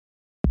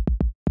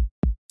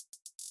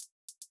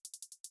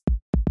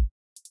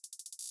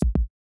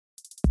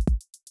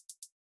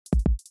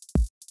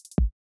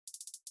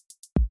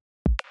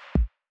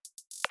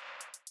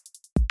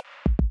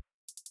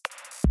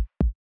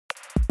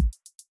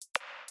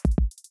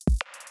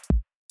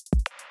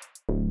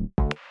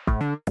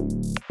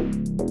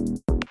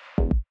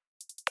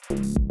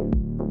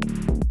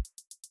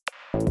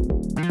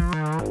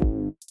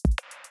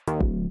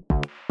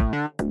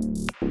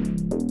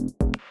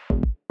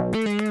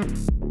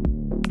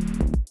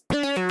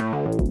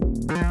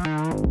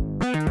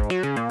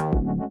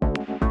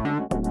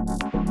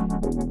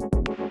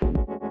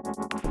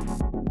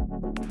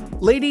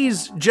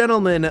Ladies,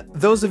 gentlemen,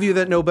 those of you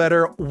that know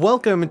better,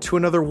 welcome to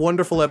another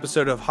wonderful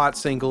episode of Hot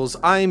Singles.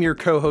 I am your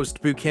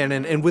co-host,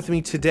 Buchanan, and with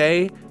me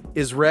today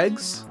is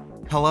Regs.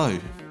 Hello.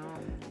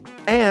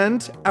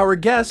 And our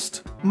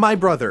guest, my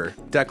brother,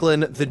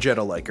 Declan the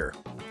Jetaliker.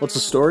 What's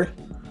the story?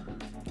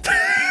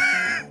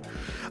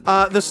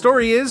 The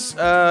story is,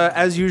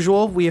 as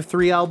usual, we have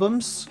 3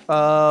 albums.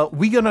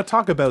 We gonna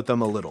talk about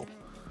them a little.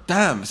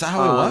 Damn, is that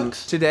how it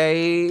works?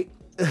 Today,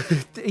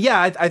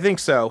 yeah, I think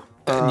so.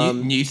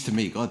 News to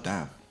me, god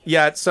damn.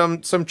 Yeah,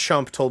 some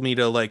chump told me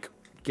to, like,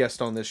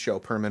 guest on this show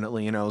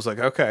permanently, and I was like,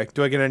 okay,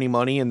 do I get any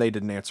money? And they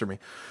didn't answer me.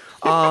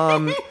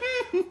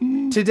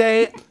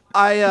 Today,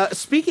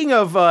 speaking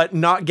of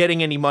not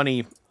getting any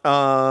money,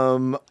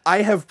 I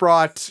have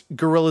brought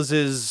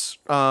Gorillaz'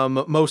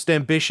 most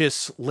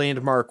ambitious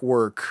landmark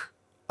work,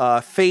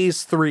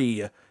 Phase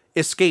 3,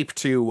 Escape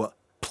to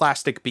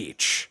Plastic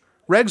Beach.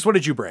 Regs, what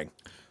did you bring?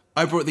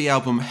 I brought the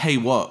album Hey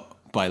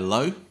What by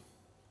Low.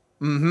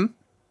 Mm-hmm.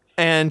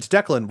 And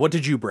Declan, what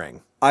did you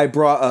bring? I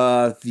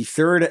brought the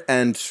third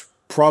and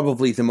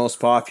probably the most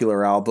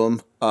popular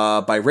album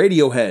by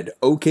Radiohead,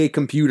 OK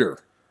Computer.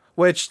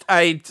 Which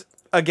I've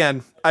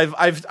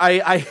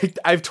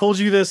told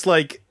you this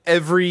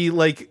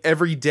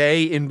every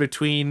day in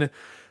between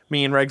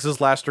me and Regs'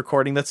 last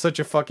recording. That's such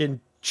a fucking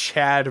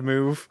Chad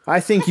move. I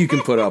think you can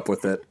put up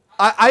with it.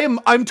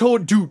 I'm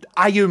told, dude,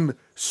 I am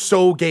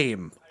so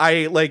game.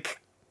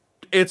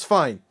 It's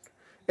fine.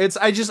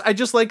 I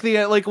just like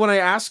the, like, when I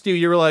asked you,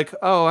 you were like,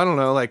 oh, I don't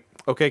know, like,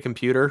 okay,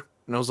 computer.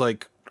 And I was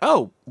like,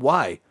 oh,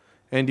 why?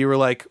 And you were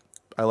like,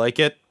 I like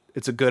it.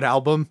 It's a good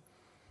album.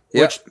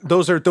 Yep. Which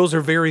those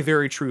are very,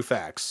 very true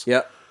facts.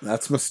 Yep,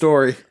 that's my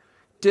story.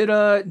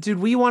 Did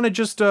we want to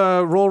just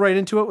roll right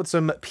into it with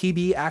some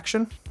PB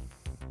action?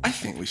 I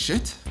think we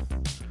should.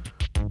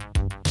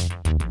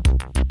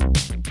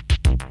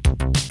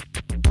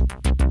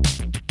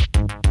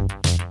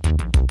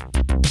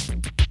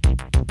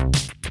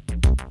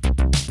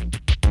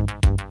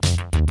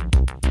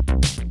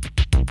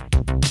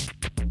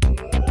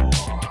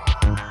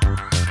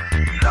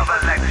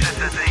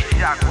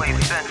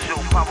 Shockwave central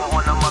power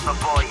on the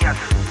motherboard, yes.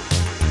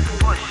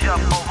 Push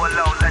up,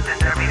 overload,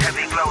 legendary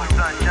heavy glow,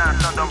 sunshine,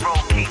 thunder roll,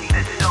 keep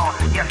this on.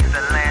 Yes, the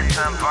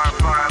lantern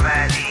burn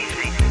at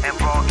easy, and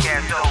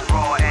broadcast so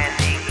raw and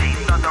easy.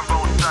 Thunder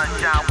roll,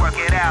 sunshine, work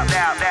it out.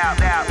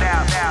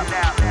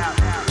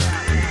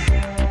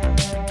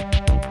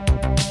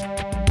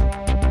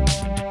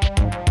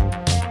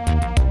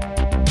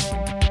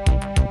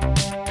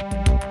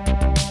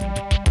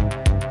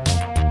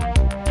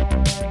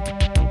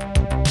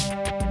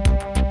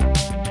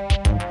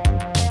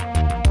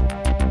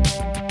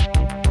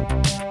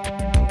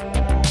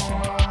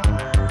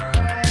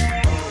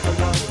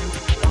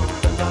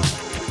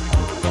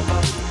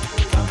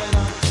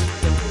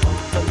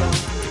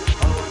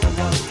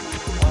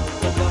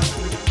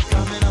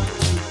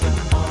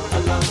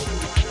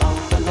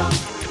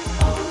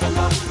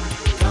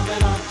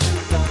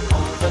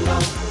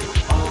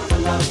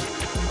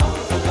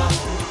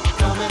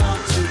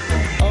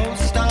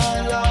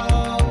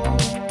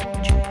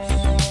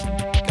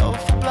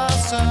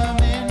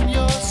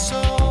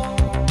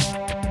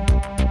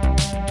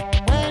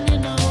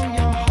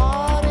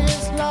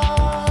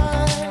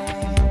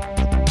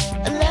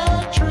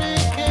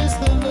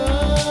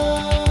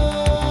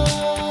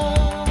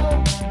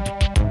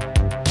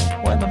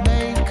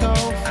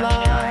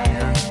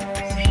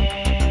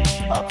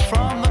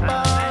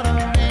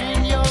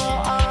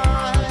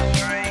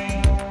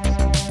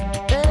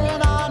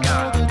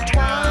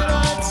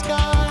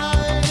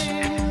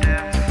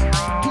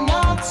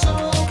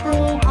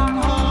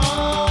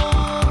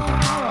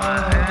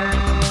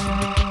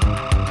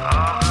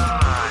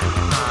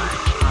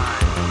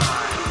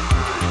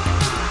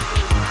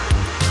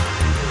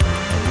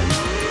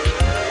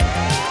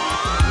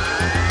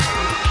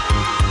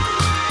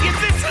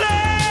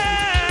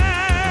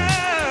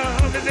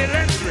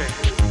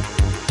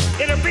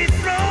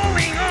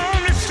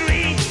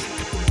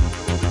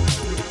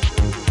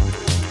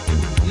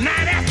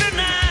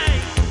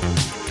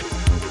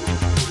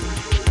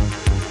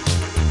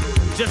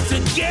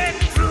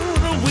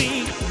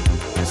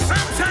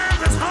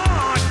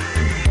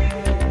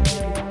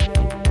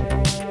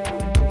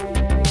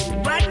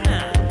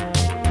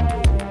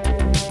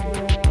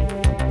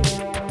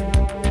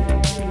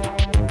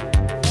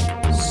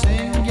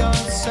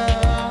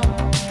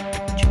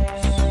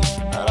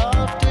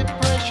 Of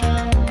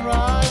depression,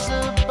 rise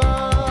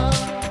above.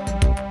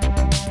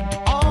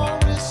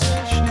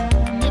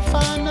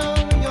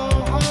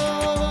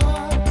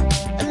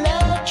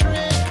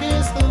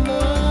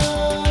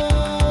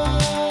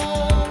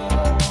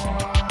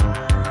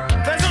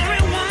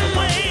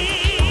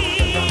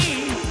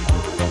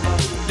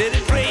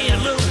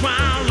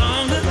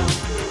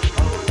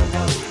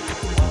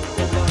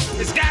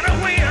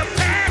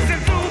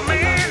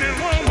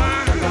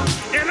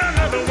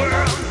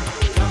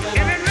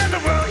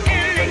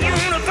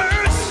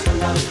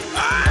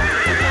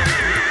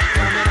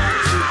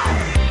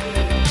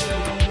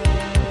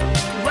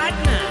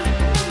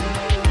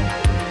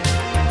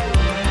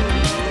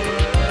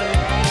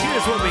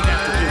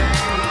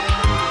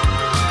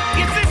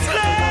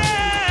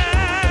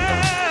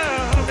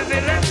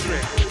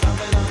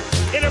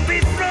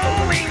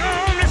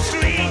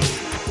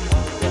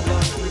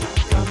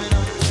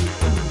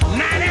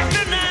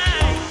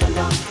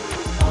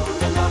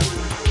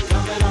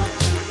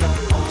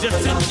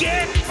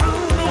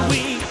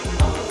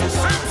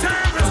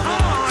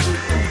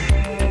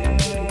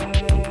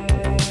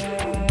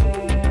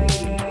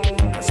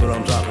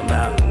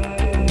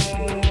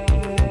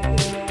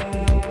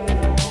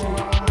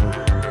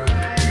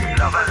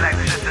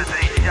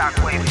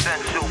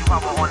 True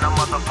power on the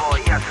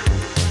motherboard, yes.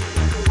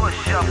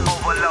 Push up,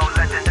 overload,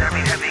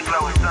 legendary heavy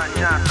glow.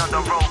 Sunshine,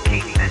 thunder roll,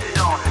 keep this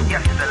on.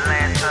 Yes, the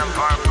lantern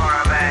burn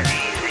bad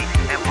easy.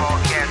 And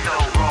broadcast so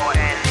raw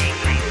and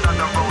easy.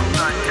 Thunder roll,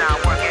 sunshine,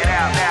 work it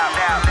out, out,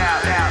 out,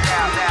 out, out,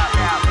 out, out,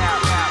 out,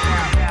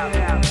 out, out, out,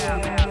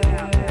 out.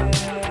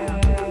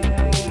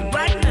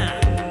 Right now.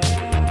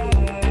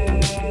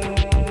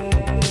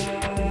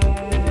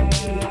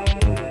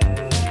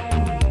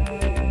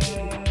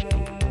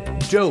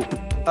 Dope.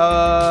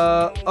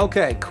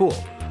 Okay, cool.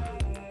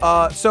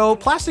 So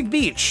Plastic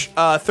Beach,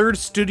 third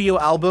studio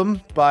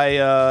album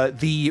by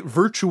the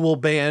virtual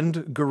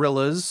band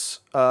Gorillaz.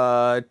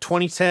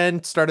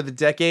 2010, start of the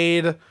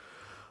decade.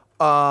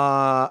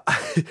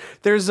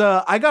 There's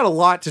I got a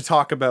lot to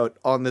talk about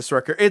on this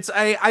record.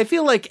 I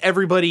feel like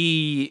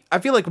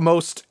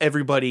most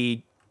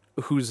everybody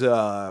who's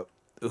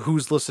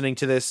listening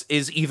to this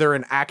is either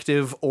an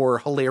active or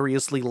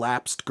hilariously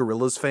lapsed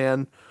Gorillaz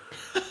fan.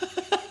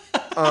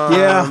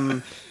 Yeah.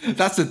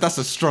 That's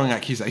a strong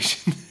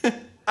accusation.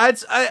 I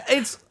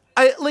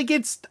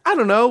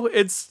don't know.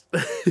 It's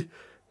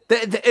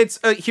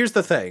here's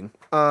the thing.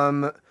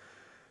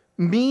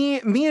 Me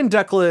and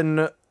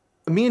Declan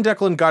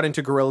got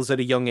into Gorillaz at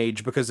a young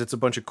age because it's a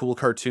bunch of cool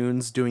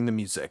cartoons doing the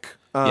music.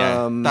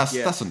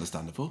 That's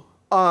understandable.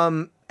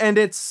 And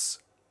it's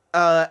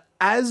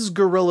as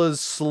Gorillaz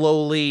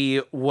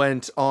slowly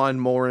went on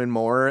more and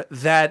more,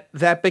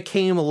 that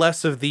became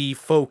less of the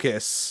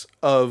focus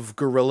of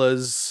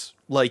Gorillaz,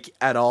 like,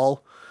 at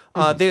all.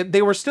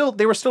 They were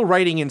still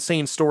writing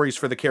insane stories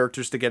for the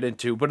characters to get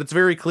into, but it's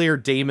very clear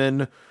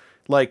Damon,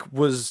 like,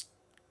 was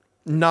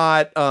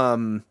not.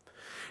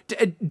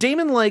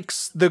 Damon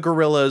likes the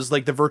Gorillaz,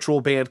 like the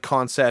virtual band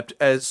concept,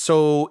 as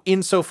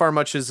insofar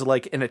much as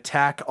like an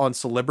attack on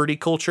celebrity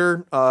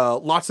culture.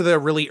 Lots of the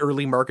really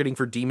early marketing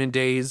for Demon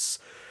Days.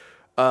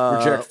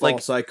 Reject like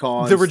false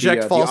icons. the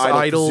Reject False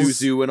Idols.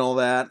 Zuzu and all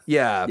that.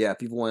 Yeah. Yeah,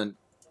 he went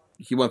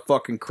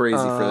fucking crazy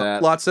for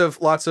that. Lots of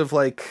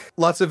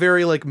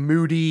very like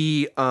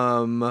moody,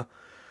 I'm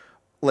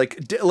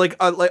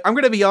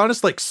gonna be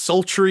honest, like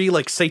sultry,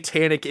 like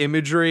satanic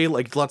imagery,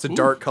 like lots of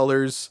dark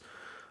colors.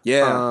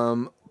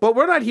 Yeah. But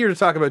we're not here to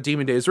talk about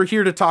Demon Days. We're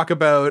here to talk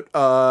about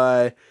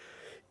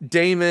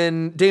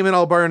Damon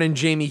Albarn and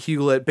Jamie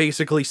Hewlett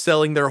basically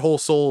selling their whole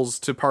souls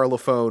to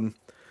Parlophone.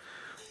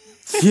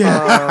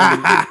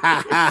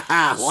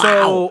 Yeah.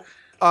 So,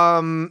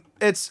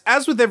 it's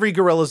as with every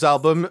Gorillaz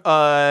album,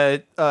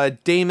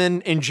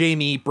 Damon and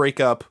Jamie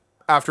break up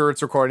after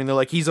it's recording. They're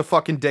like, he's a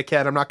fucking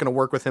dickhead. I'm not going to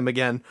work with him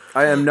again.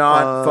 I am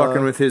not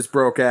fucking with his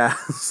broke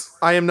ass.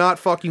 I am not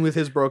fucking with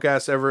his broke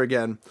ass ever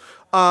again.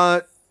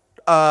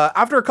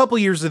 After a couple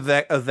years of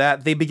that,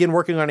 they begin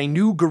working on a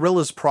new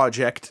Gorillaz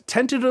project,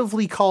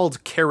 tentatively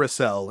called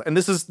Carousel, and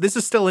this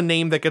is still a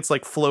name that gets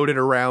like floated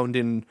around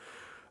in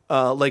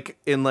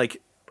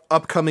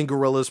upcoming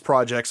Gorillaz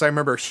projects. I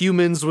remember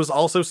Humans was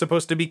also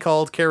supposed to be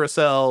called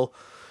Carousel,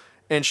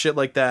 and shit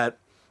like that.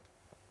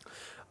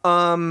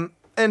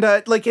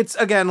 It's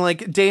again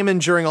like Damon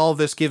during all of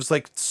this gives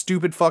like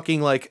stupid fucking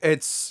like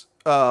it's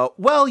I'm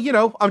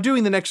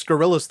doing the next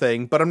Gorillaz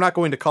thing, but I'm not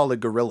going to call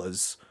it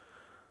Gorillaz.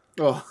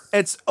 Oh.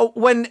 It's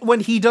when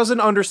he doesn't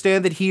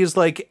understand that he is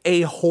like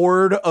a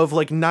horde of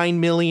like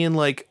 9 million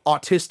like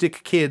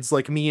autistic kids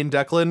like me and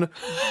Declan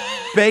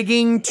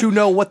begging to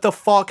know what the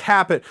fuck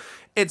happened.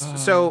 It's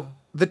so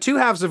the two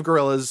halves of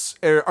Gorillaz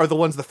are the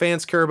ones the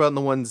fans care about and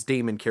the ones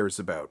Damon cares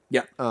about.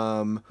 Yeah.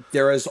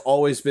 There has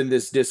always been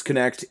this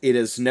disconnect. It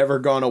has never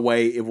gone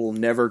away. It will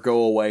never go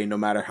away, no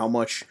matter how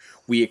much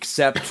we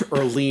accept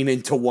or lean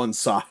into one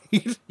side.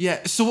 Yeah.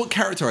 So what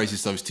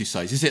characterizes those two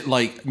sides? Is it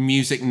like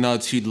music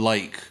nerds who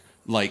like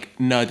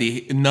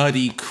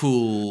nerdy,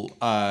 cool,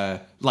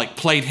 like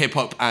played hip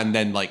hop and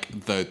then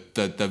like the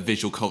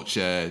visual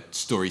culture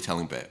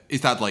storytelling bit? Is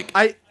that like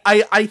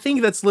I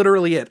think that's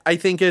literally it. I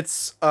think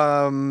it's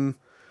I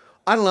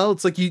don't know,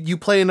 it's like you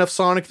play enough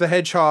Sonic the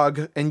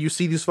Hedgehog and you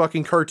see these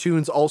fucking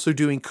cartoons also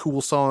doing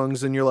cool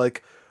songs and you're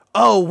like,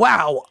 oh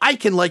wow, I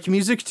can like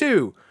music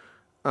too.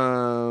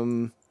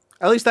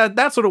 At least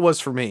that's what it was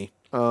for me.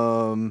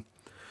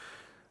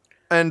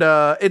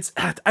 It's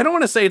I don't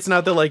want to say it's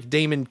not that like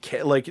Damon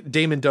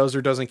does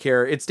or doesn't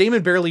care. It's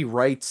Damon barely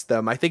writes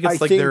them. I think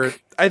it's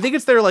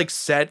it's their like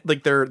set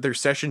like their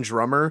session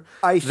drummer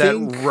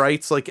that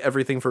writes like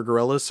everything for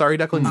Gorillaz. Sorry,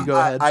 Declan, you go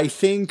ahead. I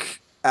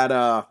think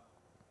at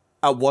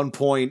one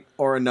point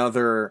or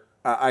another,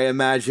 I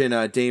imagine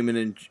Damon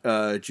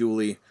and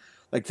Julie,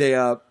 like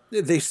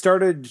they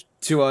started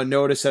to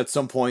notice at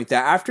some point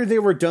that after they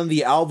were done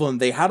the album,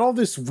 they had all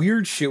this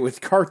weird shit with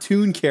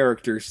cartoon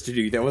characters to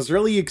do that was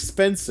really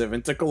expensive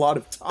and took a lot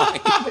of time.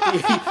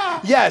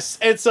 Yes,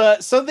 it's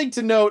something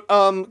to note.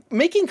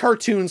 Making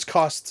cartoons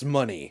costs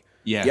money.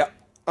 yeah.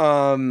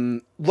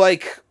 Yep.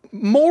 Like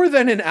more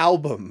than an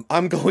album,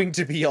 I'm going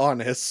to be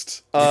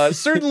honest.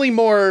 Certainly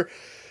more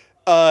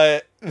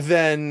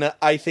than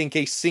I think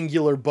a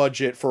singular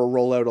budget for a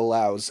rollout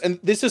allows. And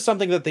this is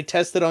something that they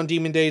tested on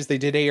Demon Days. They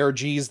did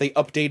ARGs. They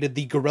updated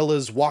the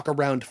Gorillaz Walk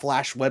Around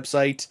Flash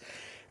website.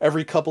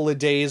 every couple of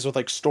days with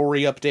like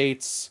story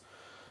updates.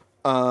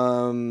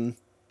 I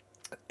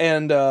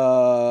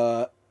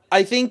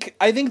think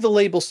the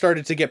label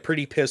started to get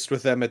pretty pissed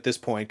with them at this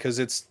point because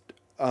it's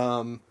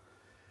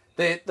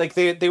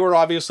they were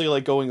obviously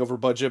like going over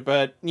budget,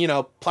 but you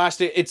know,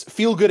 it's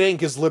Feel Good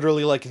Inc. is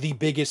literally like the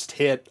biggest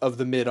hit of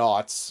the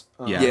mid-aughts.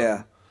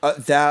 Yeah.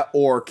 That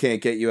or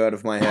Can't Get You Out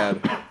of My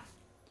Head.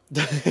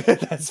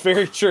 That's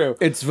very true.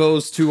 It's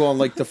those two on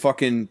like the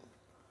fucking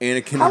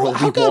Anakin and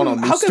Obi-Wan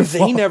on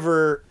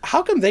Mustafa.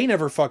 How come they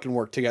never fucking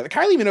work together?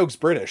 Kylie Minogue's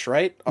British,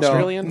 right?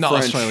 Australian? Not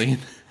French. Australian.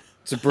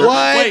 It's a Brit-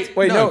 What?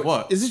 Wait, no.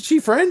 What? Isn't she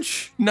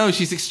French? No,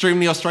 she's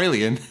extremely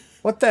Australian.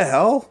 What the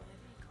hell?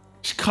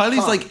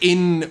 Kylie's like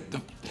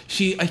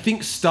she I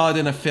think starred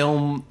in a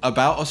film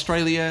about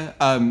Australia.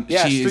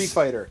 Yeah, she Street is,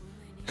 Fighter.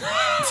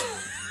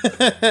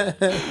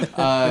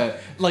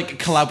 like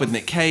collab with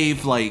Nick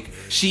Cave. Like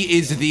she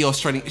is the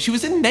Australian. She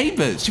was in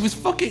Neighbours. She was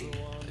fucking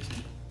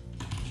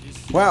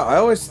Wow, I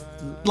always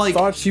like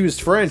thought she was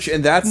French,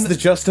 and that's the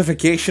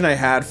justification I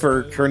had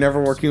for her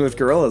never working with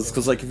gorillas.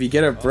 Because like, if you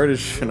get a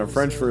British and a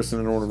French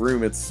person in one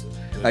room, it's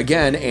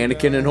again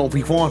Anakin and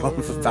Obi-Wan on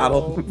the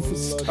Battle of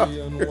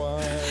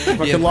Mustafar.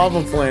 Fucking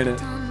lava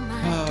planet.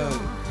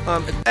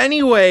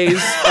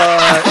 Anyways,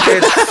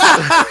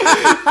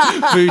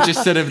 it's Boo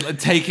just sort of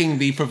taking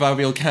the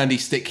proverbial candy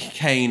stick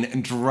cane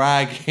and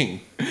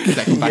dragging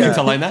Declan back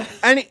into line there.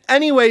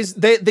 anyways,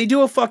 they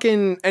do a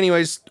fucking like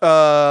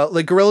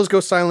Gorillaz go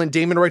silent.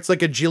 Damon writes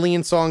like a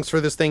jillion songs for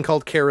this thing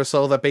called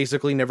Carousel that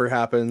basically never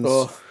happens.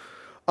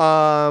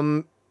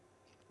 Ugh.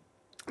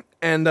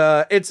 And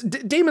it's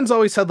Damon's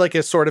always had like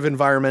a sort of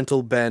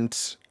environmental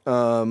bent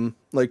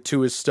like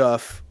to his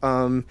stuff.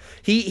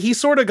 He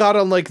sort of got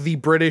on like the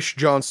British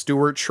Jon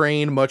Stewart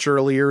train much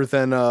earlier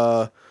than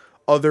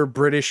other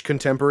British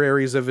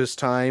contemporaries of his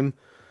time.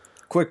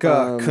 Quick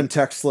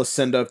contextless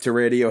send up to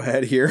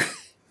Radiohead here.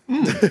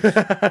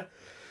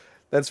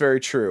 That's very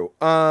true.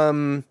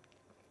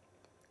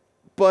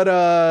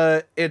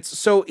 But it's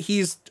so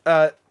he's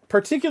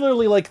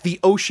particularly like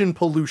the ocean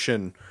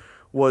pollution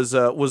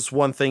was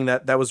one thing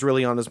that was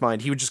really on his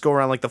mind. He would just go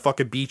around like the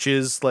fucking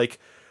beaches, like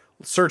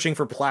searching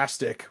for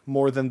plastic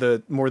more than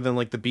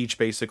like the beach,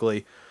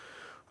 basically.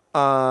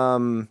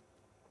 And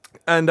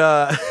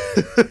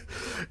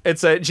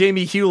it's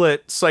Jamie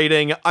Hewlett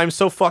citing, "I'm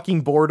so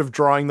fucking bored of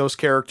drawing those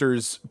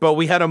characters, but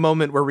we had a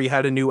moment where we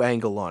had a new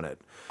angle on it."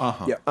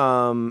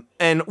 Uh-huh.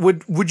 And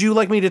would you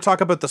like me to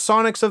talk about the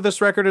sonics of this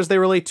record as they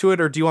relate to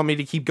it, or do you want me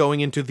to keep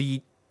going into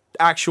the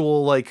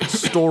actual like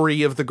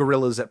story of the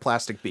Gorillaz at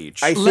Plastic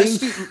Beach? I Let's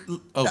think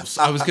do,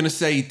 I was gonna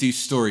say do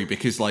story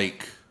because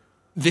like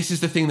this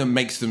is the thing that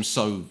makes them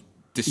so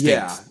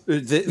distinct.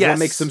 What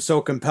makes them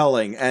so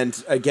compelling.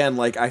 And again,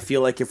 like I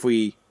feel like if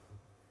we,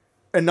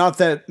 and not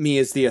that me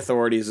as the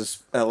authority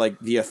is like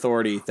the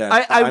authority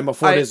that I'm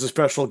afforded as a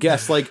special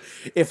guest. Like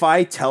if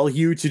I tell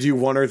you to do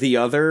one or the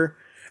other,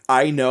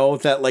 I know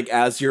that like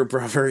as your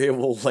brother, it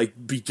will like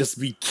be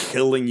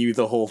killing you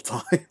the whole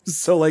time.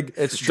 So like,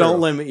 It's true.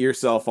 Don't limit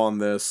yourself on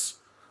this.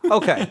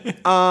 Okay.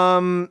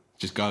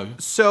 Just go.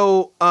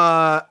 So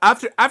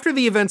after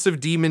the events of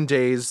Demon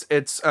Days,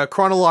 it's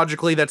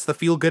chronologically that's the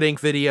Feel Good Inc.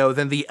 video,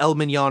 then the El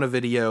Manana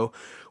video,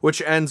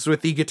 which ends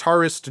with the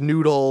guitarist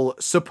Noodle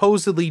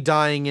supposedly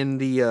dying in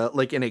the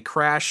like in a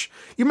crash.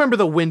 You remember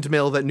the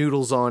windmill that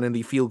Noodle's on in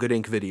the Feel Good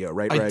Inc. video,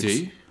 right, Regs? I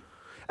do.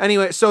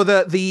 Anyway, so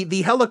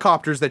the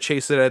helicopters that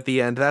chase it at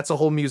the end, that's a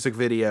whole music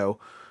video.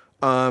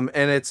 And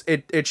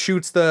it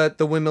shoots the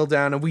windmill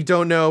down, and we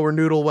don't know where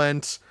Noodle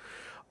went.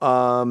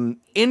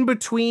 In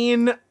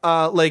between,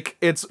 like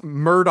it's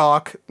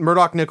Murdoch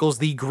Nichols,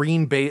 the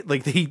green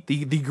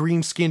the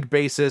green skinned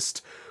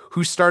bassist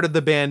who started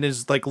the band,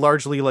 is like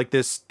largely like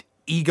this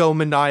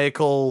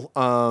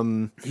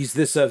egomaniacal. He's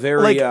this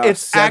very Like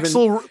it's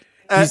Axl.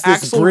 He's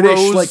this Axl British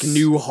Rose, like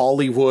New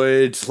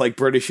Hollywood, like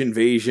British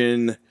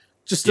invasion.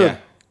 Just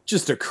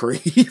a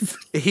creep.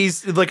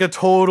 He's like a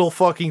total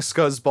fucking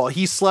scuzzball.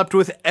 He slept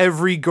with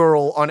every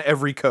girl on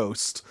every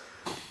coast.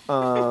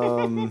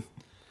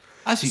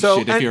 As you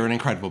should if you're an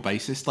incredible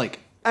bassist. Like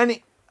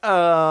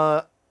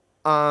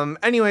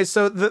anyway,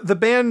 so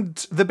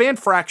the band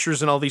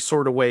fractures in all these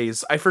sort of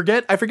ways. I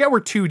forget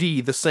where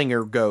 2D the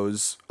singer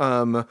goes.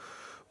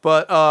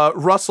 But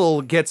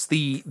Russell gets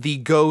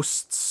the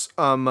ghosts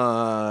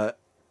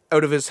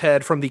out of his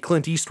head from the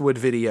Clint Eastwood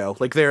video.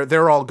 Like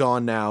they're all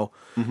gone now.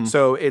 Mm-hmm.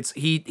 So it's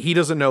he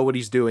doesn't know what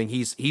he's doing.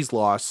 He's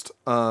lost.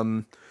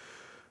 And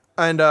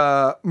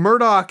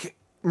Murdoch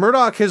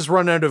has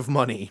run out of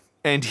money,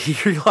 and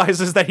he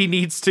realizes that he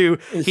needs to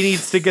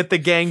get the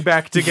gang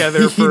back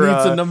together. He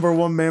needs a number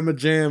one Mamma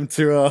Jam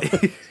to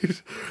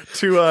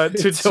top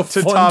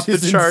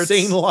the charts.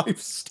 Insane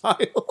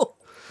lifestyle.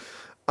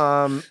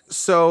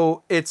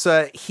 So it's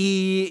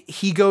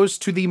he goes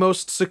to the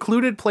most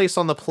secluded place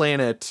on the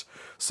planet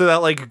so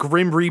that like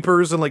Grim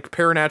Reapers and like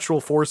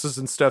paranatural forces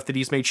and stuff that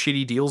he's made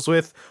shitty deals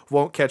with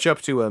won't catch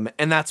up to him.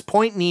 And that's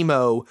Point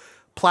Nemo,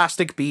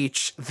 Plastic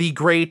Beach, the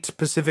great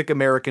Pacific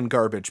American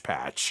garbage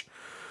patch.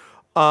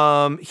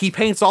 He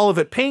paints all of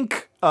it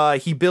pink.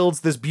 He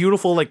builds this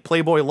beautiful like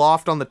Playboy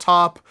loft on the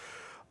top,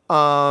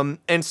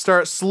 and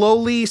starts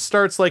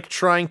like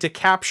trying to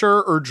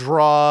capture or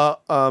draw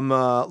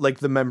like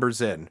the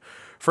members in.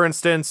 For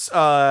instance,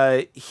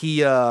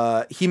 he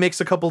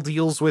makes a couple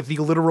deals with the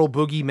literal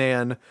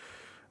boogeyman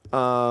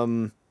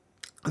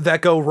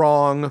that go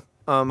wrong.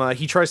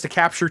 He tries to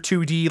capture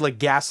 2D, like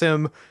gas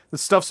him,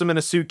 stuffs him in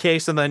a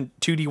suitcase, and then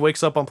 2D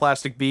wakes up on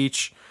Plastic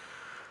Beach.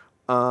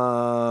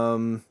 Russell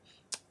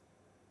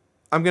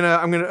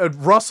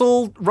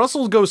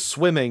goes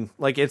swimming.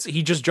 Like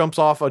he just jumps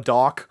off a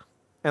dock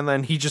and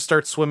then he just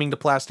starts swimming to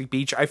Plastic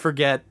Beach. I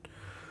forget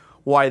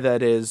why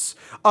that is.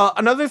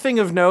 Another thing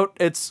of note,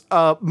 it's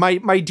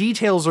my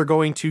details are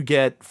going to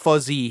get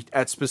fuzzy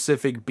at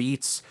specific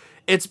beats.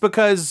 It's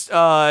because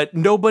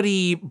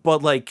nobody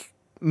but like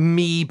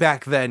me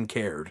back then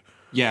cared.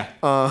 Yeah.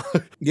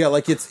 Yeah,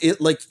 like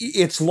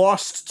it's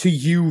lost to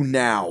you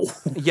now.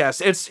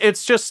 Yes,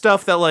 it's just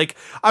stuff that like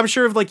I'm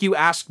sure if like you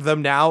asked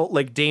them now,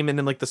 like Damon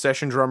and like the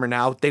session drummer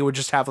now, they would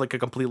just have like a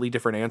completely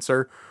different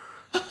answer.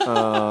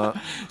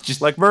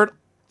 Just like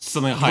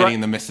something hiding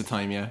in the mist of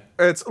time. Yeah.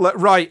 It's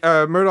right.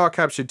 Murdoch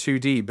captured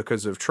 2D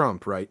because of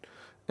Trump, right,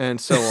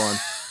 and so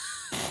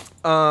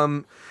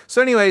on.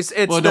 So, anyways,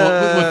 it's well, no,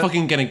 we're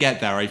fucking gonna get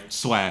there. I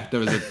swear.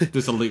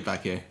 There's a loop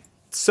back here.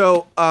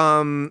 So,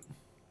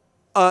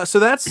 so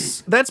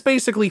that's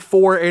basically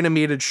 4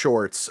 animated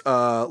shorts.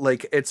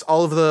 Like it's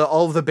all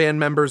of the band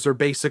members are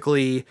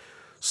basically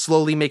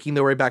slowly making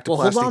their way back to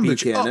Plastic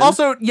Beach.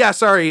 Also, yeah,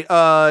 sorry.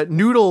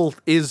 Noodle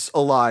is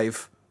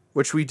alive,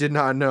 which we did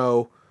not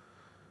know.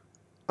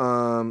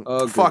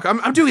 Fuck,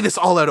 I'm doing this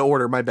all out of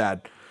order. My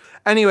bad.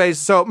 Anyways,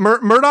 so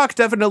Murdoch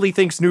definitely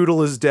thinks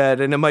Noodle is dead,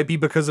 and it might be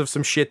because of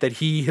some shit that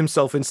he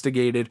himself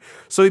instigated.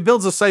 So he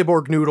builds a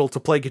cyborg Noodle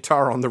to play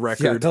guitar on the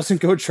record. Yeah, doesn't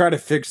go try to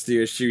fix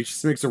the issue,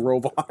 just makes a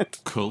robot.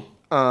 Cool.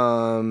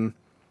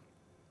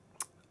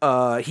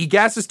 He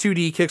gasses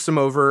 2D, kicks him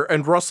over,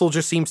 and Russell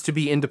just seems to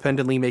be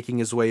independently making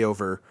his way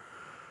over.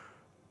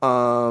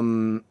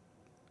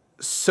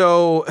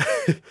 So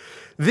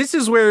this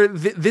is where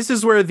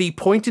the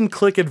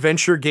point-and-click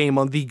adventure game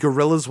on the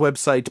Gorillaz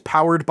website,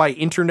 powered by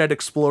Internet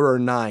Explorer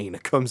 9,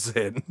 comes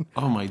in.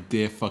 Oh my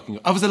dear fucking!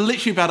 I was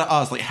literally about to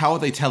ask, like, how are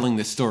they telling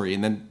this story?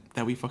 And then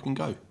there we fucking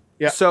go.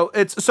 Yeah. So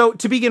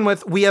to begin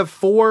with, we have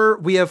four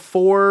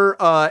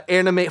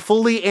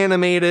fully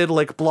animated,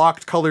 like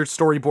blocked colored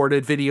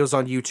storyboarded videos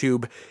on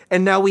YouTube,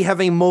 and now we have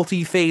a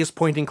multi-phase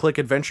point-and-click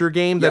adventure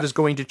game that is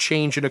going to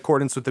change in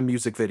accordance with the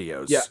music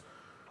videos. Yeah.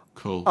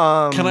 Cool.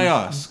 Can I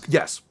ask?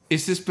 Yes.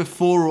 Is this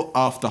before or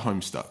after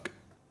Homestuck?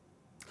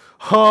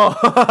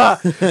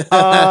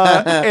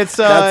 It's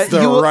that's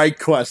the right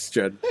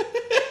question.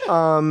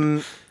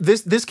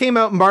 This came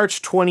out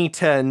March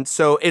 2010,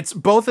 so it's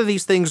both of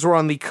these things were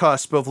on the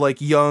cusp of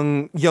like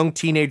young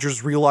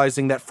teenagers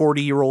realizing that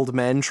 40-year-old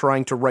men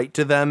trying to write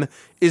to them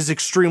is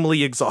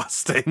extremely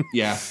exhausting.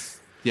 Yeah.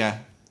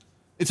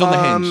 It's on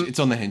the hinge. It's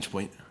on the hinge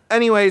point.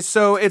 Anyways,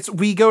 so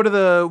we go to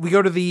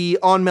the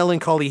On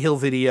Melancholy Hill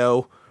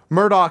video.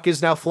 Murdoch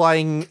is now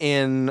flying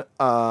in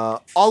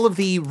all of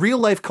the real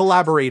life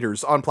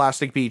collaborators on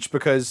Plastic Beach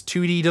because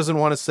 2D doesn't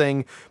want to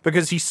sing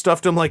because he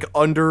stuffed him like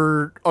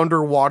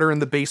underwater in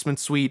the basement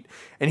suite,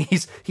 and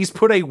he's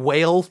put a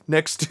whale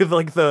next to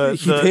like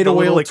he paid a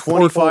whale like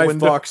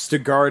 $25 to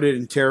guard it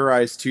and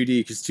terrorize 2D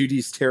because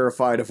 2D's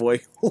terrified of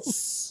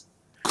whales.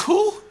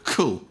 Cool.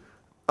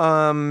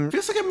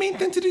 Feels like a mean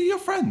thing to do to your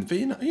friend, but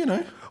you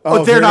know.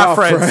 Oh, they're not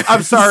friends.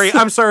 I'm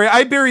sorry.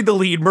 I buried the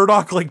lead.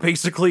 Murdoch like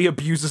basically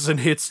abuses and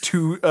hits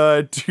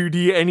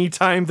 2D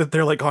anytime that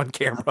they're like on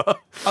camera.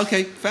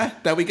 Okay, fair.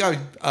 There we go.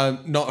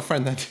 Not a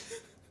friend then.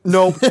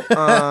 Nope.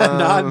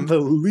 Not in the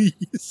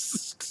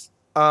least.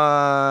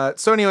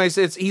 So anyways,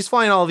 he's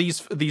flying all these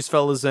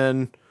fellas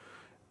in,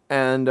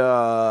 and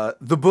the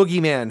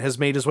boogeyman has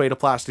made his way to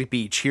Plastic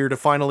Beach here to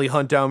finally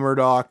hunt down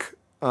Murdoch.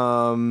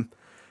 And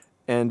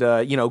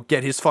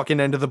get his fucking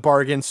end of the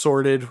bargain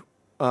sorted.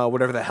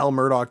 Whatever the hell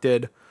Murdoch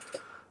did.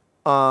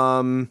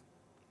 And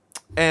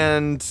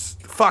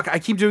fuck, I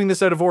keep doing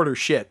this out of order.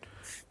 Shit.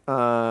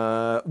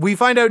 We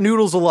find out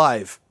Noodle's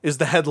alive is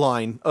the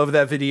headline of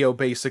that video,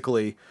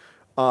 basically.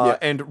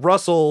 And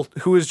Russell,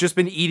 who has just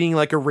been eating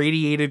like a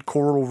radiated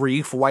coral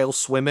reef while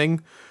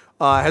swimming,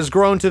 has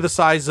grown to the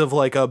size of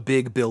like a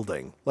big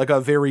building, like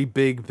a very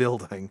big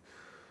building.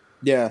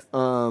 Yeah.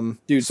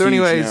 Dude. So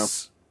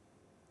anyways,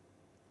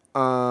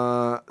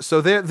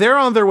 so they're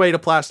on their way to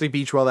Plastic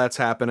Beach while that's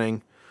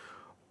happening.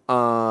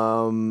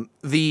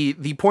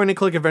 The point and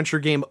click adventure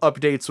game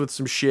updates with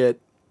some shit.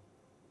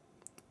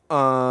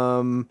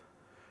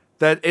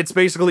 That it's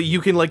basically you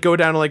can like go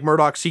down to like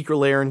Murdoch's secret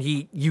lair and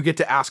you get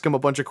to ask him a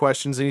bunch of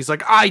questions and he's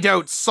like, I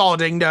don't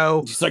sodding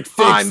know. He's like,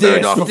 fix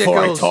this before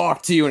I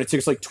talk to you, and it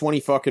takes like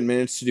 20 fucking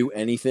minutes to do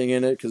anything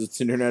in it because it's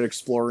Internet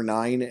Explorer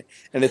 9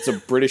 and it's a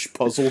British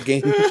puzzle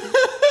game.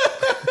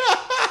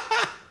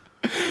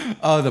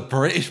 Oh, the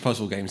British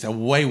puzzle games are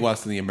way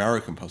worse than the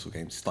American puzzle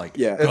games. Like,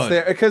 yeah, it's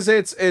there because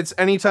it's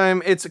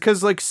anytime it's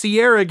because like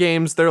Sierra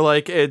games, they're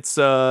like it's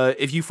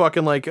if you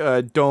fucking like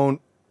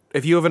don't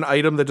If you have an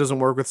item that doesn't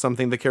work with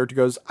something, the character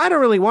goes, I don't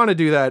really want to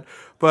do that.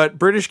 But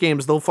British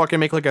games, they'll fucking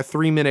make like a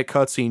 3-minute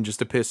cutscene just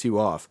to piss you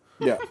off.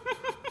 Yeah.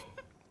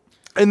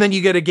 And then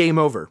you get a game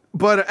over.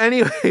 But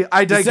anyway,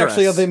 I digress. That's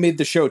actually how they made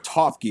the show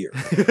Top Gear.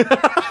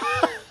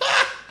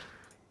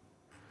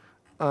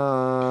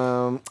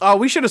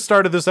 We should have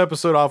started this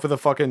episode off with a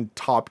fucking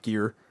Top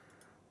Gear.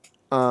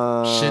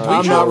 Should we?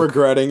 I'm not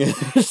regretting it.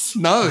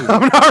 No.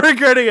 I'm not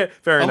regretting it.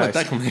 Very Oh, nice.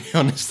 definitely,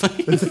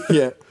 honestly.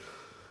 Yeah.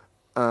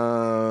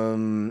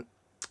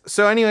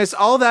 So anyways,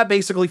 all that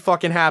basically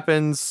fucking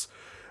happens.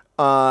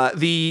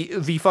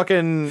 The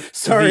fucking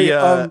Sorry,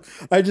 the,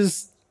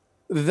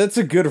 that's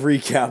a good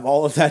recap.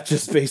 All of that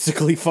just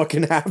basically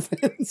fucking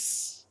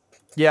happens.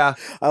 yeah.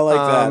 I like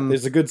that.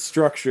 There's a good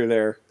structure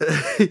there.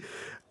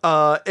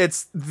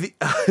 It's the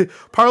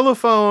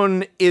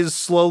Parlophone is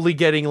slowly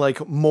getting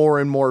like more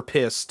and more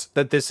pissed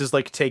that this is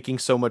like taking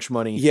so much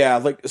money. Yeah,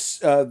 like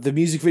the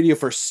music video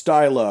for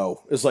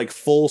Stylo is like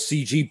full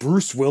CG.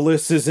 Bruce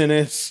Willis is in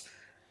it.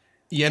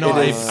 Yeah, no,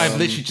 I've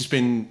literally just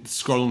been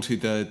scrolling through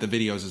the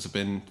videos as I've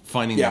been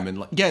finding them, and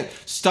like, yeah,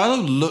 Stylo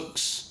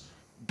looks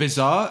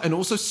bizarre and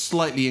also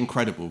slightly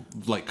incredible.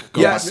 Like,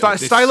 Yeah,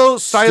 Stylo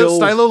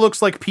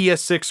looks like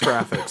PS6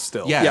 graphics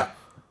still. Yeah.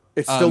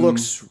 It still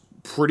looks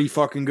pretty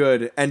fucking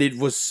good, and it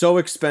was so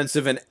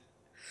expensive, and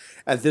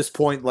at this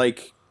point,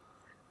 like,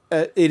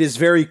 it is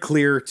very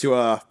clear to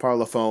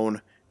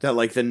Parlophone that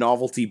like the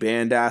novelty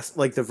band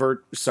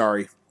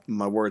sorry,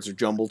 my words are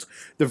jumbled.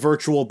 The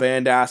virtual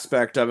band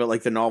aspect of it,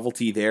 like the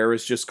novelty there,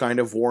 is just kind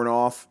of worn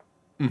off.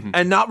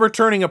 And not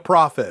returning a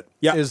profit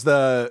Yeah. is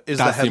the That's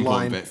the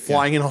headline. important bit.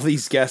 Flying in all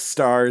these guest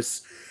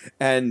stars,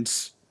 and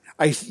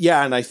I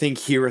think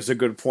here is a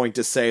good point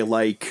to say,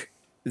 like,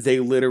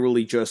 they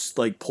literally just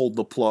like pulled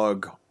the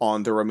plug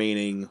on the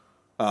remaining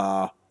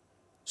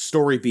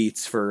story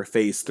beats for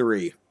Phase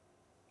 3.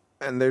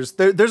 And there's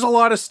a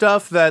lot of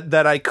stuff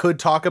that I could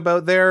talk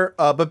about there,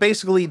 but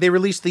basically they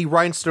released the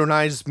Rhinestone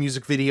Eyes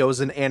music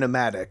videos in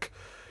animatic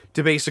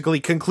to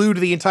basically conclude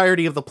the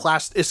entirety of the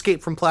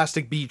Escape from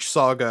Plastic Beach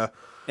saga.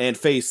 And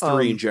Phase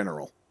 3 in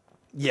general.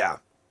 Yeah.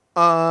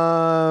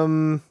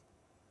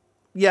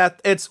 Yeah,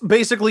 it's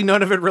basically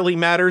none of it really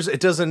matters.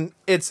 It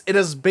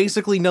has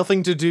basically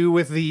nothing to do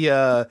with the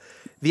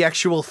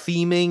actual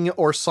theming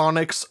or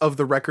sonics of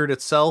the record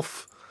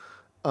itself.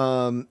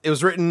 It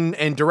was written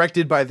and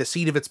directed by the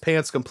seat of its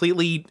pants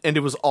completely, and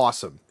it was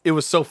awesome. It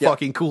was so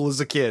fucking cool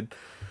as a kid.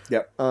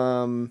 Yep.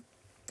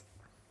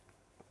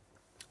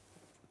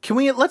 Can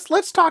we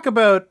let's talk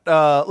about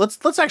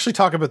let's actually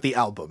talk about the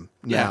album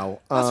now.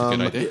 That's a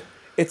good idea.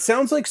 It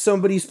sounds like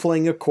somebody's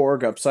playing a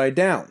Korg upside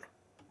down.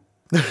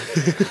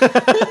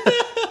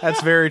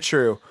 That's very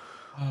true.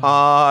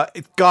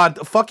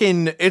 God,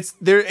 fucking,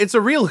 it's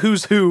a real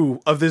who's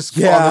who of this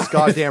on this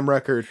goddamn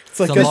record. It's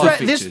like It's a lot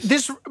of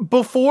this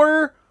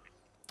before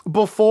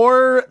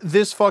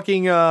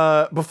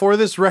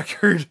this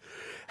record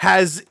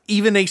has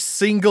even a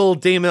single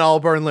Damon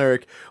Albarn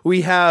lyric.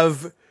 We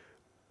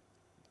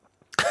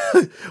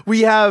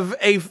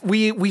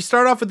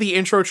start off with the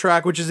intro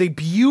track, which is a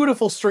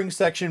beautiful string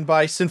section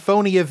by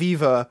Sinfonia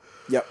Viva.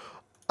 Yep.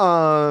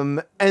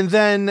 And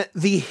then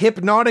the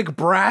Hypnotic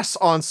Brass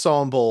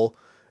Ensemble,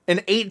 an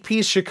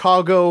 8-piece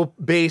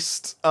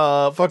Chicago-based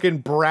fucking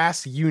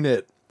brass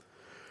unit.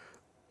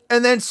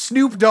 And then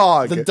Snoop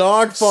Dogg. The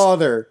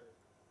Dogfather.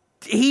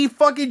 He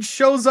fucking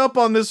shows up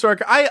on this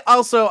record.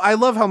 I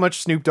love how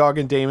much Snoop Dogg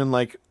and Damon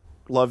like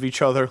love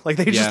each other. Like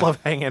they just love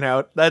hanging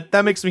out.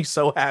 That makes me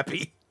so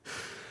happy.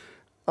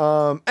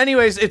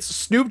 Anyways, it's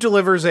Snoop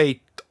delivers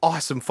a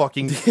awesome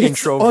fucking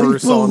intro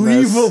verse on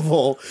this.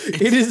 Unbelievable.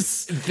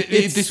 This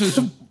This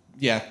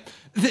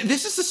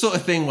is the sort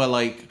of thing where,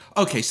 like,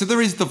 okay, so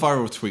there is the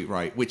viral tweet,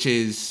 right? Which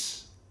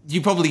is,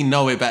 you probably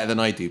know it better than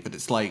I do, but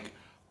it's like,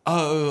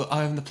 oh,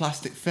 I'm the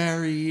plastic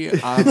fairy.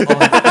 I'm having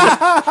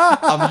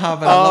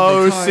a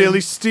lovely time.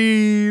 Silly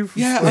Steve.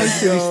 Yeah, oh,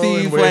 silly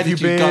Steve, where where have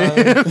did you you go?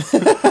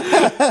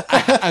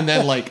 And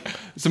then, like,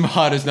 some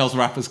hard as nails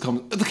rappers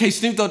come. Okay,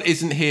 Snoop Dogg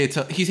isn't here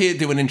he's here to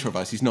do an intro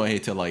verse. He's not here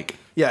to, like,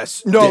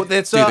 Yes. No,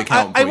 that's do the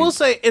count I will point.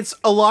 say it's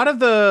a lot of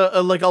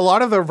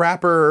the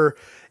rapper.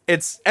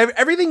 It's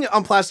everything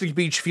on Plastic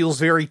Beach feels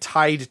very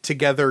tied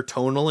together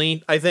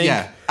tonally, I think.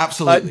 Yeah,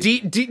 absolutely.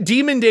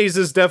 Demon Days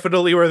is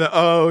definitely where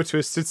the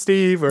Twisted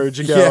Steve, where'd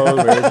you go?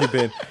 Where have you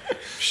been?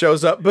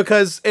 Shows up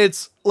because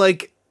it's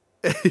like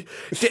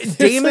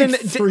Damon.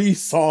 Like 3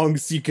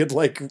 songs you could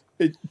like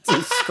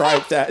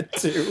describe that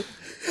to.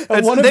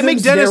 They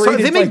make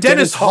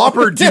Dennis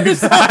Hopper do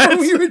that.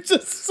 We were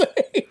just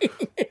saying.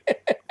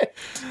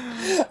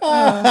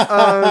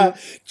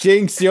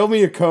 Jinx, you owe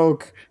me a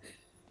Coke.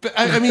 But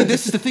I mean,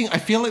 this is the thing. I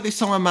feel like they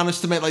somehow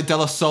managed to make like De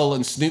La Soul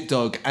and Snoop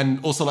Dogg and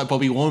also like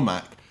Bobby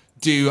Womack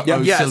do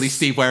Silly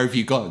Steve, Where Have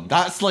You Gone?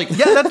 That's like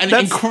an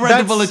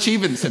incredible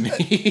achievement to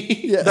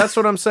me. That's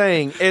what I'm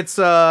saying. It's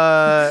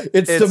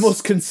the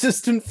most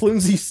consistent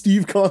flimsy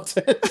Steve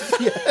content.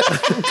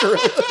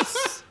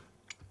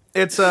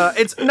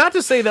 It's not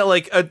to say that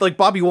like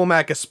Bobby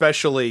Womack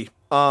especially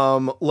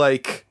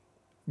like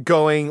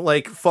going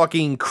like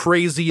fucking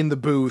crazy in the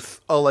booth.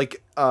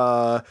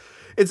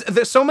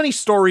 There's so many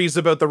stories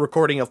about the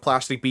recording of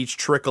Plastic Beach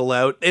trickle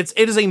out. It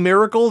is a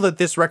miracle that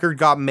this record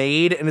got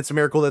made, and it's a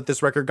miracle that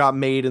this record got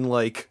made in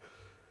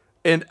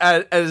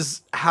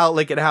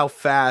how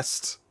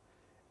fast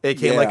it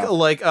came.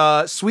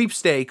 Yeah.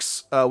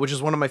 Sweepstakes, which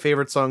is one of my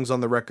favorite songs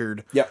on the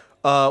record. Yep.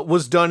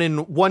 Was done in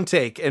one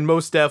take, and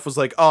Mos Def was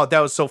like, "Oh, that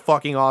was so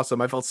fucking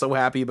awesome! I felt so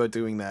happy about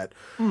doing that."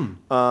 And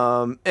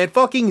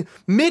fucking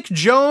Mick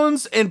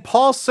Jones and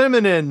Paul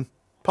Cinnamon,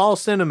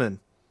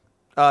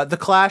 The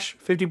Clash,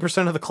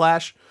 50% of The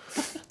Clash.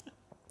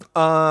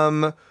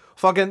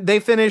 Fucking they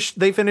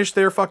finished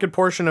their fucking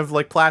portion of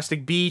like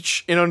Plastic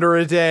Beach in under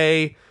a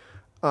day.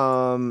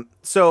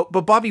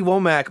 But Bobby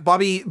Womack,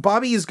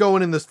 Bobby is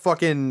going in this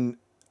fucking.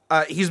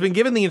 He's been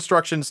given the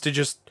instructions to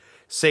just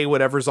say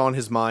whatever's on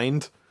his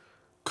mind.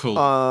 Cool.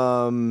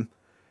 And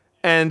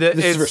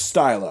This is for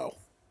Stylo.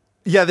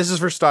 Yeah, this is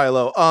for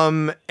Stylo.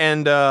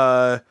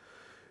 Bobby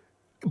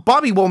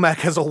Womack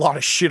has a lot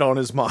of shit on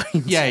his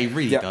mind. Yeah, he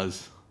really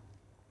does.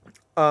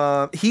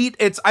 I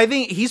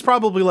think he's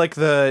probably like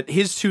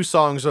his two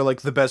songs are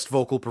like the best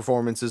vocal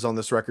performances on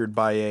this record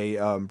by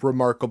a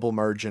remarkable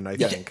margin, I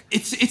think.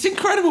 It's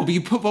incredible, but you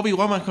put Bobby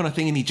Womack on a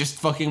thing and he just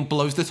fucking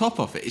blows the top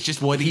off it. It's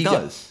just what he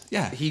does.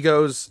 Yeah. He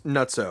goes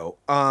nutso.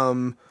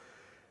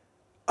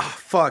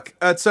 Fuck.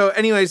 So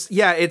anyways,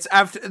 yeah, it's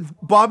after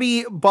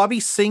Bobby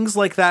sings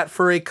like that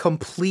for a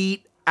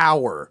complete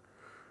hour.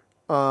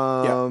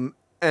 And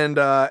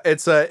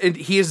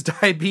he has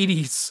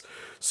diabetes,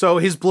 so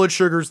his blood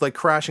sugar's like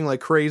crashing like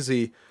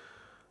crazy.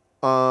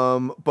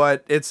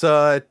 But it's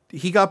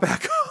he got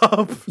back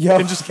up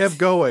and just kept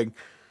going.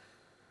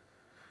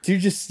 He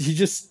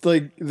just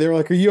like, they were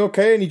like, "Are you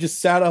okay?" And he just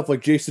sat up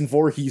like Jason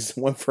Voorhees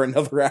and went for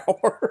another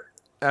hour.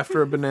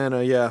 After a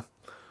banana, yeah.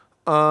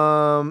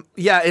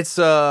 It's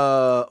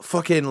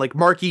fucking like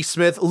Marky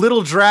Smith,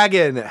 Little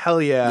Dragon, hell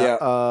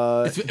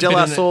yeah. De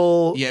La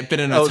Soul. Yeah, it's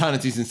been an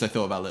eternity since I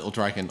thought about Little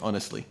Dragon,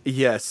 honestly.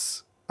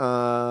 Yes.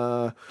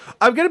 I'm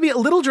gonna be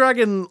Little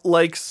Dragon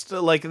likes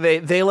like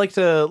they like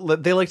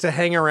to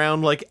hang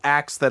around like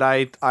acts that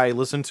I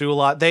listen to a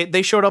lot.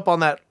 They showed up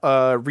on that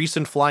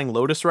recent Flying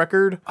Lotus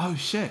record. Oh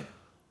shit.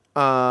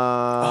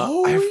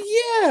 I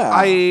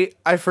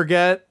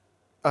forget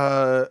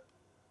what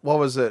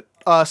was it?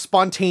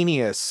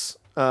 Spontaneous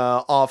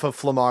off of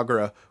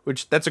Flamagra,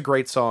 which that's a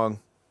great song.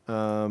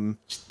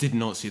 Just did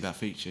not see that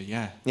feature.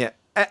 Yeah.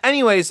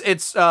 Anyways,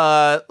 it's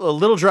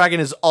Little Dragon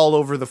is all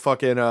over the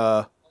fucking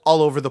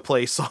all over the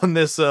place on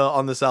this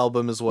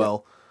album as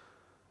well.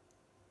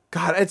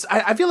 God,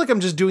 I feel like I'm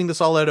just doing this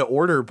all out of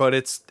order, but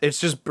it's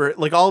just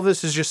like all of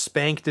this is just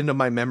spanked into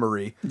my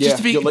memory. Yeah,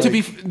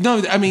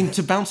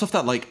 to bounce off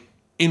that, like,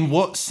 in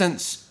what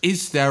sense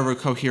is there a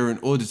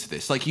coherent order to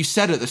this? Like you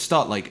said at the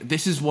start, like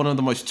this is one of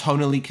the most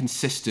tonally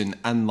consistent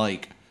and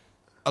like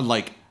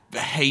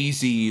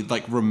hazy,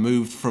 like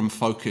removed from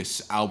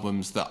focus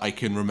albums that I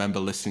can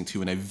remember listening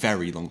to in a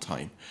very long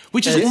time.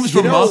 Which is almost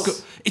remarkable.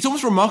 It's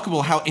almost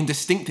remarkable how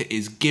indistinct it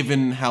is,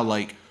 given how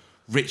like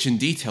rich and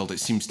detailed it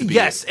seems to be.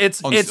 Yes,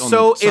 this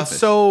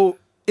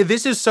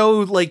is so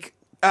like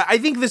I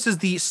think this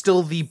is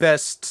still the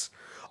best.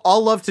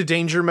 All love to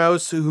Danger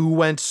Mouse, who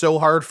went so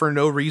hard for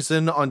no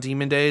reason on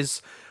Demon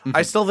Days. Mm-hmm.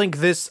 I still think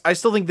this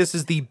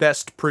is the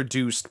best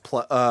produced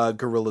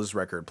Gorillaz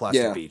record,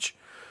 Plastic Beach.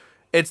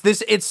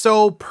 It's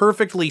so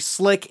perfectly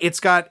slick.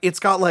 It's got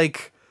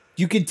like,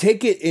 you can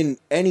take it in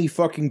any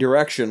fucking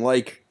direction.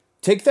 Like,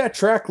 take that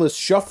track list,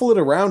 shuffle it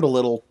around a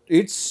little.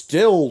 It's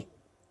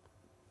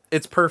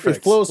perfect.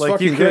 It flows like,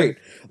 fucking great.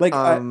 Like,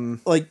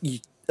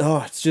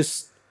 it's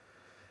just,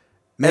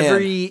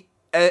 man.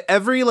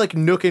 Every like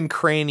nook and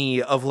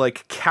cranny of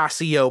like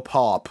Casio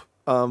pop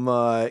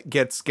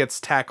gets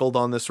tackled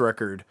on this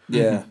record.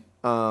 Yeah.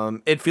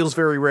 It feels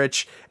very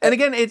rich. And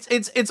again,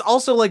 it's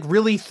also like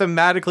really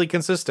thematically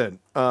consistent.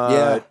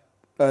 And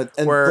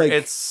where like,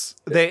 it's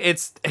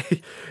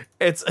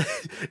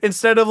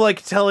instead of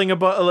like telling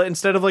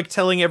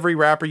every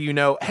rapper, you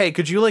know, hey,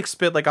 could you like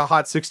spit like a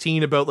Hot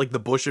 16 about like the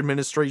Bush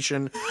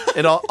administration,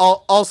 and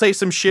I'll say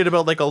some shit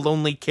about like a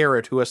lonely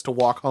carrot who has to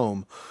walk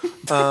home.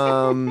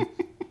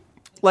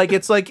 Like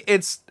it's like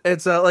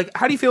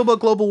how do you feel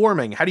about global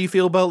warming? How do you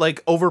feel about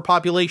like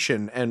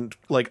overpopulation and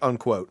like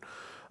unquote?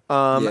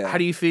 How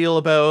do you feel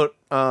about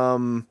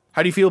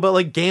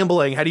like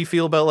gambling? How do you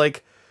feel about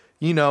like,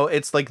 you know,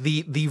 it's like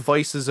the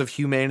vices of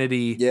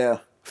humanity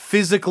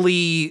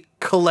physically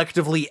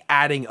collectively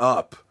adding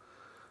up.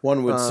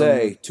 One would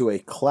say to a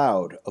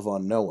cloud of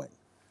unknowing.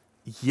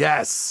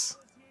 Yes.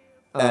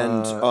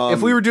 And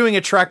if we were doing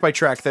it track by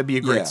track, that'd be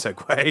a great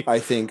segue. I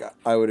think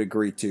I would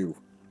agree too.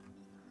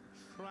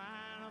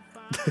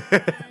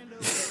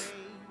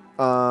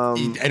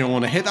 Anyone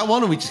want to hit that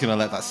one, or are we just gonna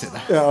let that sit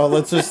there? Yeah,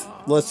 let's just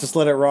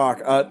let it rock.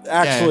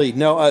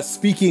 No.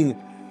 Speaking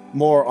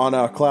more on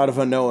a cloud of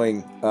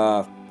unknowing,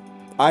 I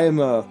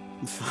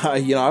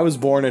was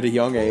born at a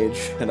young age,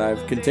 and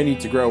I've continued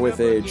to grow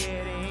with age.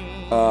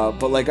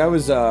 But like I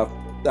was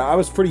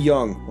pretty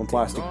young when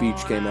Plastic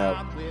Beach came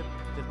out,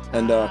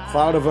 And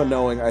Cloud of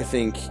Unknowing, I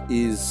think,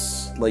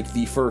 is like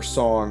the first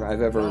song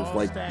I've ever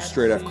like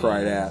straight up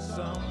cried at.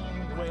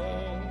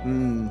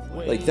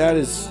 Like that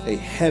is a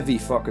heavy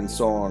fucking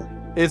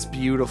song. It's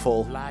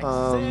beautiful. The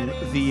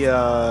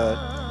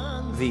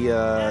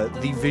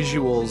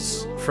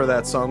visuals for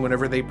that song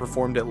whenever they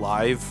performed it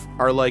live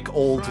are like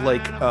old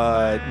like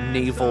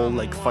naval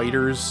like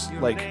fighters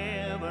like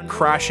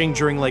crashing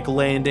during like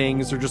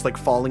landings or just like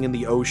falling in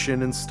the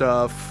ocean and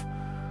stuff.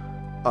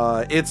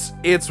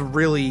 It's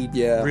really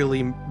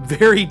really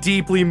very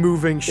deeply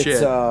moving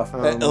shit.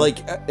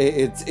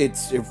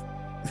 It's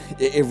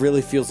it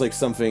really feels like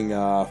something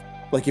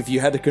like if you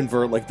had to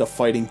convert like the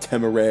Fighting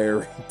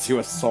Temeraire into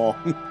a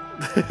song.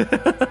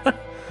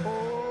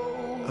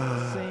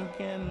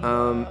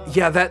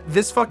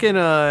 This fucking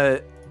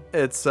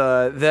it's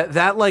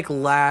that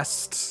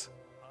last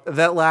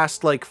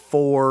like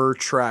 4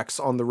 tracks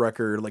on the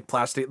record, like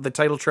Plastic, the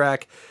title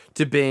track,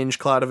 To Binge,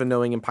 Cloud of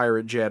Unknowing, and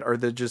Pirate Jet are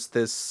just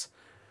this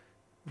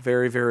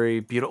very,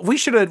 very beautiful. We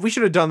should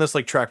have done this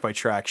like track by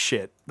track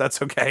shit.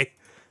 That's okay.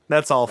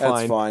 That's all fine.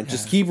 That's fine.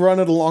 Just keep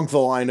running along the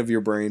line of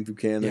your brain,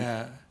 Buchanan.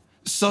 Yeah.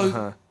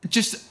 So,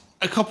 just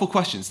a couple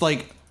questions.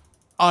 Like,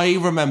 I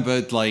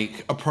remembered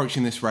like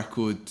approaching this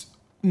record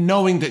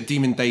knowing that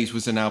Demon Days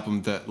was an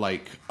album that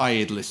like I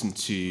had listened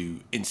to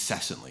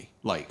incessantly,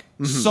 like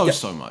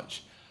so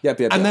much. Yep.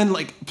 And then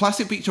like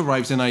Plastic Beach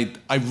arrives and I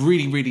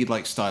really, really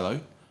like Stylo.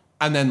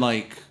 And then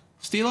like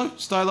Stylo?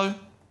 Stylo.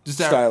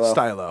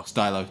 Stylo.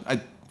 I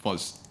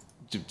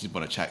did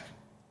want to check.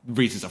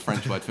 Reese is a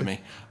French word for me.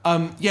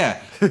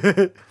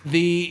 The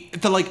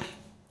like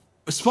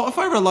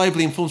Spotify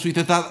reliably informs me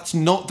that that's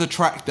not the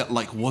track that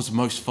like was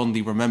most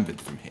fondly remembered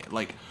from here.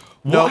 Like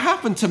what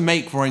happened to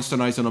make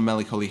Rhinestone Eyes on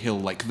Melancholy Hill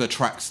like the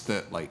tracks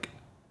that like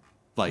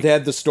they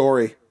had the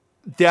story.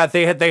 Yeah,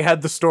 they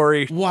had the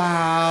story.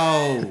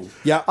 Wow.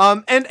 Yeah.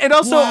 And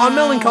also on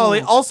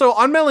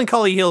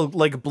Melancholy Hill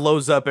like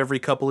blows up every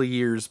couple of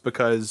years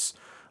because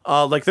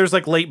like there's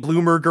like late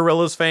bloomer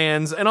Gorillaz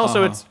fans, and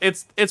also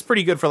it's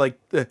pretty good for like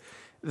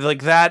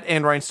that,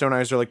 and Rhinestone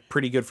Eyes are like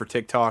pretty good for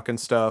TikTok and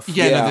stuff.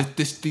 No,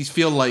 these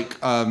feel like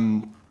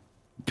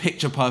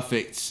picture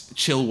perfect,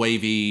 chill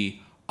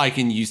wavy. I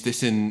can use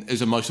this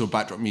as emotional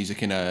backdrop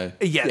music in a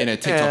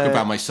TikTok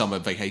about my summer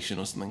vacation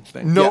or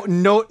something.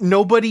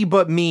 Nobody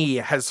but me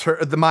has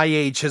heard. My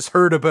age has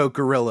heard about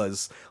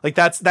Gorillaz. Like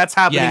that's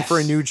happening for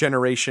a new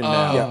generation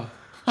now. Yeah.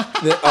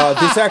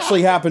 This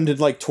actually happened in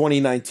like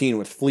 2019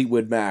 with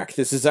Fleetwood Mac.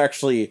 This is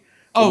actually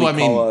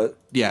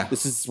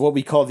this is what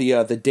we call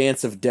the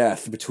dance of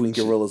death between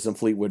Gorillaz and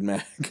Fleetwood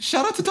Mac.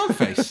 Shout out to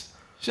Dogface.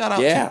 Shout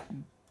out.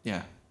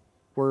 Yeah.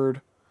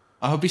 Word.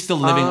 I hope he's still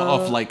living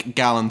off like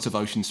gallons of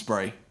ocean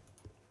spray.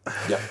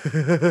 Yeah.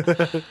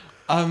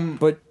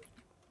 But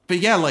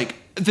yeah, like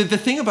the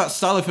thing about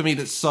Stylo for me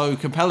that's so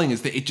compelling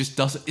is that it just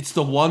doesn't. It's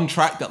the one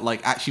track that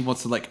like actually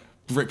wants to like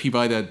rip you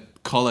by the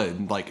collar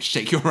and like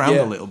shake you around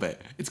a little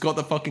bit. It's got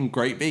the fucking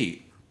great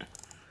beat.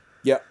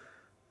 Yeah.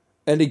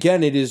 And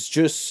again, it is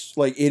just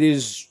like it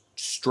is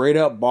straight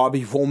up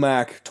Bobby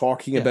Womack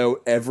talking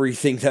about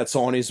everything that's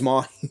on his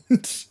mind.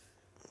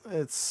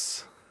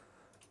 It's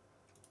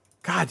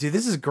God, dude,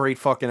 this is a great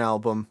fucking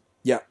album.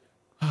 Yeah.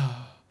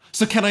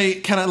 So can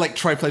I like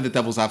try play the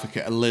devil's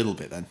advocate a little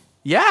bit then?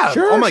 Yeah.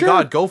 Sure, oh my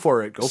God, go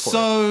for it.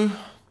 So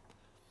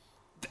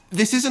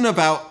this isn't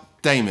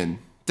about Damon.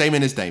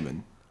 Damon is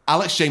Damon.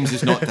 Alex James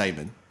is not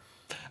Damon.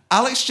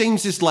 Alex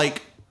James is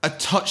like a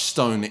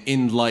touchstone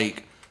in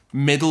like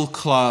middle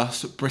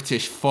class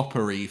British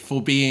foppery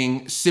for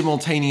being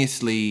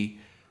simultaneously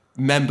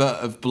member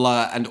of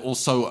Blur and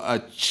also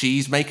a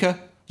cheese maker.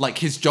 Like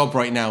his job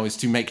right now is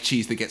to make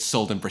cheese that gets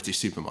sold in British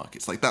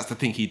supermarkets. Like that's the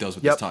thing he does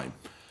with his time.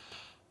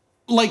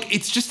 Like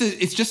it's just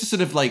a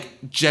sort of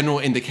like general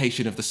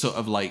indication of the sort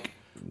of like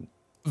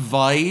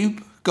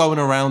vibe going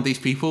around these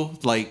people.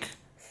 Like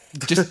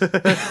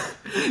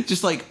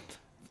just like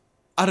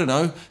I don't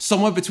know,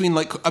 somewhere between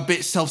like a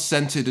bit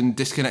self-centered and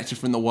disconnected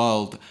from the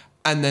world,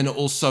 and then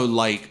also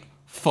like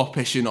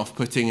foppish and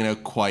off-putting in a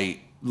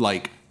quite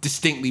like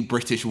distinctly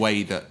British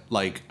way that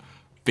like,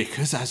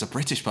 because as a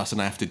British person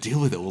I have to deal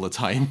with it all the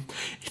time,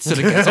 it sort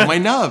of gets on my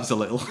nerves a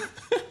little.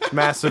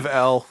 Massive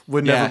L.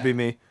 Would never be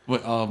me.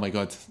 Oh my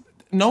God.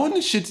 No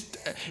one should,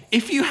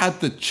 if you had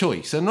the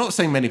choice, I'm not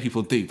saying many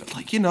people do, but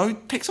like, you know,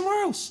 pick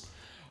somewhere else.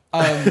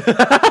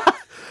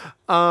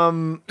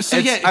 So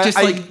yeah,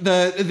 just like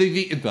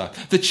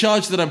the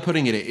charge that I'm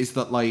putting in it is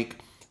that like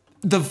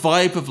the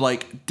vibe of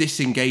like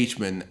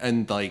disengagement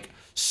and like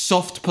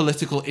soft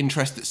political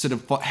interest that sort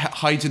of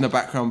hides in the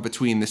background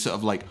between this sort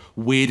of like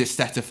weird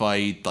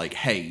aesthetified like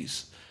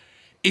haze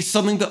is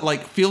something that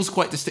like feels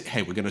quite distinct.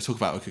 Hey, we're going to talk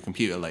about OK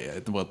Computer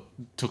later. We'll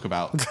talk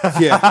about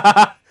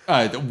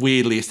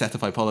weirdly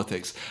aesthetified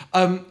politics.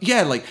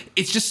 Like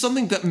it's just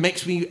something that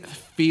makes me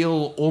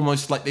feel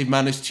almost like they've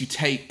managed to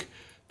take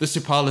the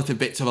superlative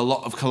bits of a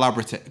lot of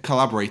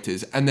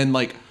collaborators and then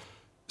like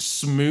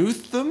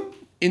smooth them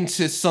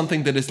into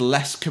something that is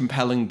less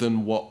compelling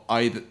than what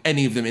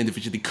any of them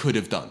individually could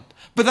have done.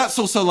 But that's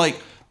also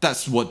like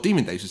that's what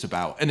Demon Days was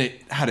about, and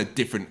it had a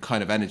different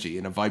kind of energy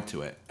and a vibe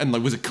to it, and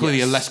like was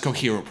clearly a less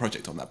coherent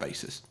project on that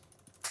basis.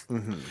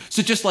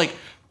 So just like,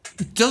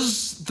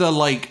 does the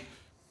like,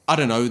 I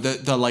don't know,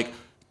 the like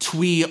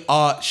twee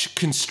arch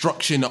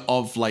construction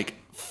of like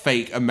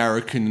fake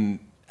American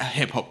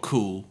hip hop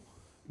cool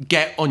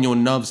get on your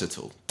nerves at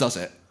all? Does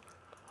it?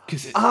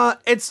 This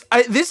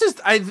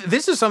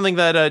is something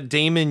that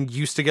Damon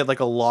used to get like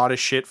a lot of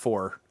shit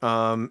for.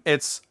 There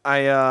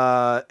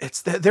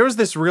was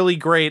this really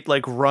great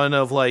like run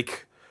of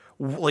like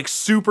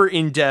super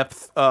in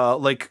depth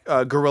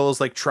Gorillaz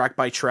like track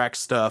by track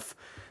stuff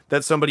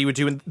that somebody would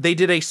do, and they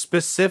did a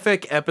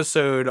specific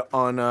episode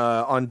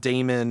on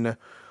Damon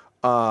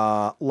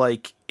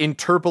like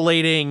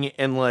interpolating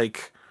and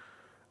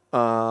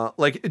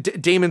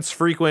Damon's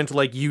frequent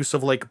like use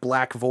of like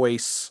black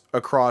voice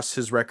across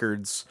his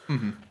records.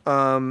 And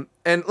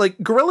like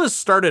Gorillaz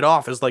started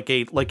off as like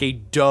a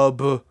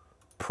dub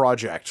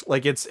project.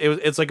 Like it's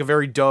like a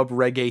very dub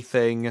reggae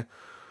thing.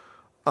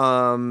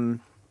 Gorillaz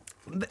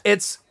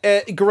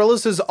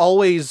has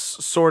always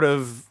sort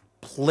of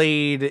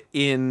played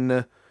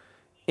in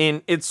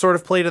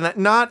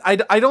that.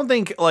 I don't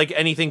think like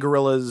anything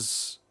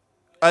Gorillaz.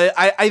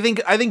 I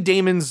think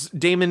Damon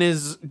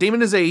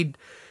is a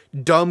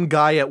dumb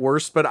guy at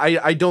worst, but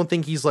I don't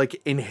think he's like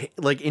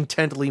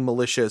intently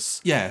malicious.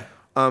 Yeah.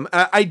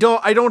 I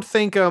don't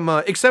think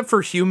except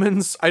for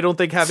Humans, I don't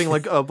think having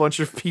like a bunch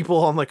of people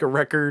on like a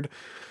record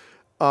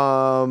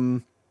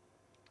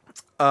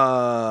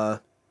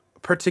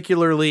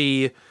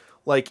particularly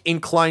like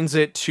inclines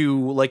it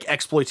to like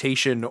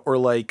exploitation or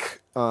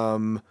like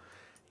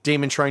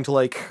Damon trying to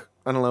like,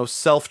 I don't know,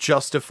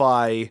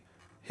 self-justify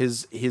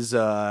his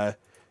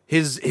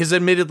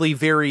admittedly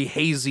very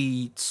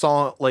hazy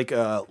song, like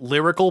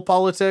lyrical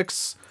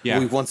politics. Yeah.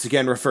 We once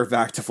again refer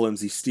back to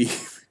Flimsy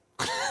Steve.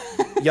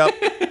 Yep.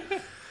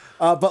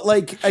 But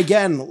like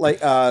again, like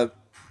the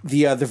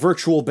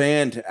virtual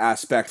band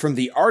aspect from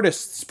the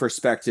artist's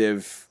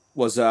perspective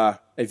was a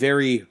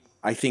very,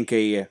 I think,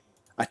 a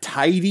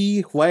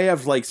tidy way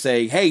of like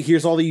saying, hey,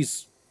 here's all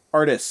these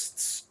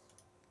artists.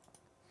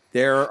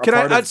 They're can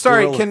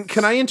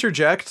I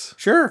interject?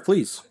 Sure,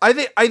 please. I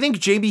think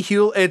Jamie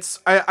Hewlett.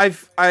 I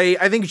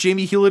think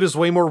Jamie Hewlett is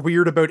way more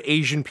weird about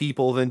Asian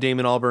people than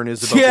Damon Albarn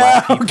is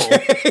about black people.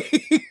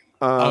 Okay.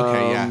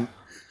 Okay, yeah.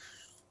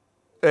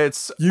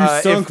 It's you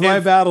sunk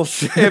my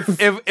battleship.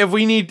 If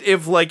we need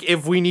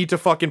to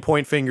fucking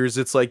point fingers,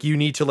 it's like you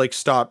need to like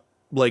stop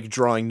like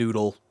drawing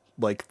Noodle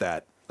like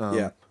that.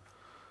 Yeah.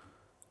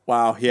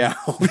 Wow. Yeah.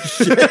 Holy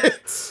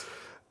shit.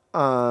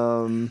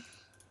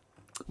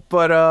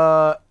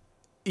 But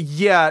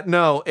yeah,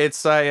 no,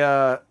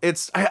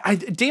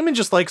 Damon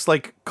just likes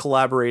like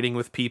collaborating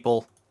with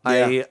people.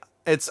 Yeah.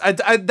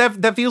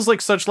 That feels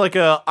like such like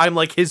I'm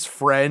like his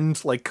friend,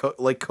 like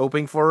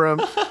coping for him.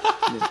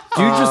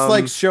 Dude just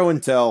likes show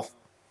and tell.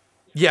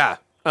 Yeah.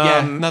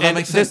 No, that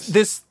makes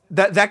sense.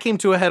 That came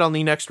to a head on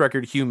the next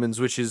record, Humans,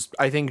 which is,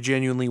 I think,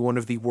 genuinely one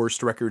of the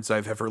worst records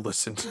I've ever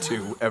listened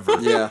to ever.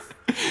 Yeah.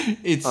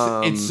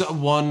 It's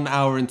 1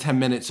 hour and 10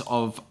 minutes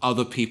of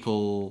other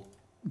people.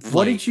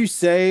 What did you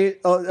say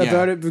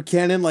about it,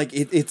 Buchanan? Like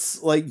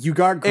it's like you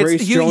got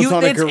Grace Jones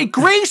on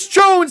Grace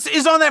Jones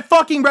is on that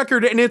fucking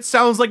record, and it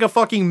sounds like a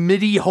fucking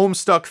MIDI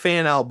Homestuck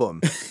fan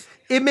album.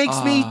 It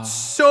makes me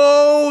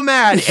so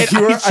mad. I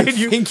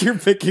think you're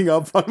picking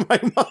up on my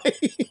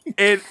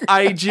mind.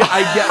 I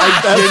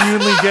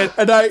genuinely get.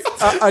 And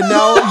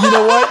now you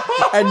know what?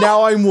 And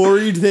now I'm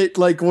worried that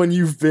like when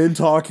you've been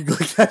talking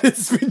like that,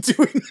 it's been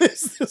doing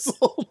this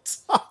whole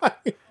time.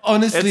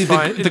 Honestly,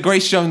 the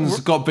Grace Jones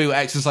got boot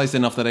exercised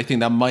enough that I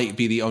think that might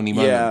be the only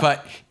moment. Yeah.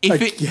 But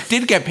if it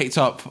did get picked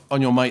up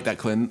on your mic,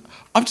 Declan,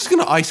 I'm just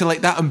going to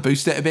isolate that and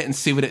boost it a bit and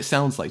see what it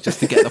sounds like, just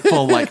to get the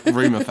full like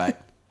room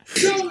effect.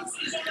 Jones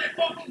is on that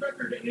fucking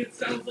record, and it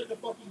sounds like a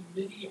fucking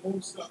MIDI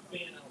Homestuck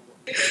fan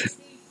album. It makes me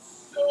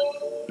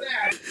so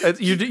mad.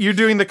 You're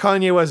doing the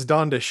Kanye West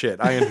Donda shit.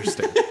 I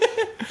understand.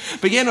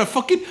 But yeah, no,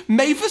 fucking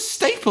Mavis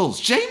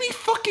Staples, Jamie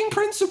fucking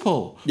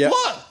Principle. Yeah.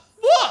 What?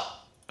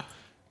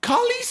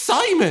 Carly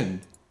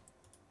Simon.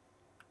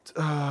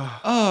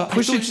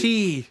 Pusha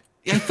T.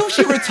 I thought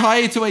she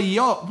retired to a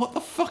yacht. What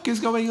the fuck is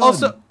going on?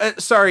 Also,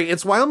 sorry,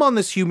 it's while I'm on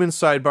this Humans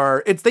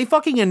sidebar, they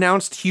fucking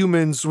announced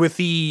Humans with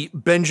the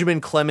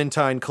Benjamin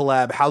Clementine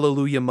collab,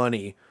 Hallelujah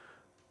Money.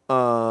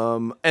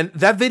 And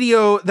that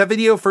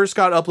video first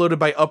got uploaded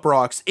by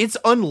Uprocks. It's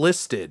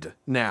unlisted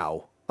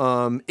now.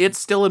 It's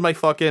still in my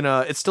fucking,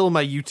 it's still in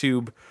my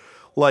YouTube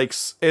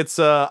likes. It's,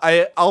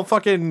 I'll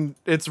fucking,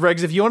 it's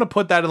Regs, if you want to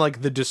put that in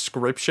like the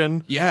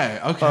description.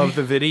 Yeah, okay. Of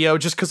the video,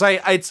 just cause I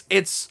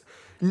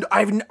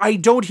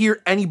don't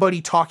hear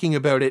anybody talking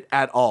about it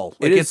at all.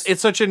 Like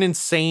it's such an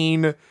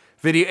insane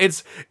video.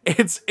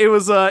 It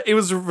was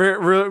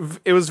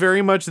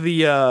very much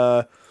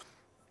the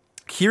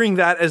hearing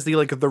that as the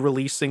like the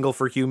release single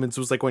for Humans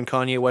was like when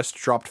Kanye West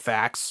dropped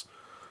Facts.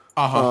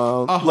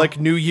 Like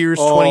New Year's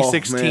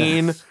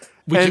 2016.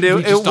 We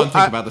just don't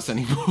think about this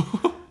anymore.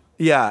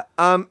 Yeah.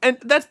 And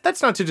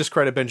that's not to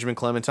discredit Benjamin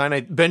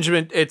Clementine.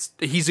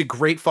 He's a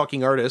great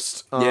fucking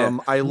artist. Yeah.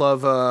 I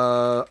love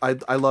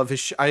I love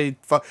his I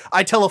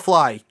Tell a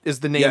Fly is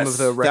the name of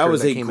the record. that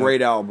was a came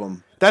great out.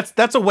 album.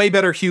 That's a way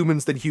better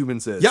Humans than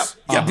Humans is.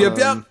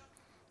 Yep.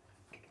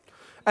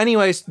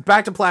 Anyways,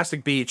 back to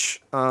Plastic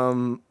Beach.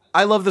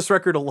 I love this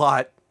record a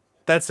lot.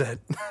 That's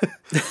it.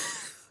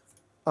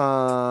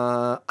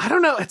 I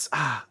don't know. It's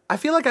I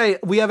feel like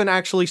we haven't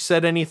actually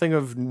said anything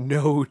of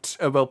note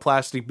about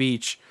Plastic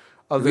Beach.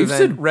 We've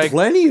said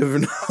plenty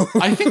of no.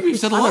 I think we've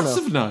said lots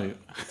of no.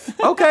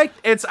 Okay,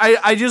 it's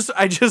I just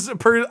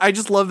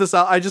love this.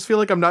 I just feel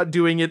like I'm not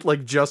doing it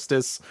like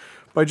justice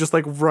by just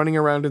like running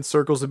around in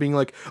circles and being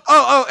like,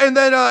 and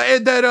then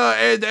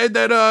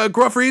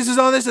Gruff Reeves is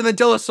on this, and then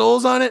De La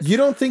Soul's on it. You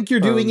don't think you're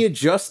doing it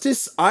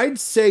justice? I'd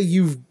say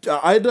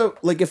I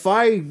don't like if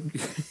I.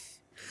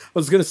 I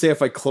was gonna say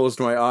if I closed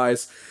my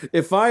eyes.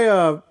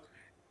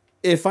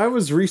 If I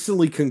was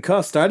recently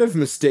concussed, I'd have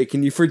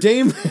mistaken you for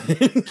Damon.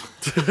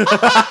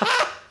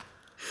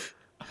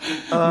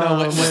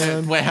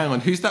 Wait, hang on.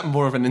 Who's that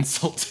more of an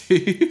insult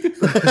to?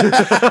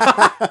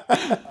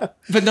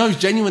 But no,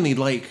 genuinely,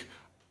 like,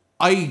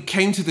 I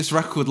came to this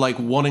record, like,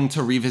 wanting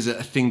to revisit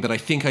a thing that I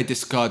think I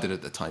discarded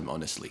at the time,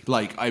 honestly.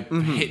 Like, I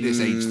hit this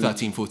age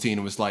 13, 14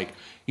 and was like,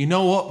 you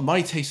know what?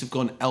 My tastes have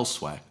gone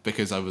elsewhere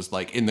because I was,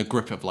 like, in the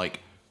grip of,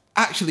 like,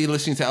 actually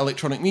listening to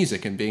electronic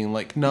music and being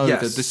like, no,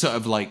 Yes. the sort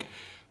of, like,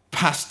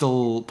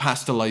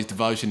 pastalized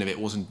version of it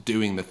wasn't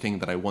doing the thing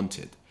that I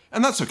wanted.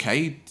 And that's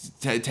okay.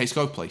 Taste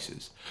go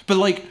places. But,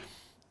 like,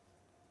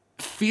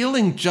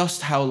 feeling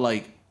just how,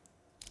 like,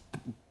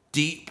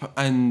 deep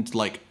and,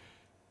 like,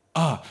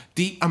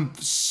 deep and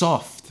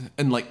soft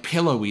and, like,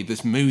 pillowy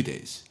this mood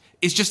is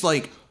just,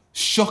 like,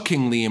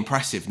 shockingly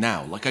impressive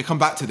now. Like, I come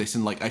back to this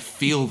and, like, I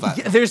feel that.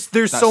 Yeah, there's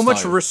that so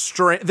much style.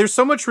 restraint. There's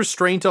so much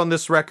restraint on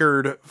this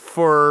record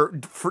for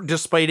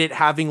despite it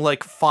having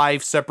like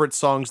 5 separate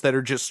songs that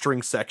are just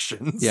string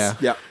sections. Yeah.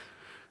 Yeah.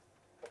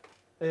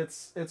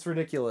 It's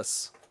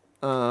ridiculous.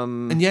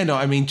 And yeah, no,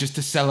 I mean, just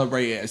to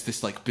celebrate it as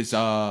this, like,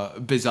 bizarre,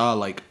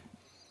 like,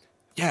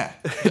 yeah.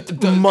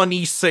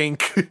 Money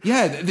sink.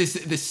 Yeah,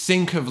 this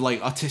sync of,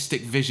 like,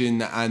 artistic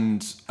vision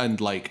and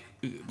like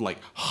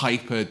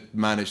hyper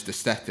managed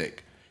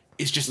aesthetic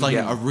is just like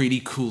a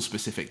really cool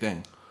specific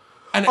thing.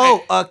 And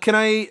can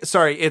I?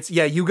 Sorry, it's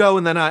you go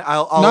and then I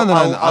will I'm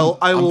done, bottle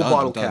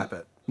I'm done. cap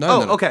it.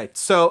 No. Okay.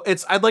 So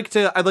I'd like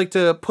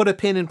to put a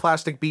pin in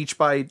Plastic Beach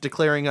by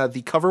declaring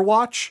the cover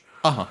watch.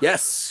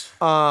 Yes.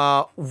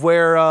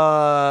 Where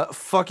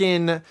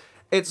fucking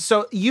it's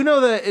so you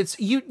know that it's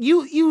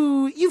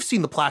you've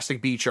seen the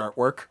Plastic Beach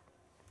artwork.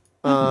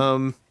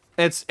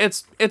 It's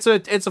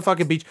a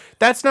fucking beach.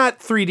 That's not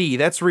 3D.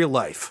 That's real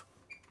life.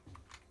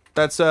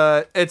 That's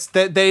it's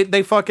that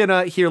they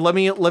fucking here. Let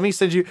me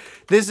send you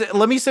this.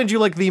 Let me send you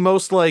like the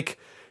most like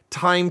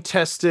time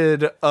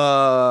tested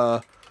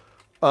fucking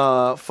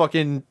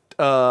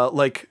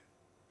like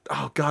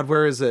oh god,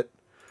 where is it?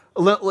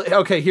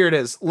 Okay, here it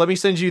is. Let me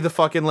send you the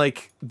fucking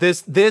like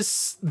this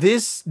does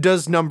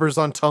numbers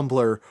on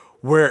Tumblr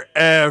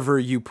wherever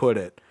you put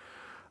it.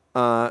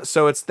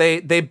 So it's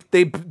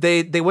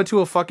they went to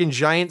a fucking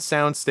giant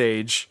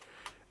soundstage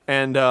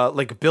and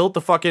like built the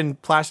fucking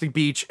Plastic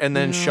Beach and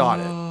then shot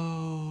it.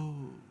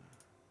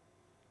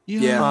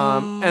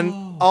 Yeah.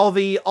 And all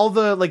the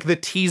like the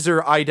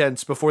teaser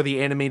idents before the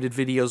animated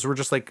videos were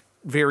just like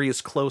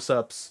various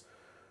close-ups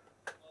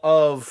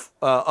of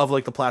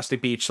like the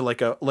Plastic Beach, so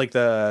like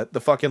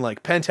the fucking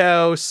like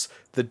penthouse,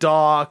 the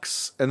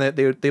docks, and that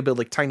they build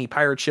like tiny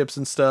pirate ships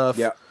and stuff.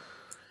 Yeah.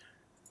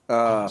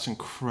 That's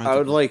incredible. I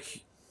would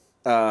like.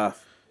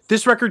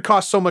 This record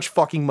cost so much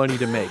fucking money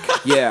to make.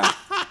 Yeah.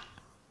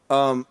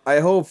 I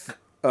hope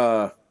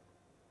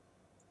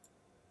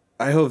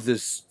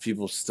this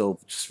people still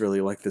just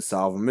really like this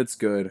album. It's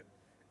good,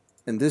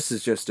 and this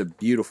is just a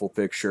beautiful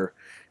picture.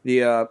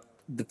 The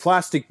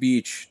Plastic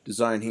Beach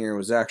design here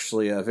was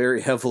actually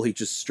very heavily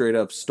just straight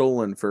up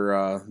stolen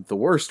for the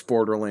worst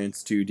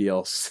Borderlands 2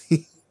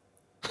 DLC.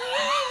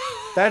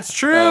 That's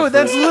true.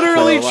 That's for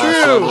literally the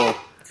last true. level.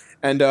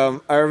 And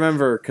I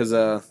remember because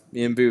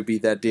me and Boo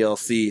beat that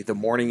DLC the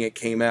morning it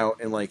came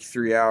out in like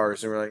 3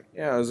 hours, and we're like,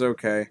 yeah, it was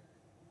okay.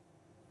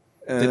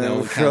 And Didn't then know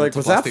we're it counted like, to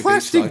was that Plastic Beach,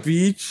 Plastic though.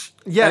 Beach?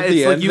 Yeah, at it's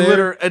the like end you there?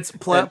 literally. It's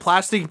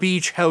Plastic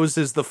Beach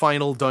houses the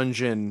final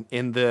dungeon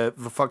in the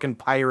fucking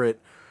pirate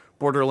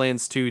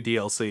Borderlands 2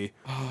 DLC.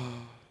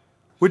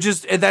 Which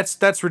is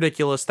that's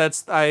ridiculous.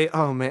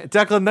 Oh man,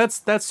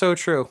 Declan, that's so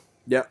true.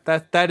 Yeah.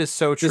 That is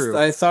so true.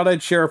 I thought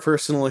I'd share a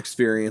personal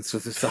experience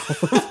with this album.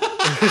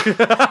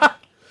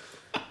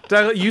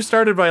 Declan, you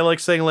started by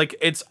like saying like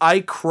I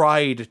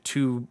cried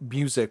to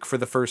music for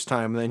the first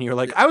time, and then you're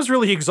like, I was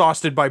really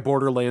exhausted by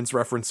Borderlands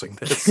referencing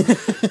this.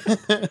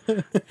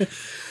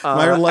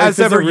 My life as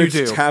is ever a you rich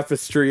do.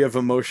 tapestry of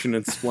emotion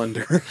and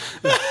splendor.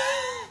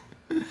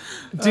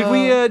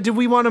 Did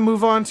we want to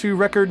move on to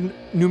record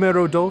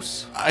numero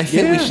dos? I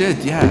think we should,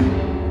 yeah.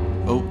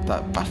 Oh,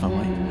 that bad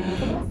family.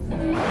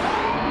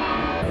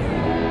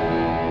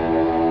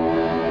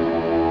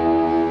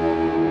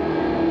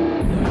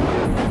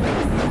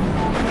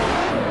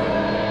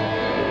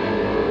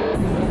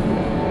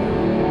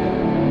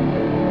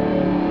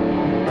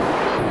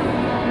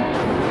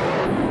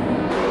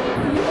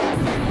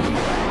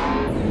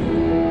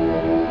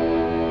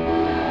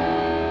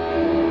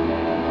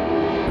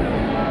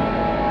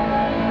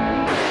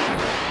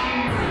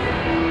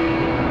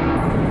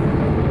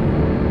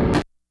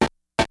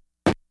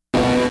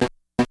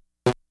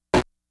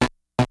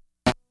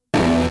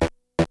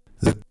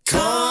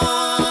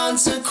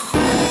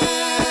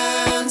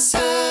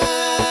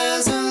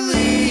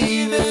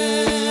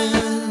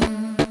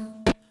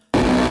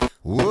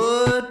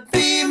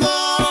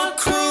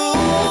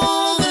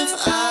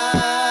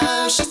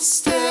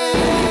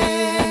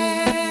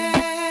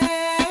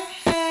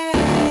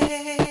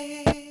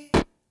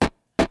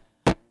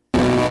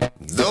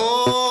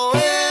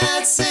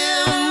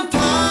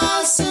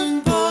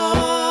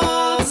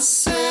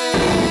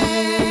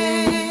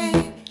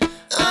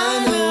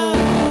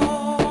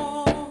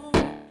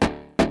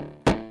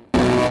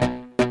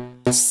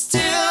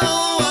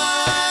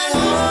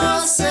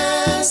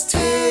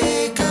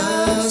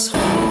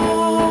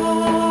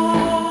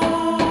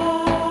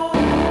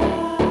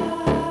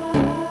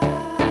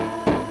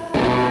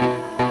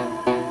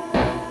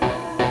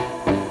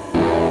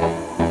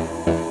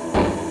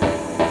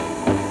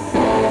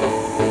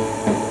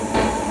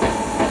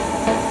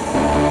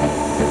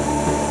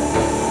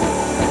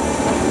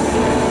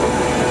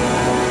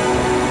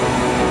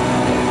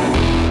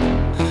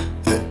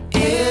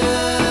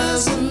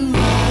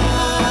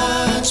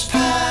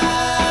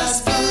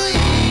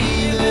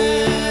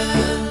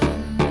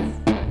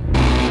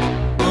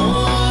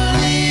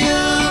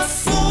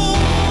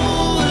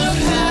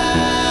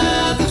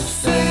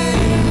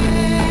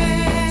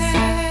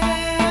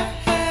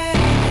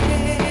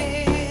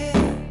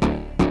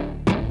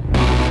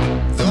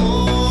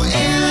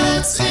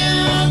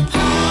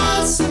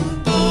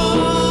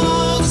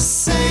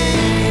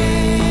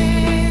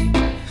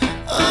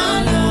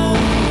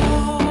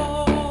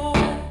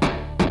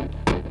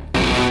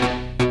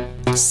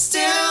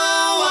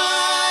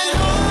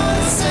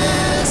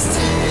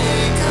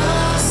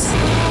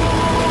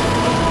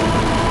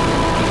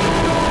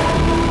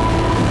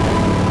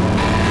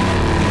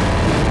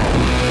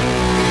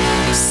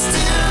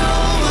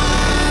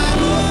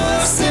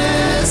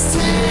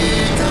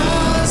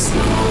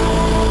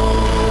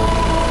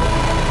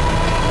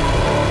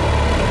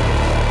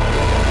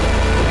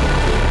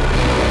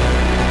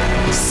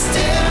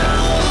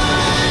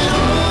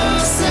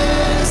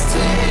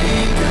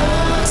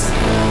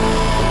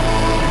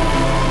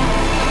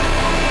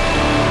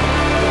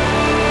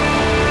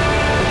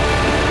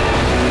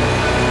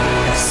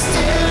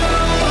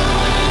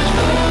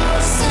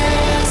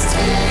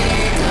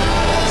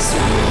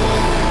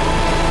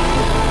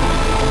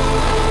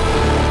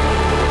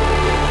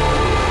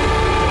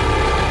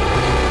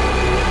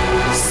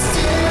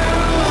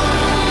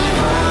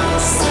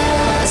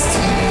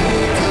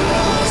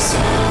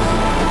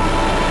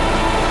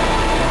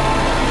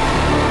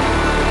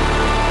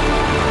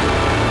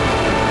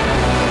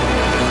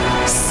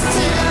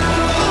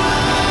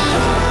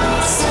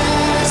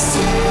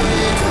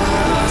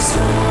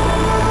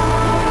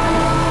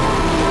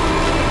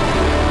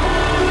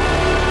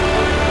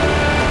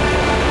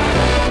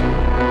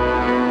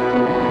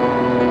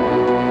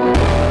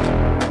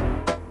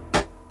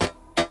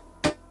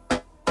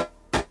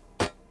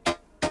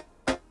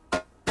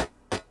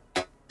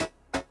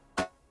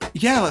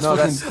 Yeah, let's No,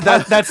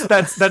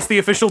 fucking. that's the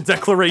official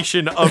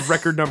declaration of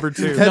record number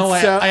 2. No, I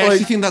actually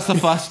like- think that's the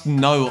first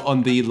no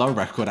on the low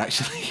record.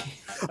 Actually,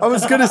 I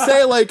was gonna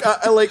say like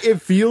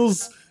it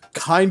feels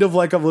kind of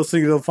like I'm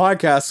listening to the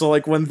podcast. So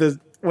like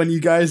when you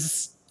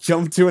guys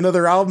jump to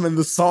another album and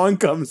the song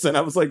comes in,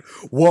 I was like,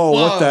 whoa.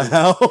 What the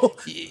hell?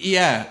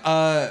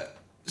 yeah.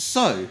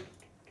 So,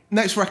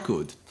 next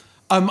record.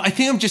 I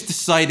think I've just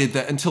decided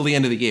that until the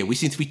end of the year, we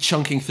seem to be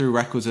chunking through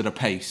records at a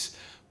pace.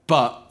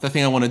 But the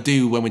thing I want to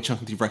do when we're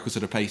chunking through records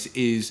at a pace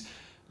is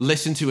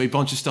listen to a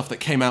bunch of stuff that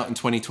came out in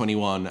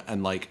 2021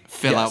 and like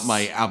fill out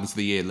my albums of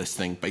the year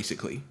listing,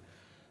 basically,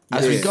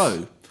 as we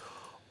go.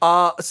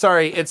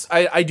 Sorry,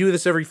 I do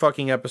this every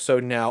fucking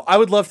episode now. I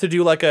would love to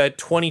do like a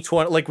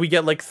 2020, like we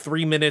get like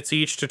 3 minutes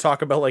each to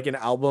talk about like an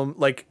album,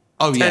 like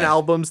 10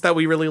 albums that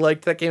we really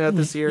liked that came out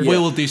this year.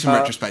 We'll do some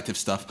retrospective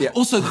stuff. Yeah.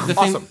 Also, the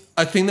Awesome.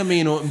 thing that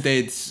me and Autumn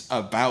did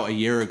about a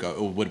year ago,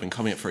 or would have been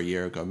coming up for a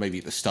year ago, maybe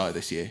at the start of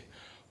this year,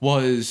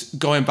 was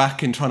going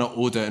back and trying to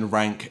order and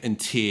rank and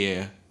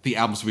tier the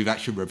albums we've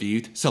actually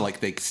reviewed, so like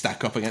they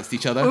stack up against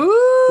each other.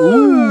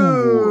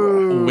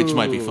 Ooh. Which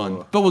might be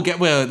fun. But we'll get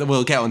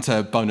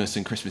onto bonus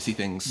and Christmassy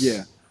things.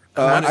 Yeah.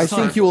 When it's I time.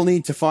 think you will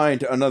need to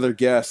find another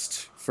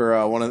guest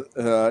for one of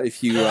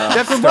if you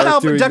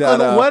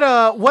Declan,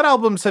 what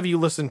albums have you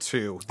listened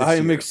to? This I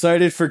am year?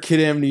 excited for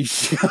Kid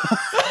Amnesia.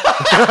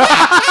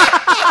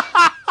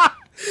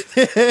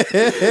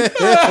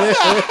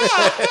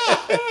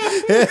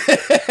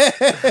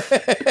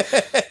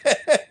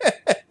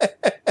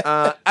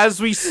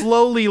 As we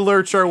slowly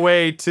lurch our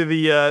way to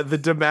the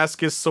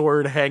Damascus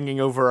sword hanging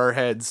over our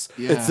heads.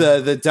 Yeah. It's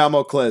the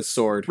Damocles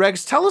sword.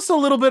 Rex, tell us a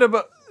little bit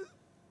about.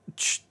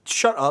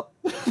 Shut up.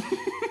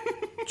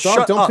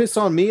 Dog, don't piss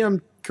on me.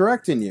 I'm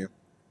correcting you.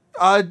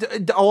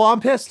 I'm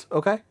pissed.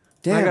 Okay.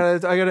 Damn.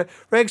 I gotta.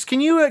 Rex,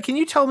 can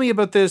you tell me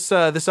about this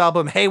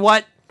album? Hey,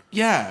 what?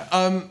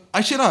 Yeah.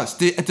 I should ask.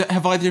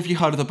 Have either of you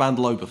heard of the band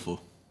Low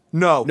before?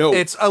 No. No.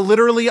 It's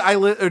literally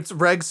it's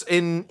Rex.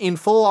 In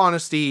full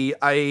honesty,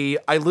 I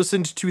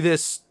listened to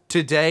this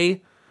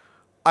today.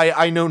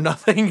 I know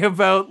nothing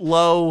about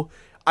Low.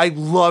 I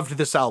loved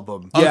this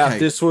album. Yeah, Okay.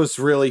 this was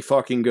really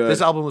fucking good. This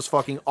album was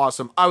fucking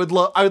awesome. I would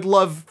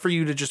love for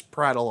you to just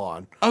prattle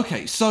on.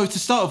 Okay, so to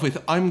start off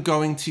with, I'm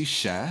going to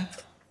share.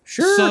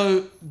 Sure.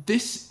 So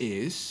this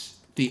is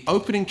the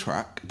opening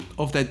track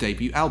of their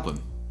debut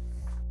album.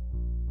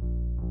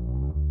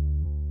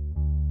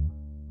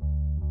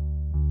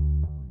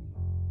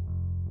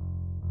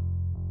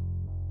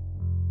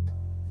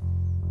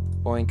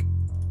 Boink,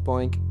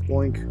 boink.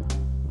 Boink.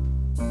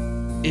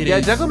 It Yeah,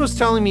 is- Declan was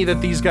telling me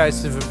that these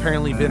guys have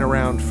apparently been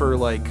around for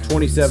like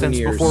 27 since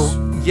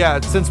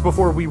years. since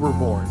before we were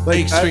born.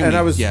 Extremely,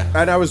 and yeah.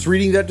 I was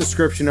reading that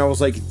description. I was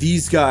like,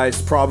 these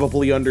guys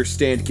probably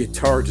understand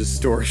guitar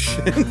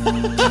distortion.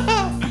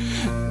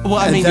 Well,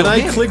 I and mean, then you'll I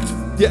hear. clicked.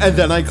 Yeah, and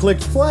then I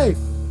clicked play.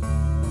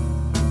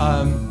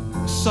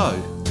 So,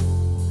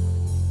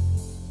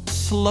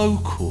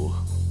 slowcore.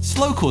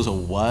 Slowcore's a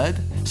word.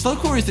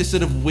 Slowcore is this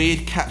sort of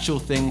weird catch-all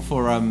thing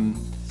for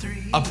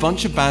a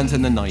bunch of bands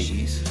in the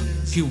 90s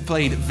who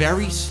played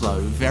very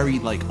slow, very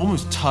like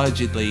almost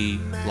turgidly,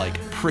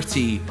 like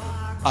pretty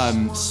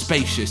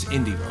spacious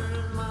indie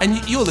rock.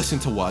 And you're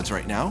listening to Words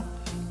right now.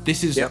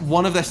 This is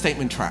one of their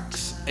statement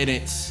tracks, and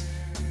it's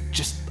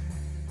just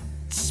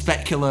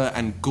specular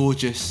and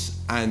gorgeous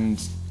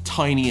and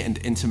tiny and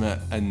intimate,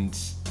 and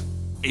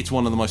it's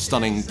one of the most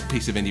stunning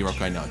pieces of indie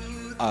rock I know.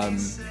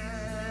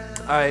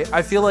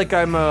 I feel like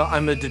I'm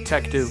a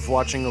detective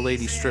watching a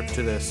lady strip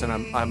to this, and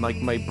I'm like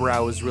my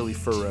brow is really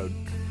furrowed.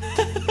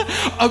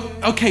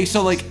 Okay,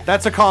 so like,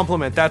 That's a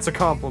compliment. That's a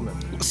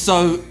compliment.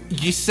 so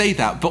you say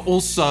that, but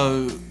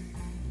also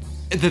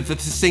the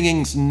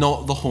singing's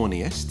not the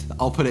horniest.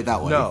 I'll put it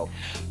that way. No.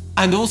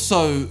 And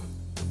also,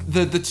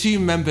 the two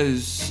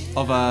members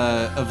of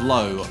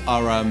Low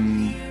are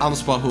Alan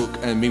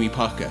Sparhawk and Mimi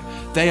Parker.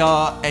 They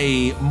are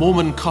a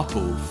Mormon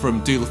couple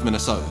from Duluth,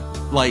 Minnesota.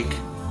 Like,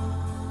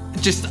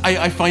 just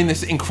I find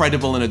this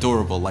incredible and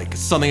adorable. Like,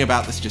 something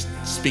about this just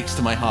speaks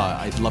to my heart.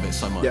 I love it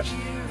so much. Yep.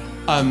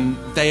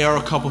 They are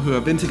a couple who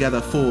have been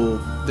together for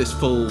this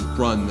full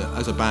run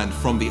as a band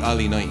from the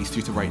early 90s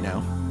through to right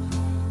now.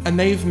 And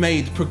they've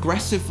made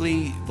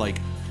progressively, like,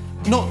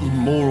 not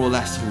more or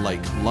less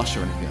like lush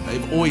or anything.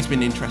 They've always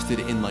been interested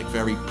in like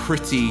very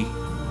pretty,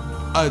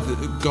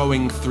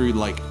 going through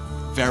like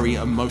very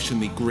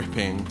emotionally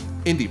gripping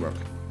indie rock.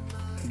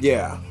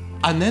 Yeah.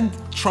 And then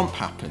Trump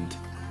happened.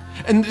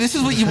 And this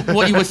is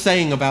what you were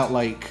saying about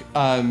like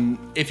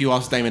if you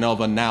ask Damon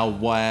Albarn now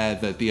where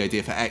the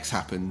idea for X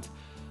happened,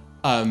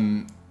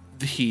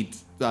 he'd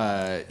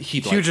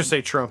He would just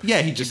say Trump.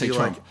 yeah, he'd just say be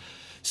Trump. like-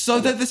 So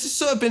this has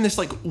sort of been this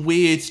like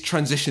weird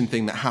transition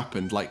thing that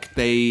happened. Like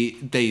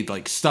they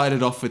like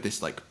started off with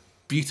this like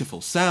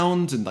beautiful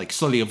sound and like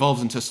slowly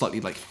evolved into a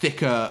slightly like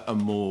thicker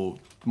and more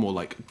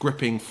like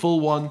gripping full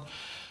one.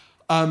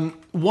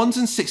 Ones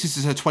and Sixes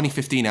is her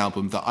 2015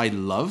 album that I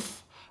love.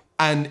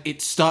 And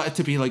it started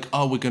to be like,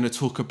 oh, we're going to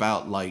talk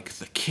about like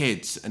the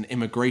kids and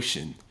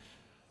immigration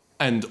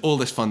and all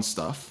this fun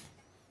stuff.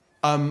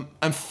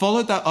 and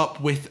followed that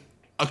up with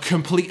a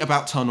complete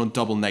about turn on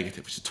Double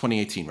Negative, which is a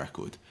 2018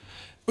 record.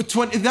 But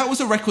that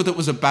was a record that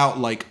was about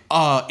like,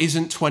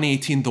 isn't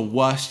 2018 the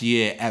worst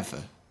year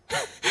ever?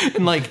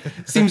 And like,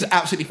 seems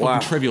absolutely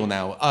fucking trivial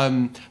now.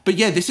 But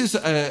yeah, this is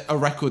a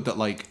record that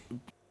like,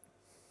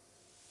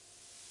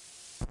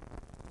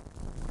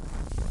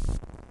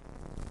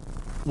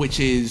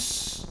 which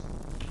is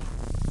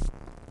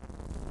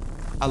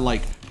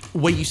like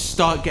where you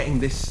start getting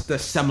the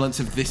semblance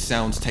of this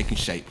sound taking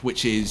shape,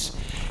 which is,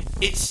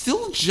 it's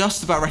still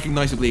just about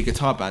recognizably a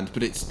guitar band,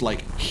 but it's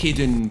like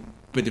hidden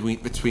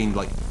between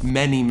like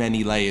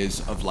many layers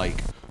of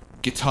like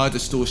guitar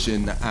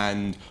distortion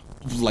and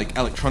like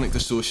electronic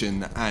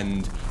distortion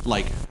and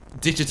like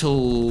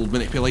digital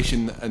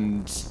manipulation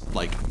and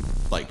like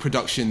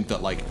production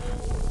that like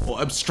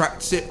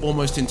abstracts it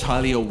almost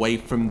entirely away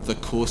from the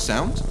core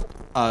sound.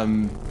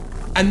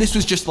 And this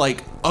was just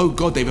like, oh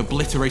god, they've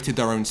obliterated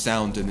their own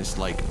sound in this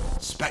like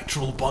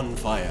spectral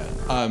bonfire.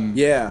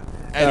 Yeah.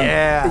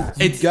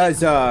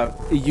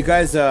 You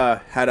guys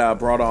had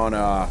brought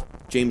on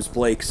James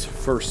Blake's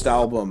first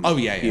album. Oh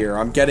yeah. Here,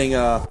 I'm getting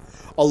a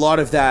lot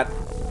of that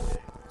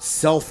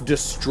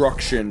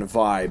self-destruction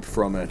vibe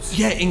from it.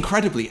 Yeah,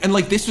 incredibly. And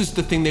like, this was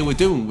the thing they were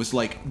doing, was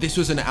like, this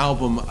was an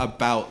album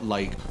about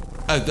like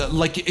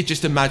it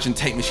just imagine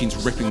tape machines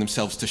ripping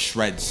themselves to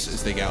shreds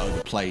as they get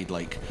overplayed.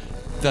 Like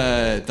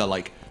the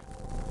like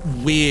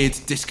weird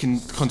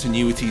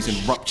discontinuities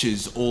and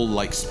ruptures, all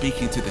like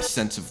speaking to this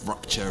sense of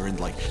rupture, and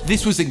like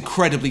this was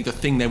incredibly the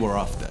thing they were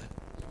after.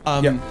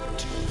 And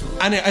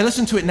I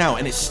listen to it now,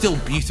 and it's still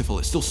beautiful.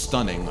 It's still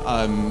stunning.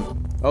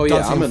 Oh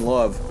yeah, I'm in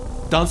love.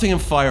 Dancing in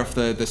Fire off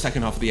the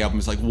second half of the album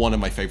is like one of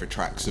my favorite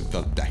tracks of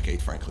the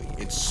decade, frankly.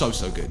 It's so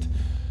good.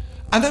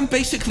 And then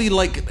basically,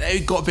 like,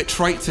 it got a bit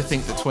trite to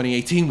think that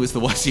 2018 was the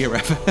worst year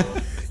ever.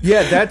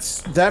 Yeah,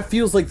 that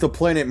feels like the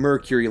planet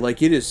Mercury.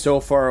 Like, it is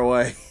so far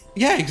away.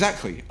 Yeah,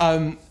 exactly.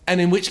 And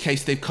in which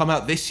case, they've come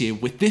out this year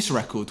with this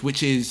record,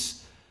 which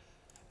is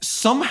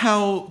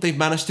somehow they've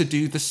managed to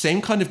do the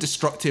same kind of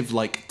destructive,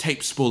 like,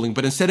 tape spooling,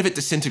 but instead of it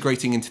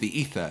disintegrating into the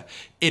ether,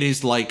 it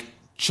is, like,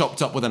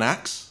 chopped up with an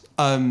axe.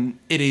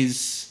 It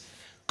is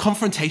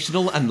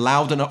confrontational and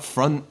loud and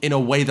upfront in a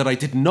way that I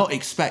did not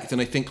expect.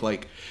 And I think,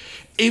 like,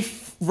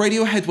 if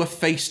Radiohead were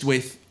faced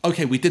with,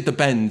 okay, we did the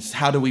bends,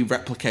 how do we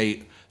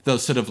replicate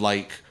those sort of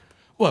like,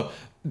 well,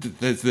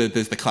 there's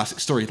the classic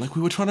story, like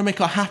we were trying to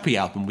make our happy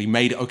album, we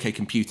made OK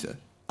Computer.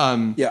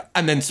 And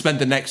then spend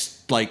the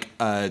next like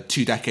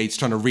 2 decades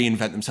trying to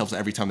reinvent themselves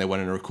every time they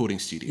went in a recording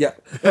studio.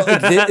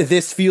 Yeah,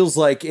 this feels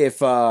like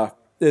if not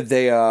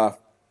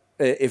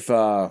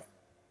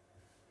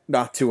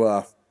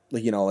to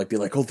like be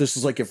like, oh, this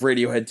is like if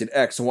Radiohead did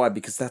X and Y,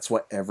 because that's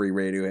what every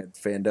Radiohead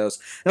fan does.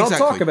 And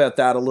Exactly. I'll talk about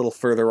that a little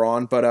further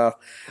on, but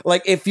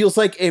like it feels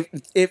like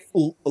if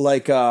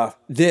like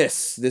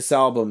this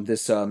album,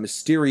 this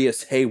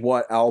mysterious Hey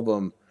What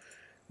album,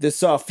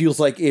 this feels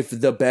like if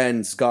The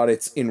Bends got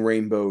its In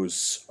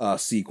Rainbows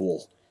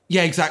sequel.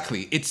 Yeah,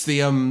 exactly. It's the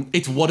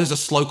it's what does a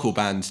slowcore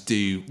band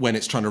do when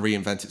it's trying to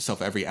reinvent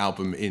itself every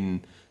album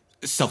in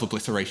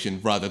self-obliteration,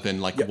 rather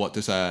than like what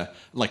does a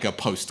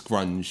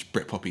post-grunge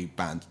Britpoppy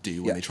band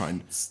do when they try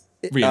and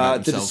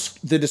reinvent themselves.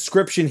 The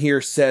description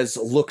here says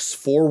looks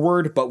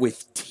forward but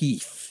with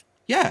teeth.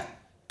 Yeah,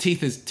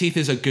 teeth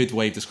is a good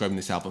way of describing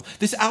this album.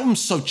 This album's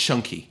so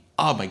chunky.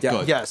 Oh my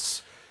god.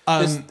 Yes.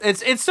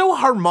 It's so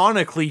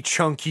harmonically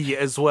chunky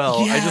as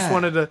well. Yeah. I just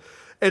wanted to.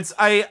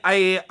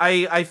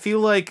 I feel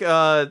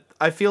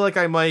like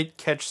I might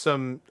catch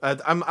some.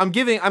 I'm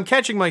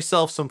catching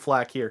myself some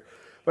flack here,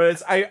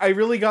 but I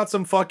really got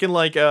some fucking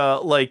like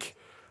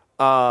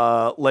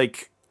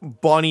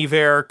Bon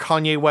Iver,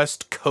 Kanye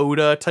West,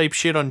 Coda type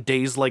shit on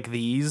days like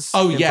these.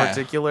 Oh, in yeah.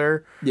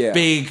 particular. Yeah.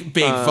 Big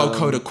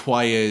vocoder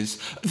choirs.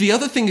 The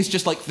other thing is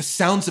just like the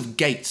sounds of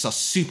gates are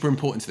super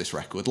important to this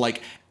record.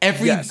 Like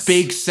every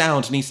big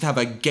sound needs to have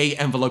a gate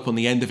envelope on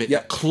the end of it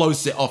that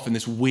closes it off in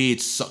this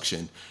weird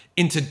suction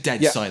into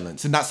dead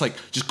silence, and that's like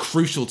just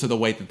crucial to the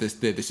way that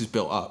this is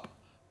built up.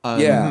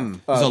 There's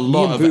a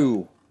lot me and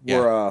Boo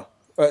were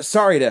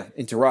sorry to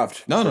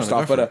interrupt. No, first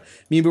off, but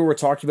me and Boo were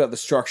talking about the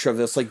structure of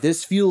this. Like,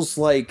 this feels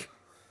like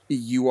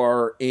you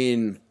are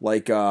in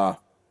like a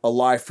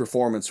live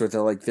performance where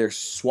they're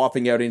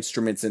swapping out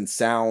instruments and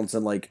sounds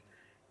and like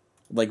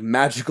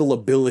magical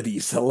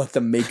abilities that let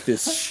them make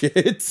this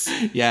shit.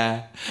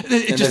 Yeah,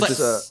 it just like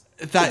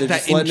that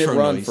just intro letting it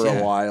run noise, for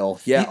a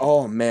while. Yeah.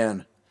 Oh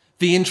man.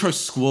 The intro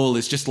squall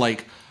is just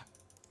like,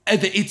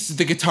 it's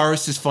the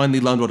guitarist has finally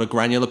learned what a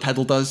granular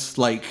pedal does.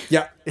 Like,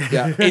 yeah.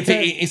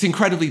 it's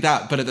incredibly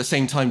that, but at the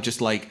same time, just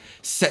like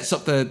sets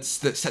up the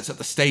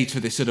stage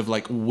for this sort of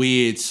like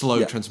weird,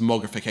 slow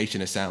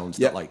transmogrification of sounds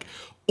that like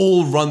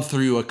all run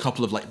through a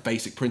couple of like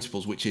basic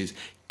principles, which is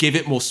give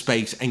it more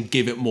space and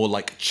give it more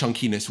like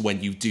chunkiness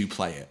when you do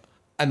play it,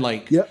 and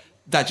like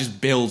that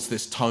just builds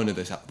this tone of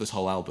this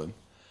whole album.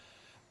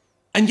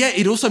 And yet,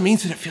 it also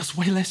means that it feels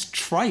way less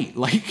trite.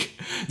 Like,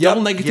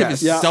 Double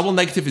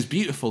Negative is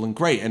beautiful and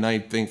great, and I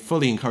think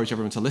fully encourage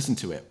everyone to listen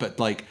to it. But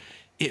like,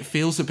 it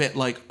feels a bit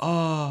like,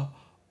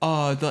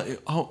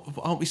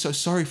 aren't we so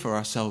sorry for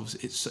ourselves?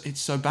 It's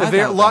so bad.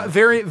 Very, out there.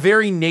 very,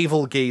 very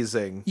navel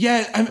gazing.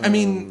 Yeah, I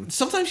mean,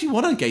 sometimes you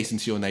want to gaze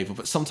into your navel,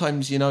 but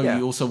sometimes, you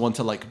also want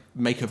to like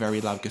make a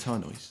very loud guitar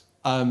noise.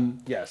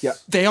 Yes. Yeah.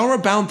 They are a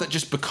band that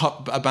just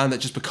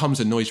becomes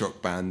a noise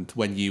rock band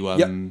when you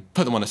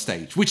put them on a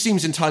stage, which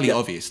seems entirely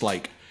obvious.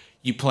 Like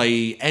you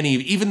play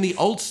even the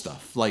old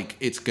stuff, like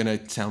it's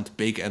gonna sound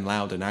big and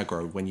loud and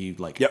aggro when you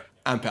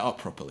amp it up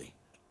properly.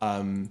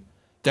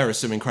 There are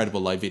some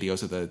incredible live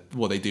videos of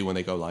what they do when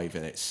they go live,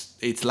 and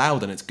it's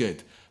loud and it's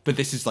good. But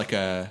this is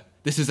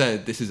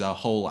a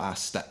whole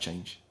ass step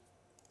change.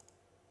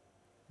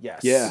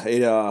 Yes. Yeah,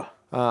 it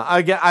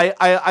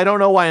I don't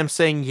know why I'm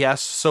saying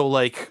yes so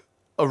like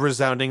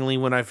resoundingly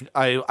when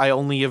I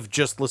only have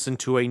just listened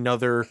to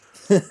another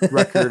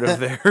record of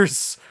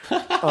theirs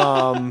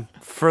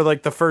for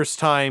like the first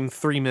time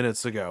 3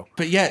 minutes ago.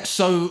 But yeah,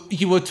 so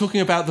you were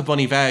talking about the Bon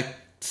Iver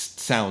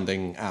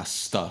sounding ass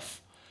stuff.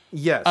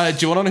 Yes.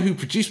 Do you want to know who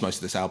produced most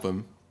of this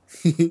album?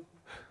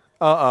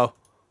 One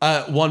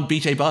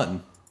BJ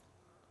Button.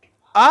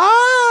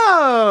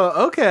 Oh,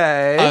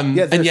 okay.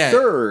 yeah, they're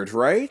third,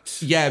 right?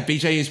 Yeah,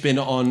 BJ has been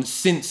on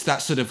since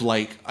that sort of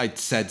like I'd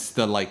said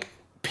the like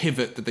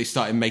pivot that they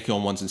started making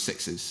on 1s and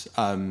 6s.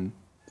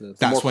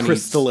 That's more when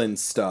crystalline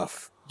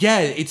stuff. Yeah,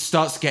 it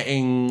starts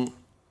getting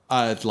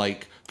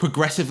like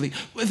progressively.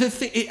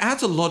 It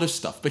adds a lot of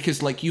stuff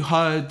because like you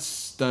heard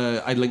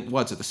I linked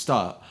words at the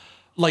start.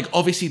 Like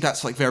obviously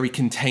that's like very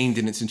contained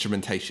in its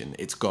instrumentation.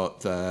 It's got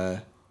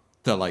the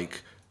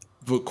like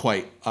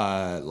quite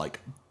like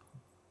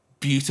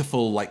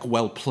beautiful, like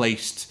well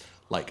placed,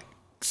 like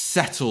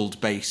settled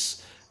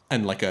bass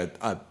and like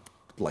a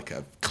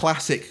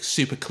classic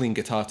super clean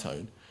guitar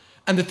tone.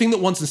 And the thing that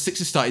 1s and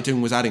 6s started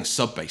doing was adding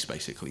sub bass.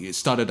 Basically, it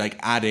started like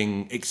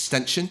adding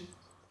extension,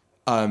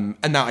 and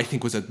that I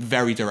think was a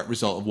very direct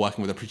result of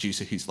working with a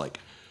producer who's like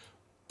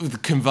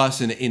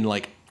conversant in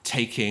like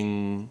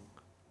taking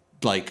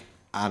like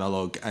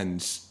analog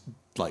and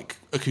like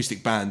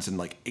acoustic bands and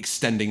like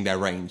extending their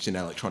range in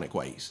electronic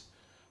ways.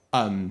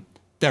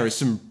 There is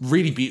some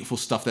really beautiful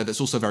stuff there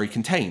that's also very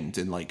contained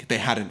and like they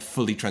hadn't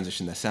fully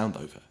transitioned their sound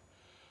over.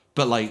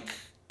 But like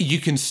you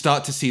can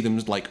start to see them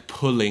like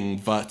pulling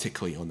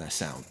vertically on their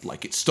sound.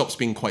 Like it stops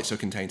being quite so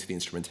contained to the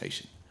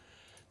instrumentation.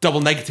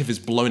 Double Negative has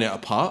blown it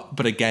apart,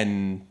 but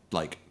again,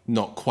 like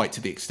not quite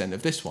to the extent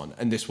of this one.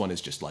 And this one is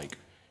just like,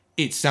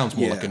 it sounds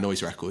more like a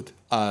noise record.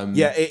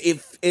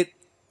 It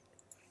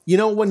you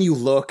know, when you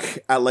look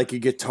at like a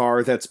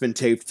guitar that's been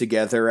taped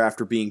together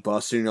after being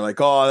busted and you're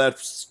like, oh,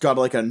 that's got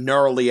like a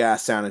gnarly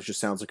ass sound. It just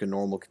sounds like a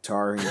normal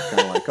guitar. And you're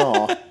kind of like,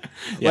 oh,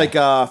 like,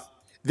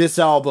 this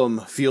album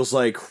feels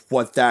like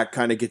what that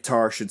kind of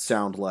guitar should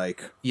sound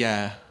like.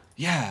 Yeah.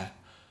 Yeah.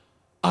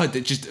 Oh,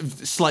 they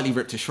just slightly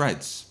ripped to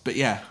shreds, but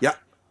yeah. Yeah.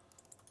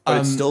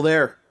 But it's still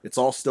there. It's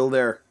all still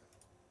there.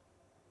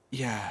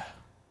 Yeah.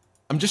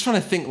 I'm just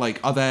trying to think, like,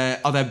 are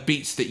there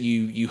beats that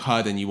you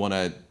heard and you want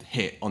to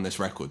hit on this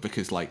record?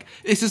 Because, like,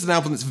 this is an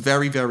album that's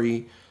very,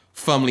 very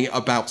firmly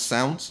about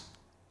sounds.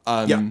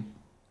 I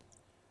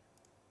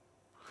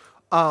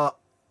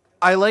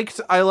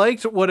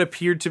liked what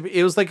appeared to be.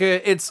 It was like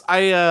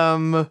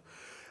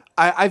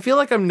I feel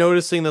like I'm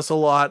noticing this a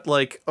lot,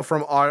 like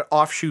from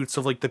offshoots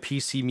of like the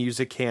PC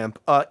music camp.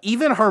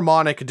 Even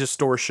harmonic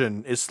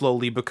distortion is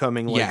slowly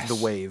becoming like the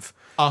wave,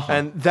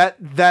 and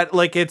that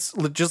like it's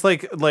just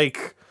like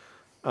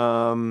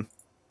hell,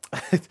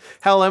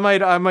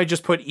 I might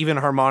just put even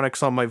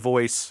harmonics on my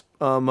voice,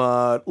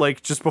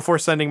 like just before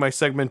sending my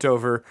segment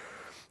over,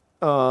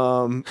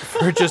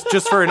 for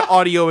just for an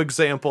audio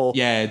example.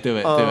 Yeah, do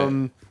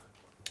it.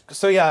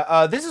 So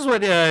yeah, this is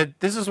what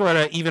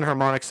even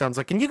harmonic sounds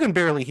like, and you can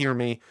barely hear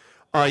me.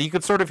 You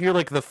could sort of hear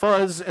like the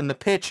fuzz and the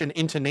pitch and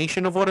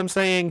intonation of what I'm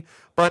saying,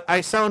 but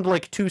I sound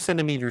like 2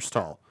 centimeters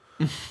tall.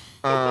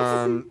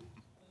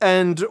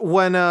 And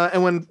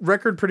when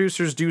record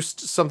producers do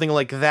something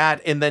like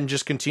that and then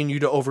just continue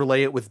to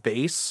overlay it with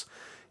bass,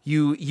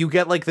 you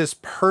get like this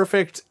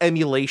perfect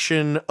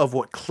emulation of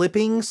what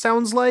clipping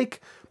sounds like,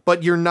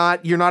 but you're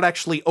not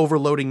actually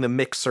overloading the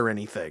mix or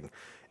anything.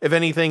 If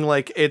anything,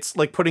 like it's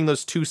like putting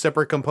those 2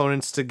 separate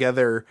components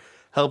together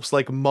helps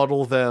like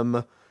muddle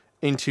them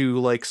into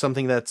like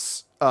something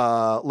that's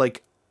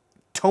like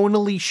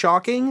tonally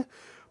shocking,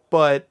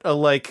 but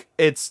like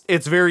it's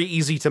very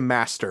easy to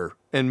master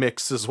and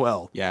mix as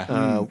well.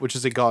 Yeah. Which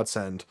is a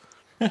godsend.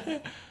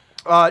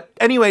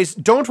 Anyways,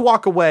 Don't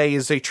Walk Away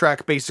is a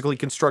track basically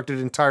constructed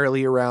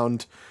entirely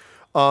around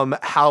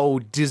how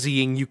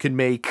dizzying you can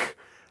make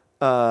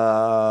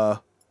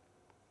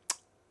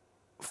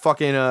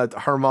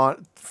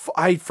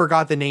I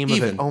forgot the name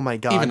of it. Oh my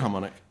god.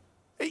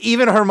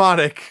 Even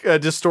harmonic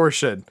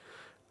distortion.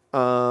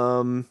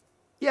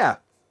 Yeah.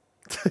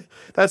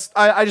 That's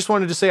I just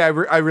wanted to say I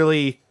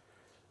really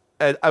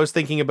I was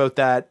thinking about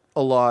that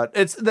a lot.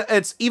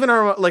 It's even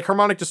like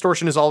harmonic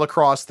distortion is all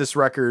across this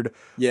record.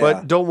 Yeah.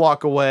 But Don't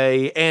Walk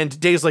Away and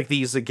Days Like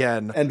These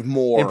again. And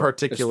more. In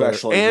particular.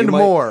 Especially. And You might-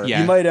 more.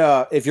 Yeah. You might,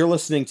 if you're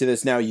listening to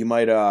this now, you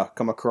might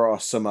come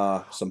across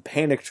some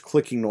panicked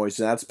clicking noise,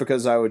 and that's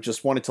because I would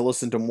just wanted to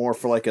listen to more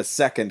for like a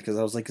second, because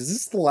I was like, is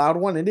this the loud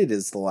one? And it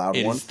is the loud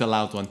It one. is the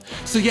loud one.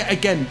 So yeah,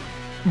 again,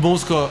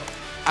 more's got,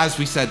 as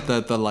we said,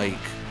 the like,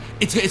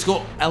 it's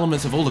got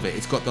elements of all of it.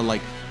 It's got the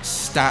like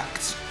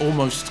stacked,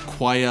 almost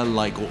choir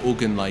like or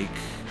organ like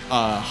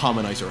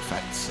harmonizer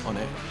effects on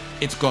it.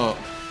 It's got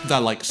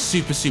that like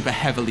super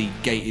heavily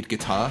gated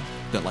guitar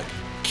that like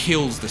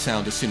kills the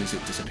sound as soon as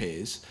it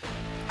disappears,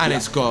 and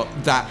it's got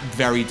that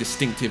very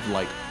distinctive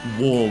like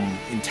warm,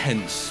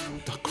 intense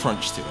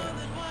crunch to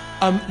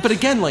it. But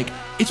again, like,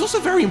 it's also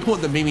very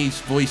important that Mimi's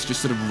voice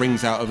just sort of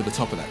rings out over the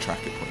top of that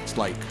track at points.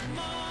 Like,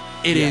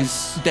 it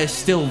is, they're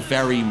still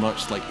very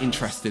much, like,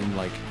 interested in,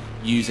 like,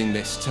 using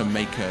this to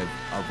make a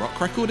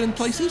rock record in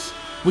places,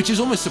 which is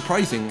almost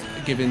surprising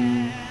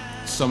given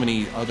so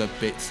many other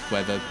bits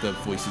where the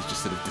voices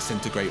just sort of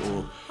disintegrate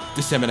or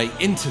disseminate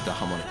into the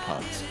harmonic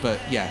parts. But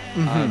yeah,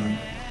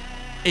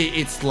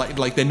 it's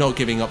like they're not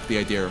giving up the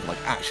idea of, like,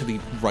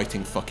 actually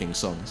writing fucking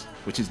songs,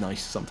 which is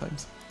nice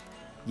sometimes.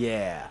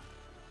 Yeah.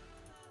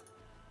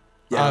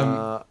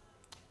 Yeah.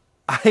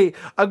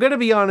 I'm gonna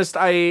be honest.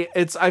 I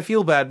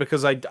feel bad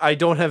because I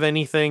don't have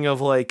anything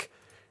of like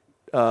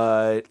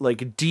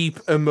deep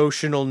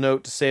emotional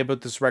note to say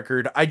about this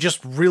record. I just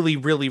really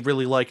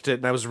liked it,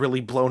 and I was really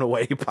blown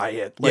away by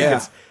it. Like,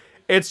 Yeah.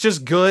 it's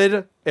just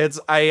good.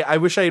 I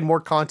wish I had more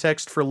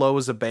context for Low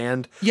as a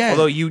band. Yeah.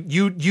 Although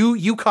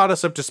you caught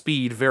us up to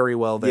speed very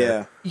well there.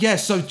 Yeah. Yeah,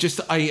 so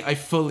just I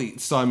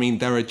mean,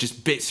 there are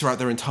just bits throughout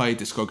their entire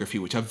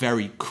discography which are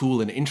very cool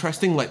and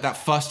interesting. Like, that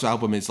first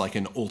album is like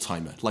an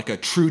all-timer, like a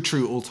true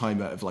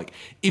all-timer of like,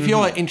 if you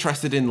are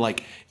interested in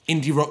like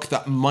indie rock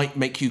that might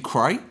make you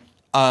cry,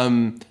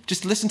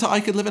 just listen to I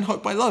Could Live in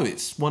Hope by Low.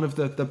 It's one of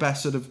the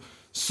best sort of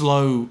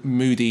slow,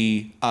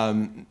 moody,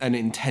 and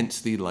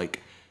intensely like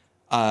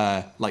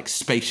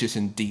spacious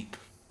and deep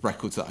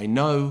records that I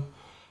know.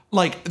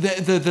 Like,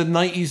 the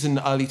 90s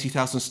and early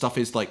 2000s stuff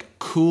is like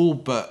cool,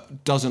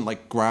 but doesn't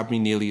like grab me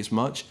nearly as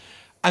much.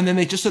 And then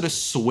they just sort of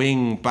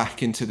swing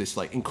back into this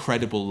like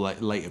incredible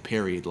like, later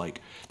period. Like,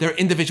 there are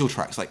individual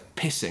tracks like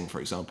Pissing, for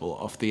example,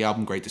 off the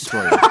album Great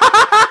Destroyer.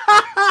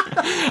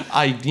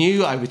 I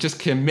knew I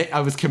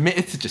was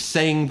committed to just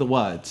saying the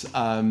words.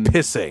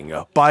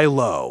 Pissing by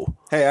Low.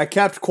 Hey, I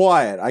kept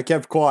quiet.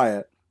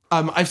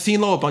 I've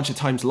seen Low a bunch of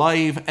times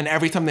live, and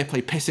every time they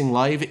play Pissing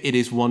live, it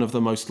is one of the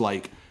most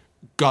like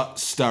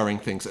gut-stirring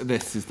things.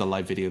 This is the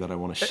live video that I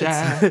want to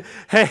share.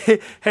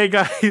 Hey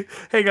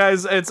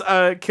guys, it's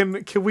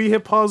can we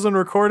hit pause on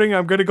recording?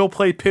 I'm gonna go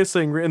play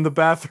Pissing in the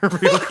bathroom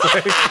real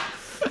quick.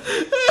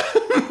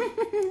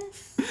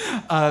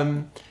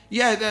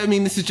 Yeah, I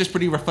mean, this is just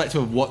pretty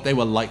reflective of what they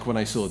were like when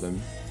I saw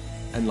them,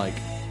 and like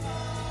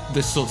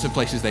the sorts of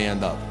places they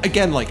end up.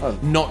 Again, like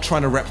not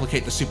trying to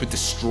replicate the super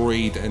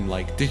destroyed and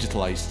like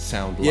digitalized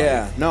sound.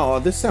 Yeah. live. No,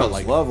 this sounds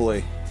like-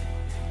 lovely.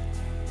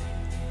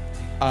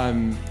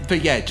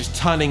 But yeah, just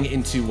turning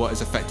into what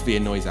is effectively a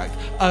noise act.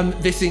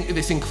 This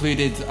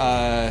included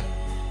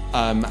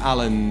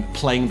Alan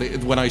playing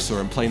when I saw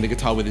him playing the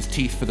guitar with his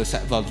teeth for the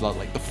set of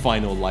like the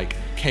final like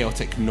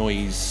chaotic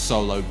noise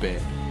solo bit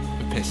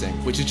of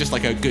Pissing, which is just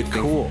like a good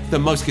thing Cool. that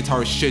most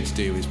guitarists should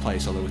do, is play a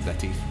solo with their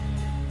teeth.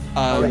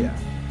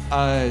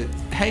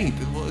 Hey,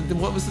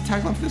 what was the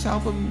tagline for this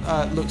album?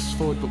 Looks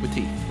forward but with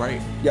teeth,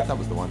 right? Yeah. That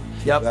was the one.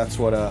 Yep. That's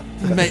what Ma-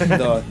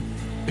 the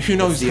Who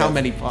knows the how other-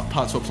 many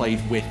parts were played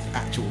with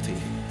actual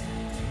teeth?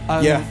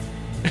 yeah.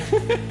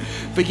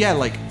 But yeah,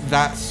 like,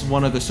 that's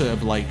one of the sort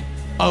of like,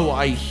 oh,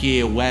 I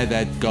hear where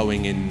they're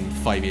going in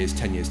 5 years,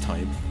 10 years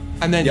time.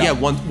 And then Yeah.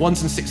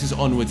 ones and sixes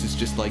onwards is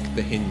just like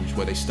the hinge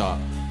where they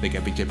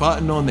get BJ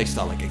Barton on, they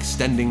start like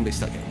extending, they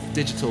start getting more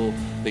digital,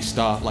 they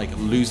start like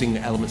losing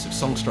elements of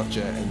song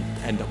structure and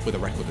end up with a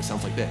record that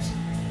sounds like this.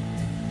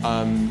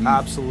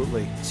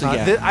 Absolutely. So,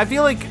 yeah. I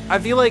feel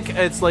like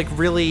it's like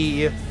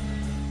really,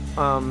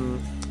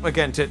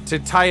 again, to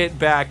tie it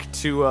back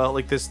to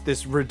like this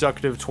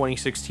reductive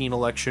 2016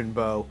 election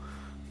bow.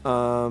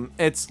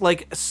 It's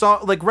like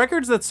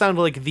records that sound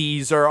like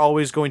these are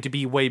always going to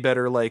be way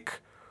better like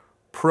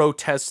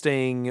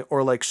protesting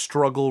or like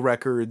struggle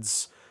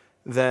records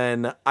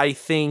than I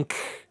think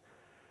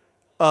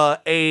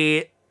a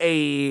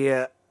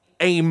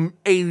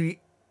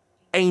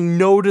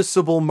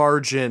noticeable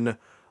margin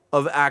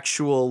of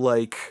actual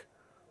like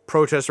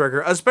protest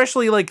record,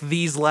 especially like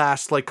these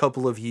last like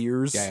couple of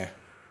years. Yeah.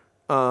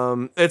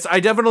 I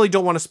definitely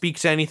don't want to speak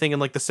to anything in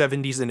like the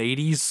 70s and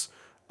 80s.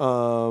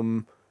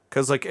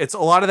 Cause like it's a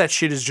lot of that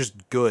shit is just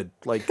good.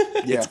 Like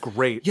it's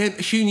great. Yeah,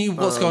 Who Knew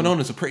What's Going On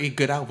is a pretty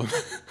good album.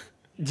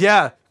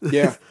 Yeah.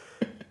 Yeah.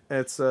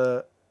 It's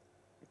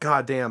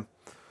goddamn.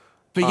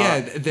 But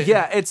yeah,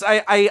 Yeah, it's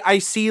I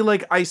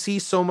see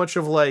so much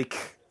of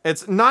like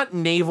it's not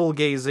navel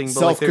gazing, but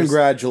like there's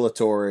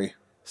Self-congratulatory.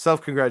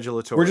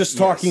 self-congratulatory. We're just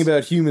talking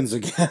about humans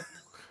again.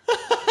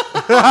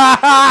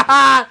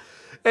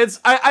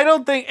 I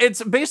don't think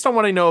it's based on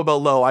what I know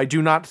about Low. I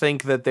do not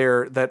think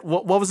that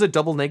what was it?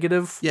 Double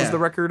Negative was Yeah. the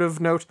record of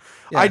note.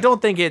 Yeah. I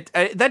don't think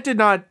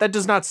that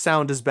does not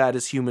sound as bad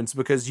as Humans,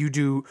 because you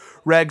do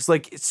regs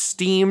like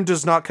steam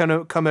does not kind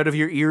of come out of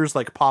your ears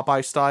like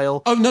Popeye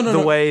style. Oh, no, the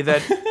no. way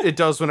that it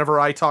does whenever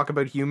I talk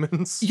about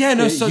humans. Yeah,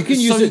 no. So you can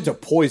use it to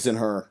poison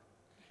her.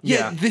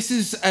 Yeah, Yeah. this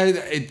is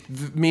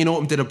me and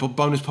Autumn did a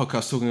bonus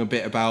podcast talking a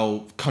bit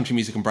about country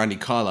music and Brandy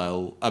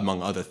Carlisle,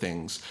 among other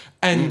things.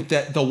 And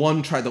the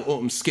one track that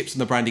Autumn skips on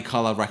the Brandy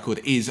Carlisle record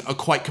is a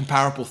quite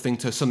comparable thing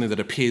to something that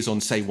appears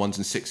on, say, Ones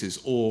and Sixes,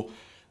 or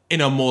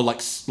in a more like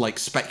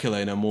specular,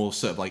 in a more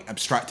sort of like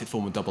abstracted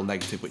form of Double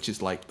Negative, which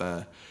is like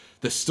the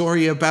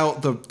story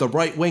about the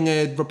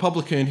right-winged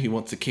Republican who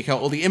wants to kick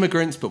out all the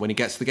immigrants, but when he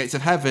gets to the gates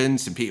of heaven,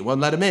 St. Peter won't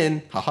let him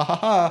in. Ha ha ha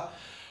ha.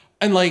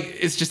 And like,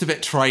 it's just a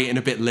bit trite and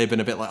a bit lib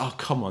and a bit like, oh,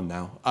 come on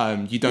now.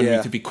 You don't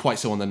need to be quite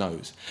so on the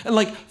nose. And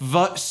like,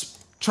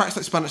 tracks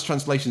like Spanish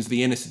translations of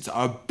The Innocents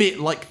are a bit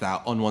like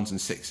that on Ones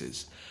and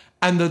Sixes.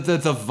 And the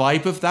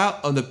vibe of that,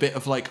 and the bit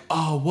of like,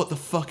 oh, what the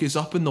fuck is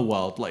up in the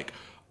world? Like,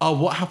 oh,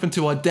 what happened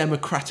to our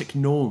democratic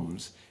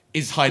norms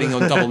is hiding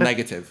on Double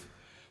Negative.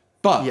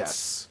 But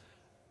Yes.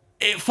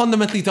 it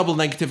fundamentally, Double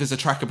Negative is a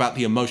track about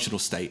the emotional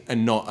state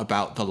and not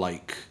about the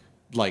like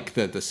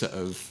the sort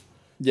of...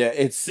 Yeah,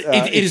 it's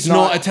It is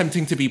not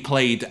attempting to be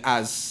played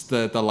as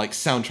the like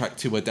soundtrack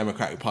to a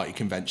Democratic Party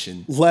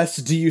convention. less.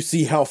 Do you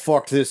see how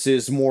fucked this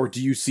is? More.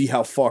 Do you see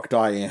how fucked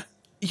I am?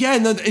 Yeah,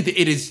 no, it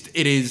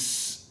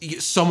is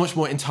so much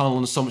more internal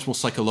and so much more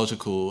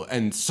psychological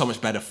and so much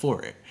better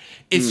for it.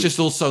 It's just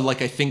also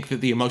like, I think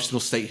that the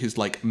emotional state has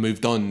like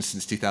moved on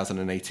since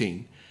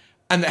 2018,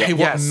 and that hey, what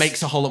Yes.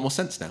 makes a whole lot more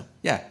sense now.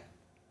 Yeah.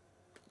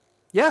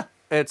 Yeah,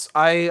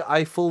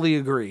 I fully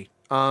agree.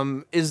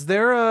 Are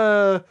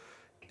there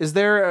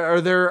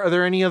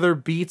any other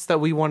beats that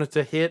we wanted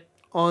to hit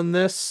on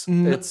this?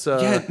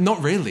 Yeah,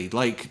 not really.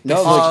 Like,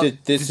 No,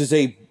 this-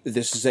 like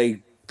this is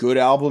a good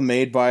album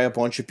made by a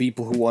bunch of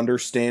people who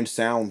understand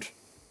sound.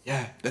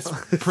 yeah, that's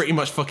pretty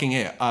much fucking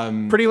it.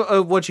 pretty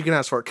what you can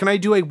ask for. Can I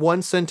do a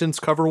one sentence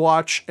cover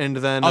watch and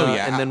then Oh,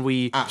 yeah, and then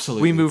we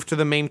absolutely. we move to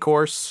the main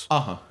course?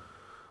 Uh-huh.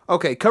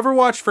 Okay, cover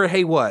watch for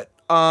Hey What?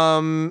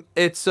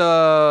 It's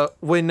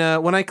when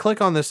I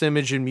click on this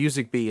image in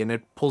Music Bee and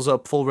it pulls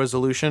up full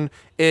resolution,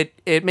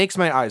 it makes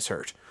my eyes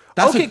hurt.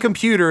 That's Okay, a-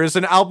 Computer is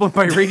an album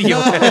by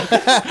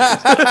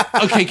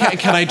Radiohead. Okay,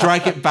 can I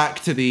drag it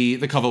back to the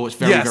cover watch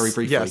very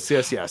briefly?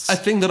 Yes. A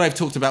thing that I've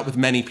talked about with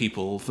many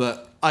people,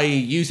 that I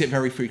use it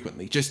very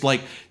frequently, just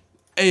like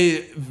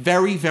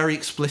very, very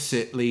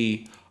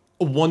explicitly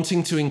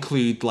wanting to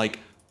include like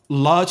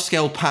large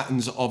scale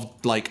patterns of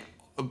like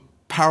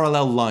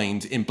parallel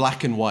lined in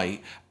black and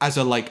white as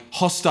a like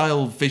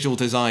hostile visual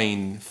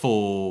design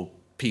for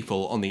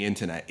people on the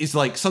internet is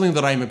like something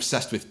that I'm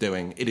obsessed with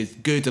doing. It is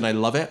good and I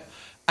love it.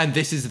 And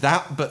this is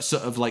that, but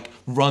sort of like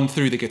run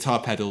through the guitar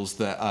pedals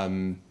that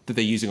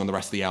they're using on the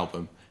rest of the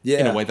album in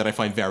Yeah. a way that I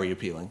find very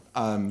appealing.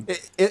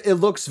 It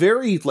looks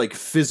very like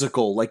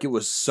physical, like it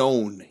was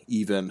sewn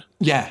even.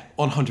 Yeah,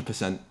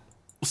 100%.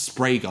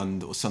 Spray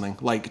gunned or something.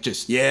 Like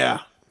just Yeah.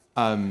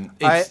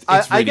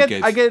 it's really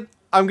good.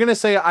 I'm gonna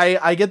say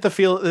I get the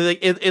feel like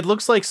it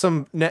looks like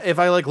some, if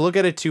I like look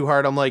at it too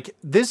hard, I'm like,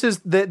 this is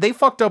they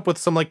fucked up with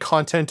some like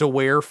content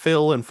aware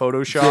fill in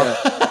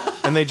Photoshop.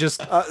 And they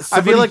just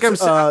I feel like I'm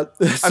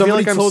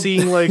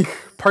seeing like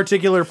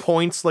particular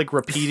points like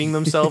repeating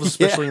themselves,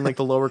 especially in like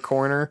the lower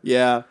corner.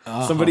 Yeah.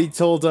 Somebody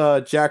told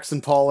Jackson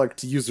Pollock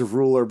to use a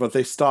ruler, but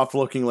they stopped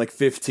looking like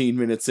 15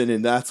 minutes in,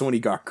 and that's when he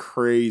got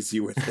crazy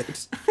with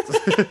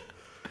it.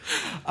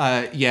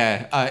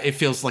 It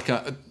feels like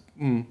I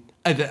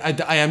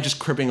am just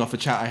cribbing off a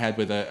chat I had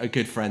with a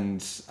good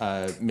friend,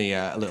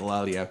 Mia, a little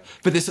earlier.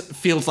 But this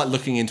feels like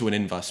looking into an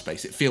inverse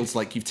space. It feels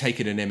like you've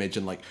taken an image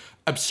and like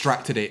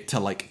abstracted it to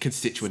like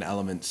constituent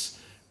elements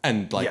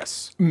and like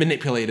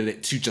manipulated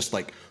it to just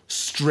like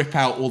strip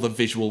out all the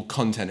visual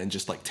content and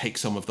just like take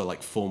some of the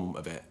like form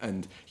of it.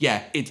 And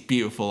yeah, it's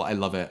beautiful. I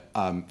love it.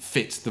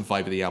 Fits the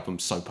vibe of the album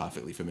so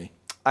perfectly for me.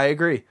 I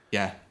agree.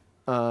 Yeah.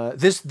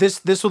 This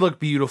would look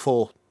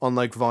beautiful on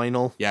like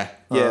vinyl. Yeah.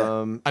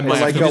 Yeah. I It's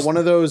might like have to one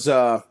of those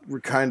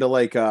kind of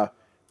like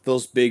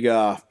those big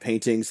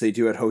paintings they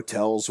do at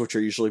hotels, which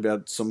are usually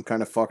about some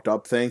kind of fucked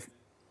up thing.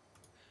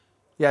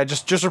 Yeah,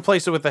 just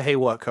replace it with the Hey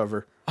What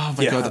cover. Oh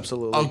my Yeah, god!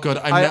 Absolutely. Oh god!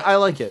 I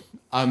like it.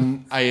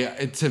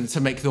 To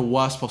make the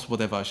worst possible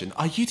diversion.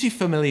 Are you two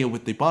familiar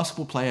with the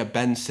basketball player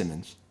Ben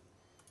Simmons?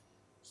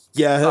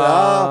 Yeah.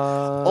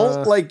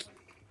 Like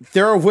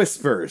there are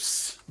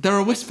whispers. There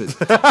are whispers.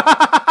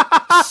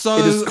 So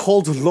It is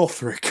called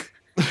Lothric.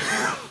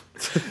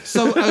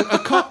 So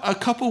a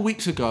couple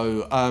weeks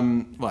ago,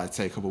 well, I'd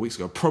say a couple weeks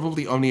ago,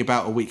 probably only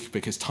about a week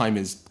because time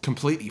is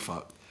completely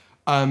fucked.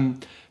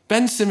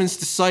 Ben Simmons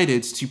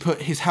decided to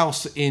put his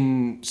house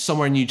in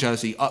somewhere in New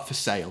Jersey up for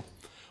sale,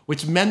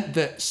 which meant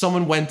that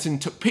someone went and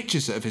took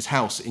pictures of his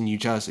house in New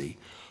Jersey,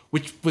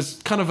 which was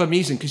kind of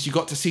amusing because you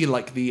got to see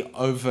like this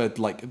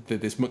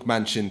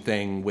McMansion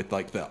thing with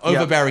like the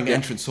overbearing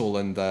entrance hall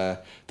and the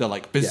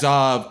like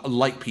bizarre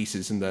light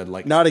pieces and the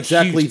like Not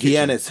exactly huge kitchen.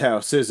 Vienna's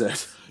house, is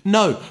it?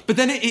 No, but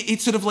then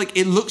it sort of like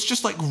it looks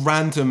just like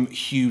random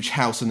huge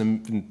house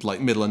in the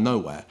like middle of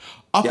nowhere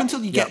up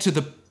until you get to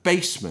the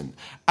basement,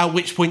 at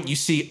which point you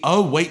see,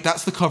 oh wait,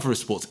 that's the cover of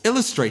Sports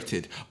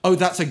Illustrated. Oh,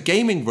 that's a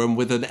gaming room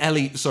with with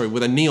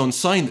a neon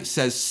sign that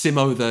says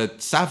Simo the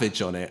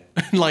Savage on it.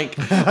 Like,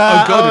 oh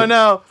god,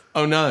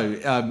 oh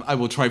no. I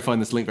will try and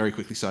find this link very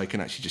quickly so I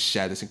can actually just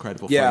share this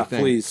incredible funny thing.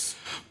 Please.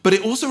 But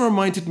it also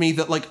reminded me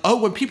that like, oh,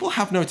 when people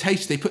have no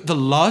taste, they put the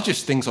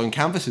largest things on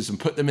canvases and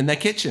put them in their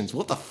kitchens.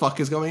 What the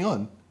fuck is going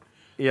on?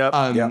 Yep.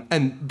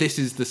 And this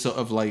is the sort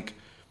of like,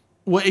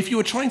 well, if you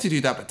were trying to do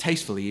that but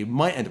tastefully, you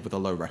might end up with a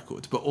low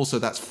record. But also,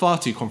 that's far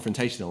too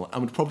confrontational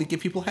and would probably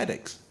give people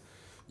headaches.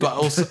 But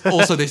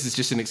also, this is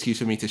just an excuse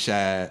for me to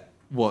share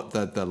what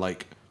the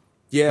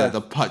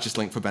purchase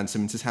link for Ben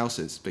Simmons' house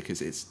is,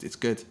 because it's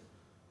good.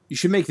 You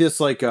should make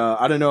this like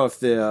I don't know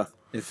if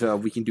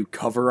we can do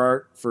cover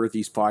art for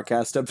these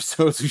podcast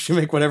episodes. We should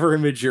make whatever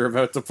image you're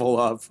about to pull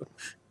up.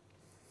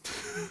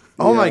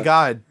 Oh my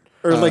god.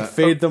 Or like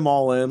fade them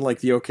all in, like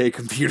the OK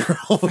Computer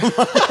album.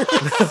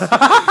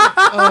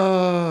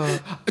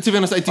 To be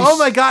honest, I do. Oh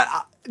my god.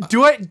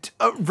 Do I,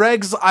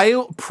 Regs,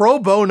 pro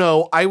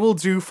bono, I will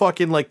do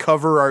fucking like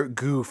cover art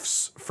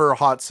goofs for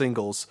Hot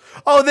Singles.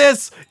 Oh,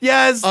 this,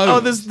 yes.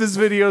 This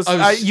video's,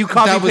 you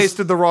copy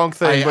pasted the wrong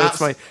thing, but it's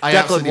my,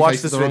 Declan,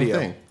 watch this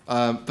video.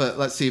 But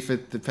let's see if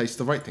it pastes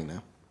the right thing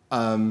now.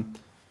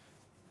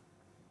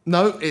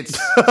 No, it's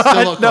still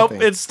not nope,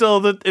 copying. it's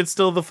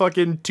still the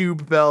fucking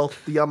tube bell,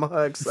 the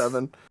Yamaha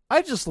X7.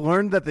 I just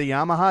learned that the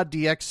Yamaha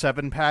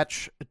DX7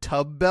 patch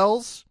tub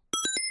bells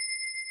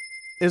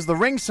is the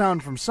ring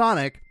sound from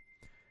Sonic,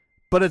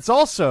 but it's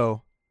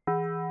also...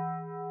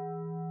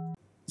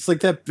 It's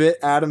like that bit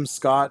Adam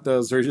Scott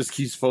does where he just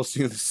keeps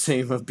posting the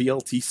same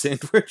BLT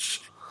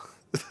sandwich.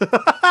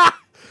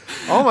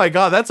 Oh my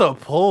god, that's a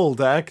pull,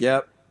 Deck.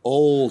 Yep.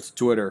 Old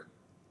Twitter.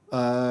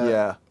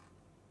 Yeah.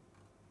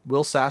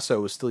 Will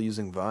Sasso is still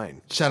using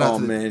Vine. Shout out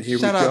to the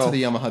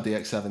Yamaha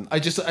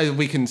DX7.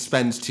 We can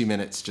spend 2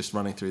 minutes just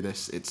running through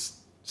this. It's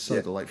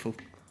so delightful.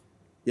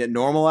 Yeah,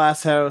 normal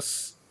ass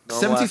house.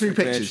 73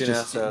 pictures.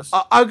 Just,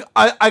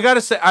 I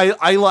gotta say,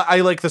 I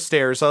like the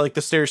stairs. I like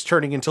the stairs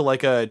turning into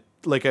like a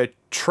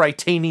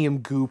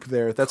tritanium goop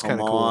there. That's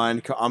kind of cool.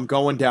 I'm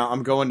going down.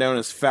 I'm going down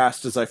as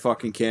fast as I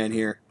fucking can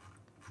here.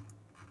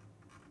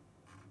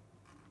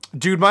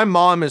 Dude, my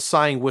mom is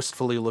sighing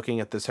wistfully looking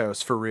at this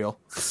house, for real.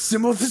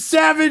 Simo the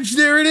Savage,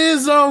 there it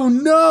is! Oh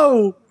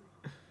no!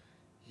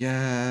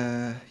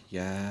 Yeah.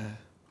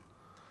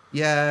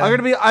 I'm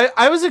gonna be,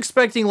 I was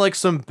expecting like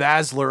some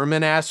Baz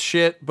Luhrmann ass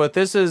shit, but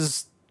this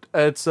is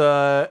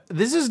not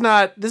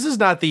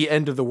the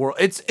end of the world.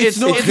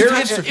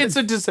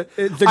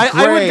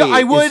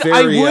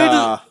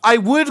 I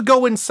would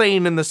go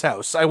insane in this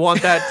house. I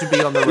want that to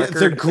be on the record.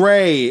 The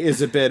gray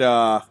is a bit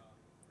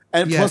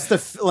and plus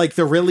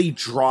the really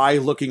dry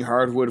looking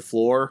hardwood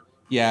floor.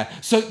 Yeah.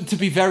 So to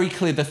be very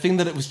clear, the thing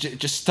that it was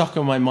just stuck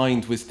on my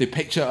mind was the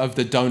picture of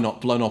the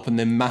donut blown up and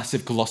the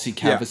massive glossy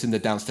canvas in the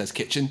downstairs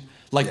kitchen.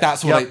 Like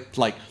that's what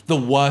the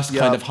worst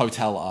kind of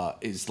hotel art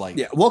is like.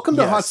 Yeah. Welcome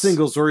to Hot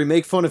Singles, where we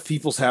make fun of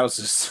people's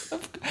houses.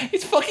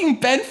 It's fucking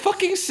Ben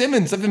fucking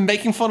Simmons. I've been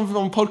making fun of him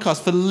on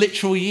podcasts for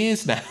literal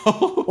years now.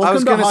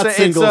 Welcome to Hot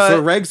Singles,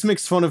 where Regs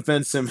makes fun of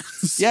Ben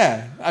Simmons.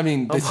 Yeah. I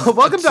mean,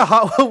 welcome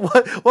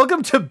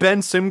to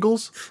Ben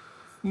Simgles.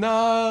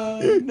 No.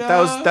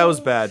 That was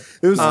bad.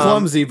 It was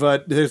clumsy,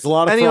 but there's a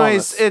lot of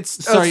anyways, promise.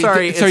 it's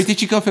sorry. Did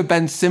you go for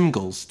Ben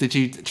Simgles? Did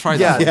you try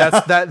that?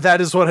 Yeah,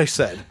 that is what I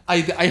said.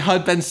 I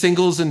heard Ben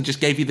Singles and just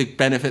gave you the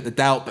benefit of the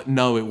doubt, but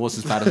no, it was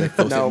as bad as I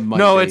thought it might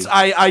be. It's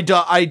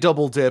I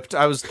double dipped.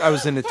 I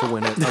was in it to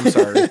win it. I'm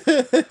sorry.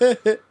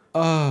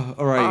 Oh,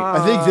 all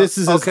right. I think this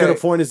is as good a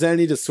point as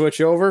any to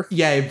switch over.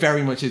 Yeah, it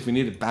very much is. We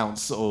need to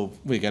bounce, or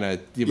we're gonna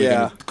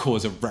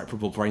cause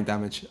irreparable brain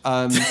damage.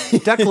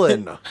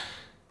 Declan.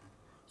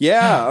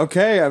 Yeah,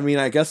 okay. I mean,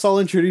 I guess I'll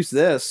introduce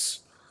this.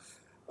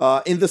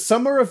 In the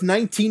summer of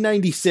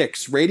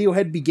 1996,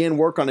 Radiohead began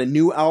work on a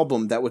new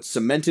album that would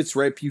cement its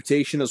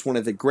reputation as one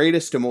of the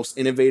greatest and most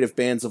innovative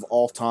bands of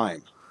all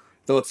time.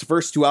 Though its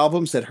first two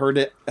albums had earned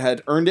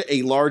it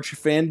a large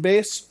fan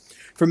base,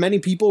 for many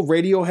people,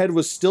 Radiohead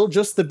was still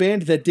just the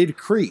band that did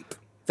Creep.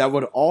 That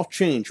would all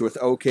change with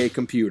OK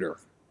Computer.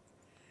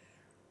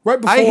 Right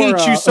before, I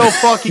hate you so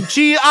fucking.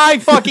 I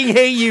fucking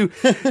hate you,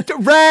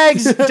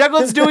 Rags.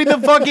 Declan's doing the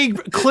fucking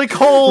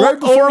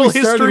clickhole oral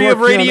history of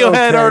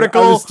Radiohead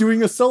article. I was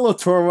doing a solo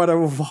tour when I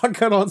would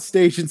walk out on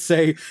stage and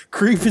say,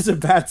 "Creep is a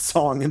bad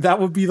song," and that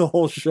would be the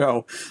whole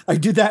show. I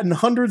did that in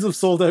hundreds of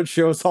sold out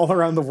shows all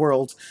around the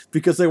world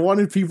because I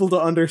wanted people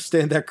to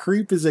understand that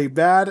Creep is a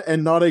bad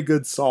and not a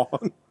good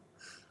song.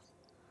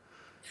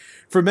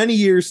 For many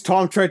years,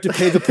 Tom tried to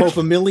pay the Pope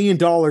 $1 million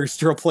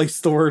to replace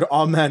the word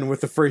amen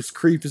with the phrase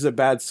creep is a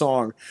bad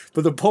song.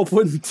 But the Pope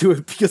wouldn't do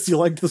it because he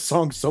liked the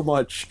song so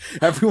much.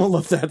 Everyone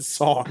loved that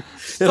song.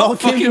 It all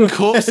came Fucking to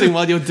corpsing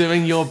while you're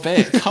doing your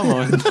bit. Come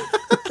on.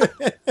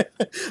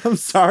 I'm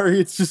sorry,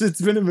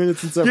 it's been a minute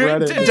since I've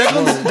read it.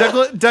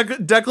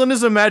 Declan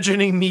is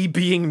imagining me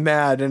being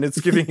mad, and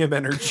it's giving him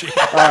energy.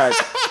 All right.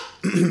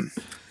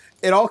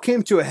 It all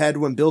came to a head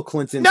when Bill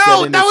Clinton No,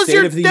 said in that the was State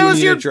your- of the that was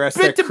Union your address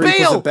bit that to Creep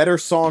was bail. a better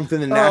song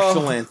than the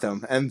national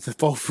anthem, and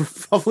both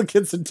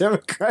Republicans and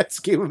Democrats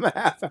gave him a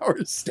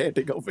half-hour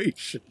standing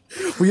ovation.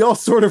 We all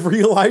sort of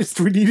realized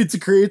we needed to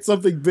create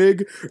something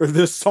big, or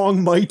this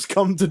song might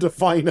come to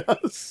define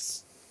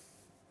us.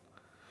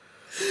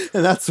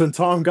 And that's when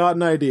Tom got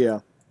an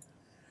idea.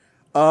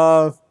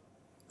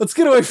 Let's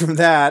get away from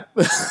that.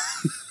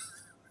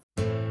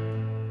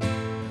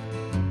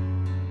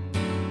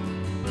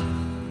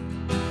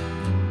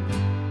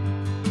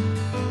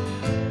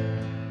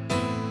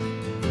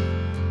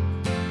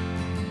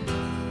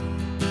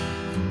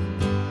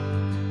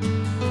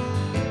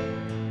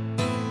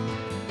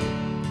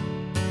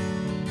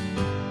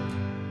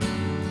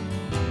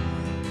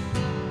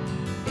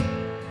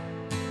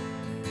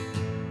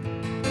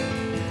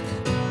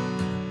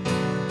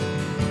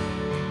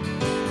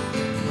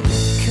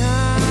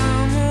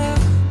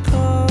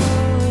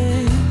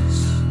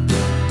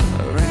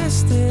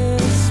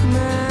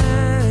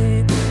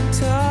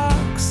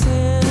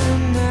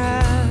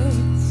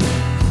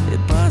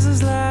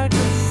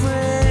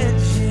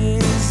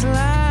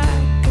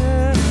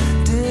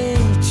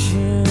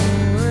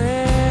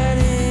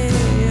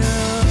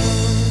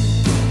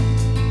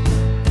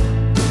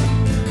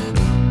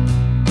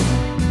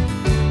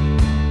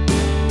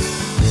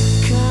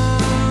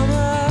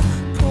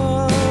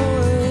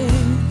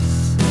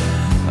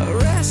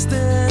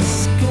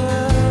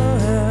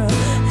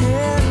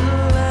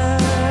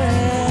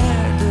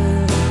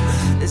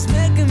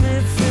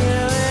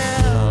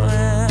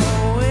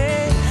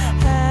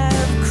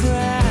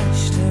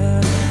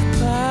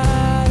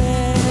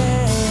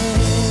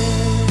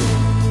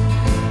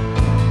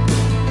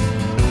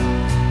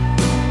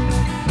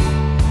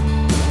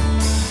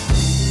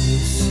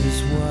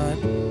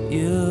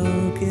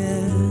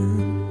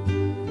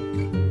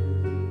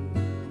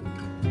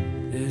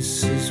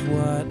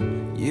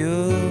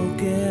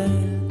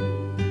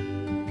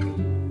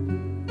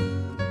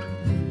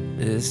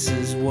 This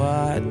is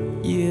what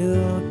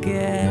you'll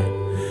get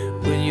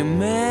when you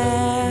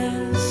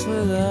mess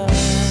with us.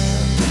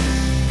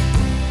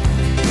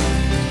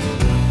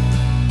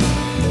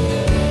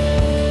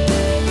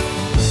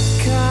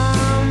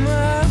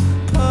 Karma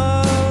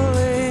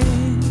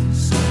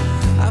police,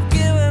 I've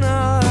given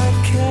all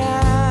I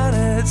can,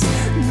 it's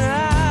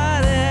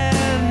not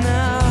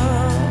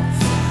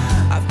enough.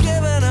 I've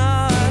given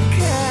all I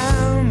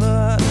can,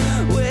 but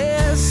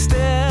we're still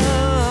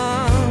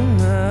on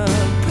the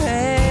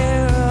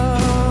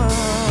payroll.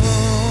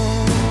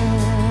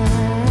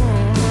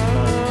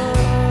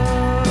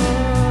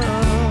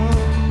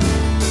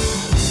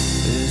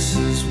 This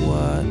is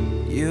what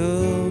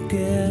you'll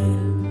get.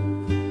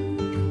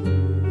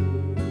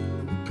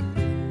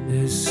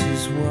 This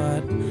is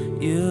what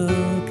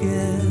you'll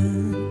get.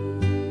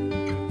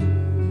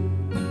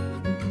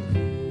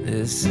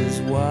 This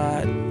is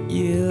what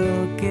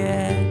you'll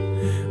get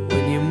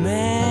when you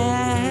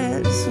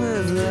mess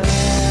with us.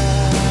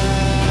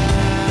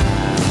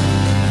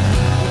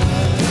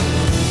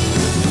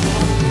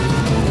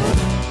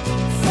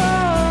 For a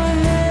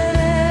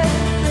minute,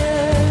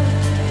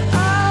 I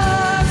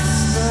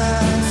lost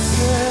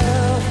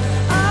myself.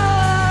 I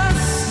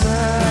lost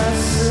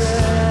myself.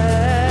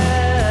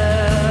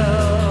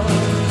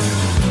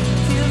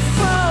 You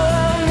for a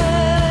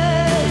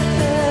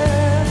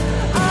minute,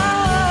 I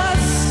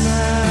lost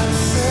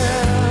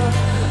myself.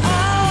 I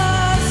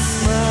lost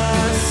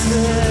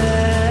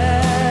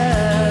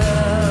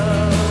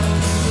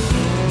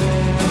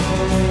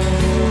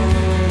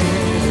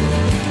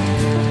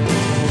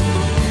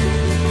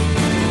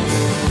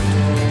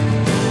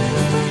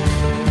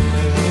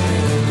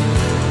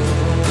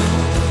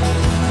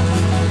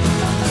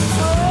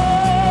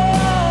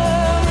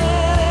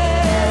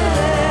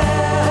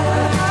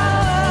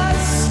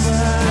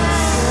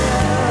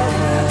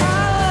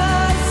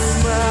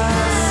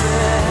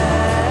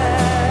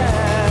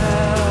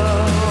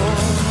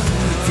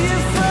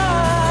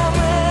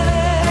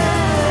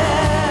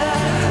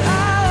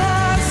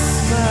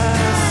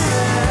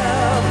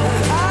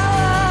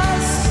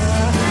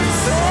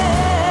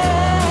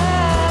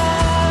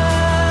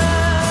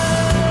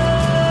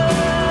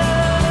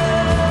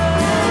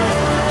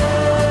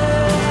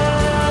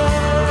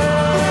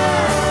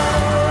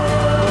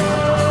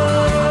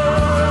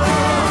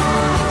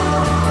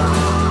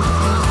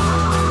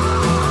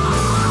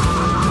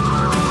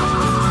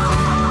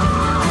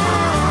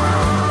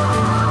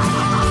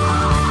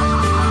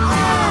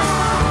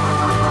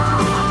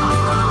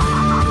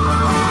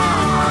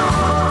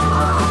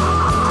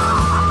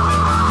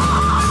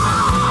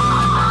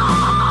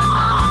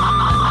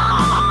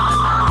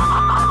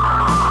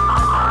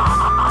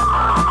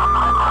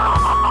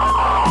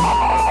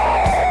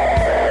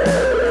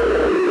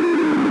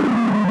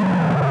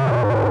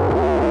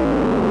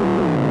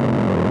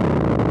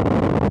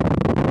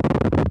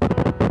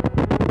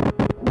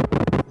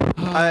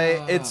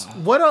it's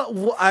what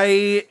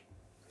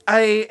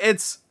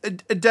it's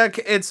deck.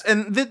 It's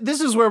and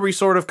this is where we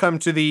sort of come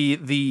to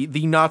the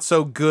not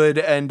so good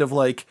end of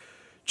like,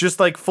 just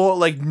like full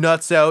like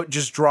nuts out,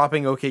 just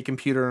dropping OK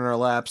Computer in our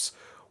laps.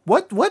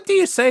 What do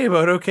you say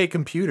about OK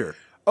Computer?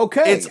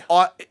 Okay. It's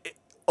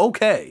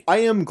okay. I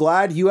am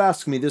glad you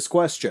asked me this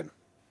question.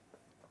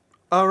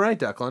 All right,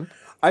 Declan.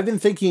 I've been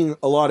thinking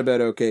a lot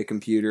about OK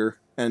Computer,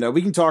 and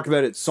we can talk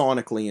about it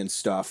sonically and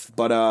stuff,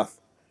 but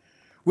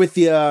with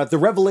the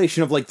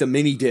revelation of like the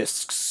mini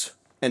discs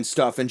and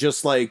stuff, and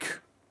just like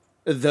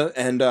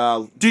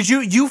did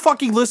you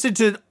fucking listen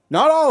to?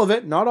 Not all of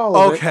it. Not all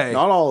of it. Okay.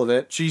 Not all of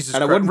it. Jesus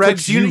and I Christ. wouldn't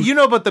Rex, put you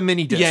know about the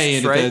mini discs,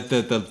 Yeah, right?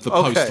 the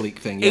post-leak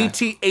thing, yeah.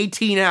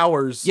 18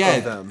 hours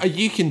of them.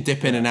 You can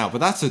dip in and out, but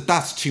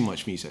that's too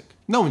much music.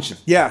 No one should.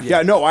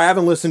 Yeah, no, I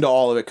haven't listened to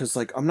all of it, because,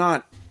 like,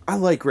 I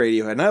like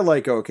Radiohead, and I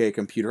like OK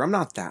Computer. I'm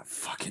not that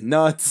fucking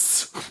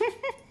nuts.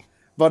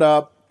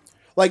 But,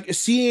 like,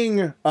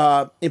 seeing,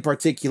 in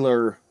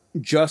particular,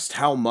 just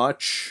how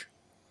much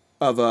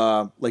of,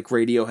 like,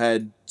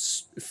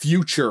 Radiohead's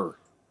future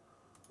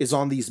is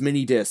on these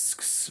mini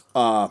discs,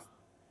 and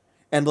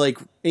like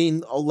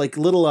in like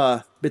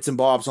little bits and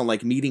bobs on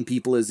like Meeting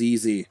People Is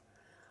Easy,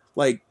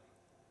 like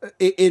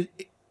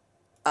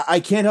I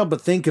can't help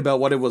but think about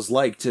what it was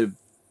like to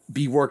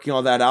be working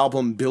on that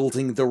album,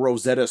 building the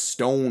Rosetta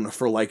Stone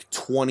for like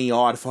 20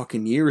 odd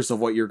fucking years of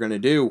what you're gonna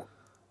do.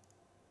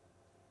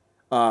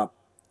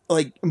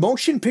 Like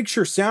Motion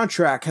Picture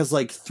Soundtrack has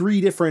like 3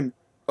 different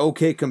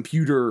OK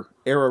Computer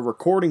era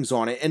recordings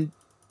on it, and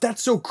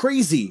that's so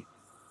crazy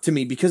to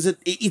me, because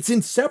it's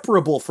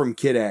inseparable from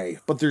Kid A.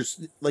 But there's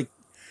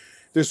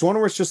one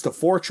where it's just a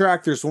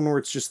 4-track, there's one where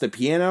it's just the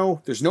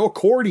piano, there's no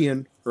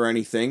accordion or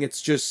anything.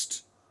 It's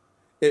just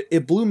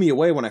it blew me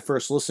away when I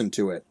first listened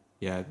to it.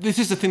 Yeah, this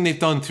is the thing they've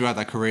done throughout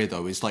their career,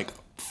 though, is like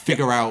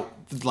figure out,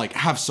 like,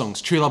 have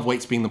songs. True Love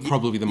Waits being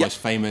probably the most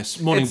famous.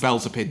 Morning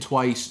Bells appeared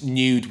twice.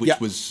 Nude, which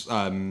was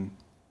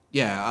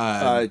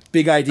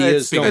Big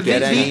Ideas don't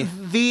get any.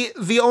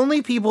 The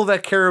only people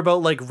that care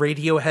about like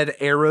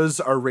Radiohead eras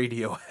are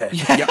Radiohead.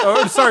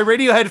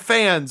 Radiohead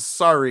fans.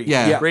 Sorry.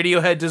 Yeah.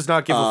 Radiohead does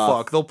not give a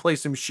fuck. They'll play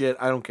some shit.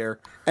 I don't care.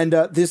 And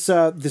this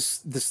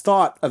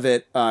thought of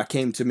it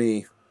came to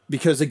me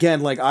because,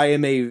 again, like I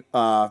am a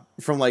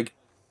from like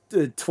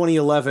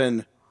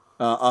 2011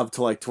 up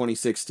to like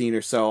 2016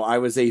 or so, I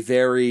was a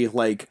very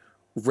like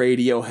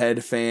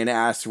Radiohead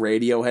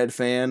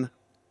fan.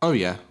 Oh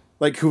yeah.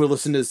 Like, who would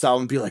listen to this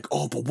album and be like,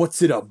 oh, but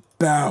what's it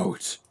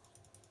about?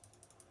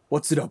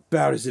 What's it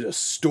about? Is it a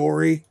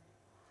story?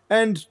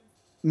 And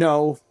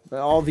no,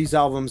 all these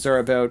albums are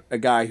about a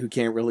guy who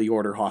can't really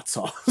order hot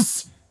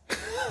sauce.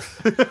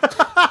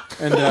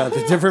 And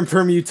the different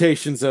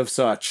permutations of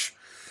such.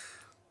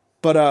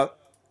 But,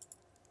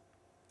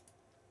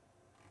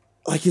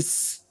 like,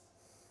 it's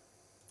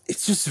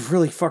just a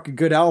really fucking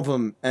good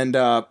album. And,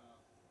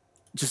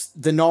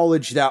 just the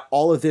knowledge that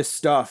all of this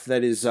stuff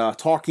that is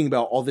talking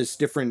about all this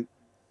different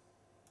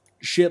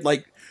shit,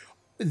 like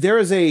there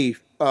is a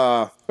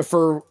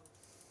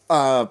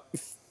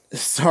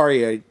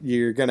sorry,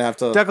 you're gonna have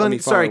to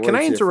Declan, sorry, can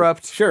I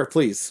interrupt? Sure,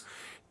 please.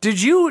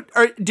 Did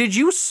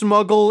you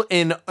smuggle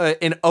an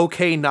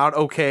okay not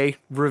okay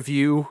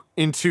review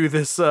into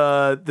this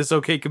this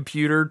OK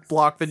Computer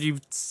block that you've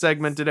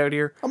segmented out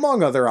here?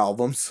 Among other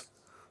albums.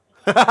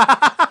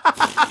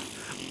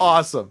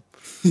 Awesome.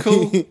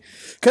 Cool.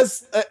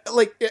 Because,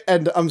 like,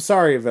 and I'm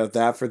sorry about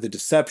that for the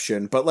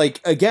deception, but, like,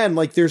 again,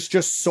 like, there's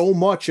just so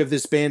much of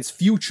this band's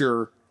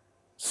future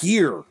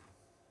here.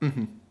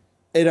 Mm-hmm.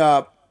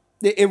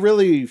 It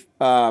really,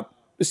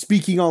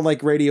 speaking on,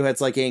 like, Radiohead's,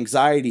 like,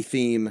 anxiety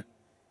theme,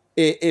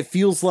 it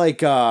feels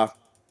like, I'm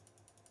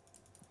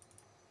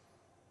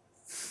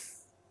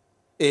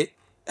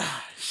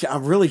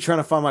really trying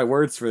to find my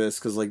words for this,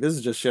 because, like, this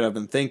is just shit I've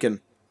been thinking.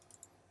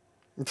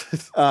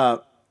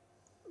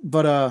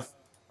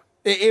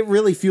 It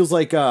really feels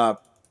like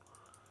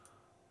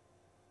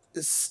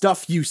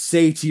stuff you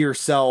say to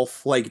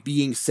yourself, like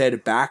being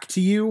said back to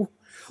you.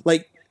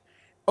 Like,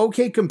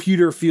 OK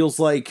Computer feels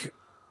like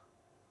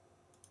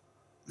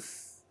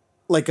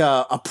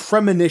a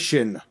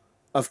premonition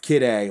of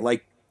Kid A,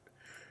 like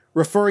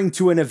referring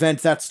to an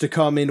event that's to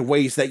come in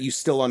ways that you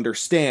still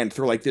understand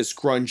through like this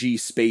grungy,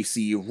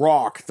 spacey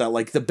rock that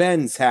like the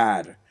Bends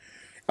had.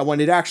 And when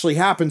it actually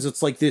happens,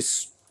 it's like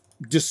this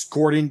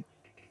discordant,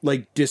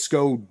 like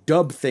disco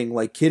dub thing,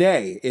 like Kid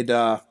A.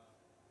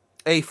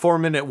 A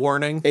 4-minute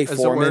warning. A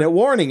 4-minute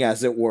warning,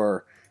 as it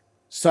were.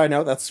 Side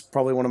note: that's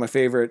probably one of my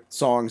favorite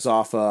songs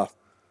off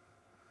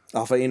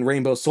In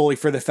Rainbows, solely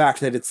for the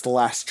fact that it's the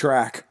last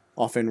track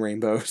off In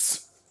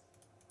Rainbows.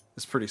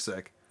 It's pretty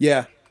sick.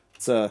 Yeah,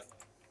 it's but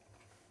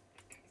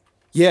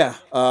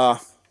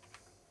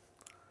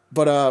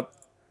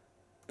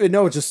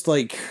no, just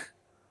like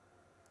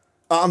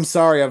I'm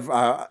sorry,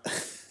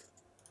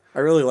 I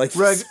really like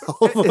Reg- this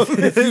album.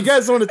 If you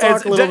guys want to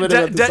talk a little bit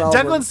about this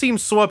album. Declan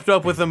seems swept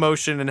up with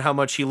emotion and how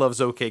much he loves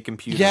OK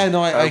Computer. Yeah,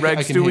 no, I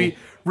Regs, can do hear.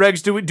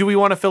 we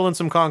want to fill in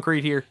some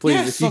concrete here?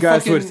 Please, Yeah,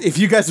 if so if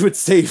you guys would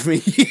save me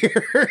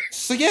here.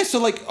 So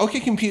like OK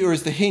Computer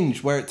is the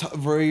hinge where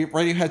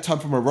Radiohead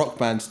turned from a rock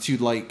band to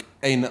like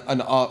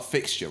an art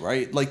fixture,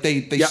 right? Like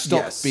they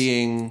stopped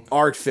being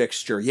art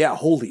fixture. Yeah,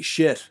 holy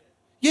shit.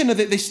 Yeah, no,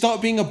 they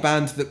start being a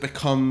band that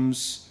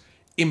becomes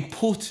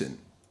important.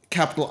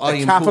 Capital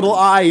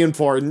I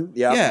important.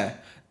 Yeah.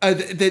 Yeah.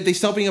 They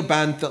start being a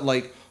band that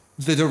like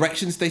the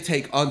directions they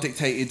take aren't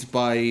dictated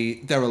by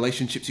their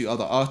relationship to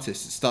other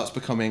artists. It starts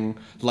becoming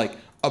like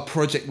a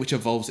project which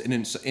evolves in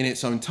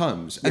its own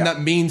terms. And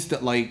that means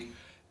that like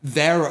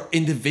their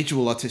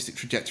individual artistic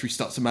trajectory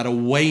starts to matter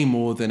way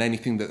more than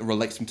anything that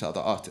relates them to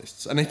other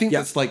artists. And I think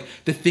that's like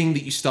the thing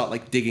that you start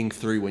like digging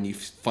through when you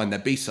find their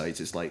B-sides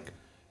is like,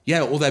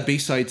 yeah, all their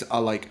B-sides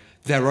are like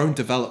their own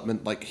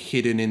development, like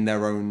hidden in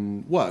their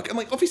own work. And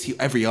like obviously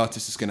every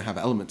artist is going to have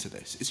an element to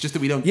this. It's just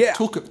that we don't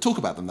talk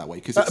about them that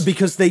way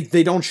because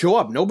they don't show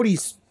up.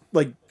 Nobody's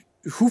like,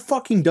 who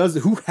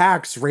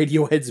hacks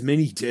Radiohead's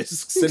mini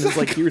discs and is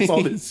like, here's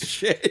all this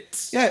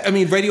shit. Yeah, I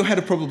mean, Radiohead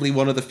are probably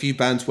one of the few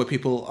bands where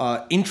people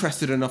are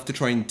interested enough to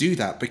try and do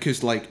that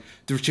because like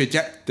the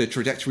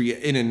trajectory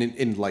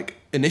in like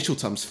initial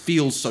terms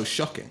feels so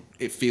shocking.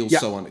 It feels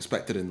so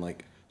unexpected and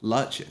like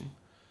lurching.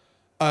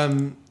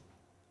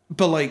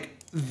 But like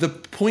the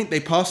point they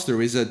pass through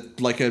is a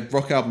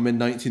rock album in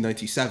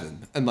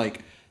 1997, and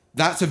like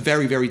that's a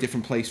very, very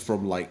different place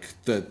from like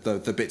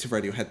the bits of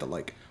Radiohead that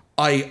like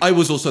I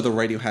was also the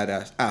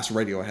Radiohead ass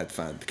Radiohead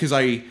fan because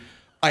I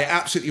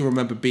absolutely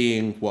remember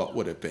being I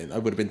would have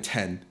been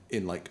 10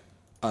 in like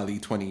early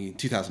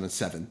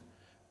 2007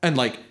 and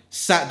like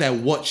sat there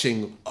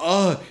watching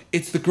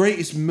it's the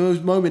greatest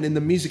moment in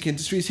the music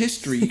industry's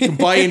history. You can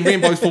buy in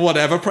Rainbows for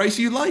whatever price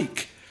you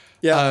like.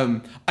 Yeah.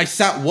 I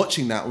sat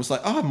watching that and was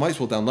like, I might as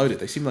well download it.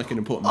 They seem like an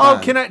important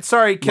band.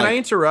 Can I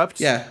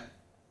interrupt? Yeah.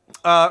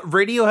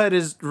 Radiohead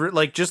is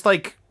like just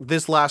like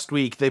this last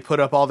week they put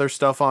up all their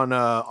stuff on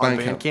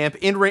Bandcamp.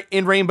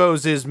 In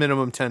Rainbows is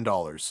minimum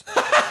 $10.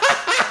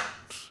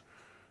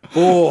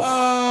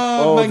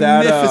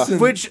 Magnificent.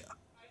 Which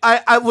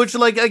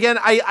like again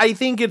I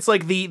think it's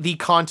like the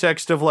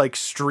context of like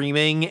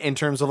streaming in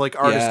terms of like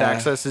artist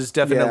access is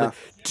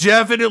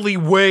definitely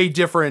way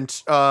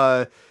different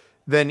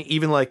than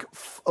even like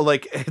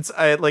it's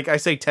I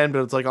say 10,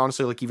 but it's like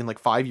honestly like even like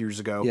 5 years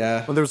ago.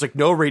 Yeah, when there was like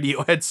no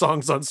Radiohead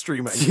songs on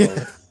streaming.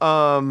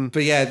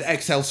 But yeah, the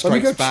XL strikes back. Let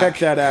me go check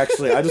that.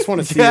 Actually, I just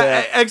want to see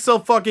that. XL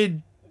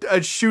fucking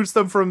shoots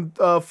them from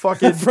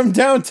fucking from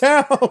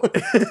downtown.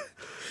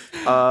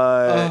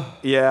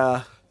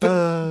 Yeah,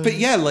 but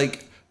yeah,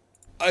 like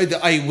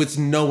I was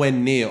nowhere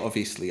near.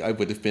 Obviously, I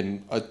would have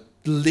been a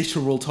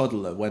literal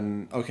toddler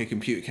when OK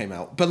Computer came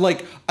out, but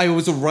like I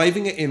was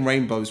arriving at In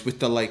Rainbows with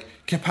the like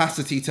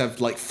capacity to have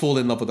like fall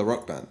in love with a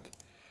rock band,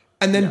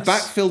 and then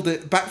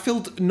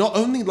backfilled not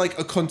only like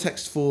a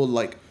context for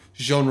like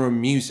genre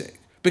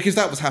music because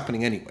that was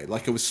happening anyway.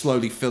 Like I was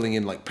slowly filling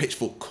in like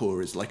Pitchfork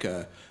Core as like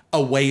a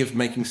way of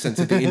making sense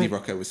of the indie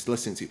rock I was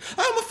listening to.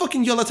 I'm a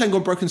fucking Yola Tango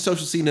and Broken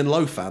Social Scene and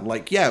Low fan.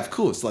 Like, yeah, of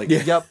course. Like,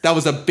 that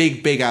was a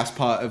big ass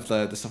part of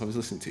the stuff I was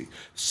listening to.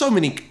 So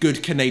many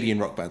good Canadian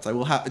rock bands. I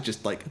will have to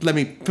just like, let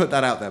me put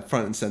that out there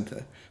front and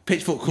center.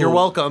 Pitchfork Core. You're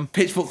welcome.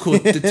 Pitchfork Core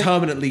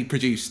determinately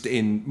produced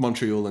in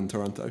Montreal and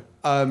Toronto.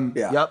 But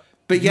yeah,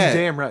 You're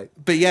damn right.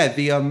 But yeah,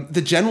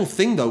 the general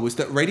thing though was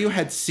that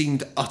Radiohead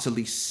seemed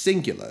utterly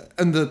singular,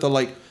 and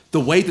the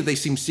way that they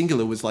seemed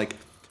singular was like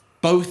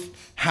both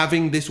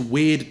having this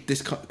weird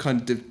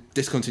kind of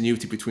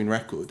discontinuity between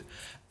record,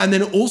 and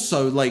then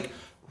also like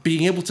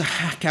being able to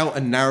hack out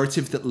a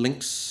narrative that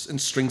links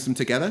and strings them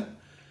together.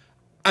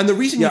 And the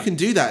reason you can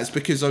do that is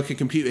because OK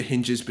Computer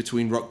hinges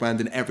between Rock Band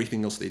and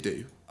everything else they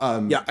do.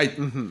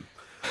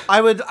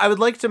 I would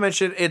like to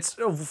mention it's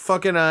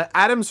fucking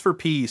Atoms for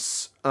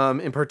Peace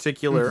in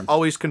particular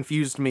always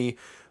confused me.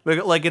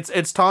 Like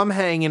it's Tom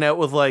hanging out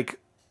with like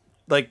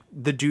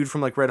the dude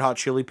from like Red Hot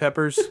Chili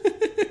Peppers.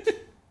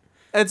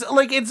 Red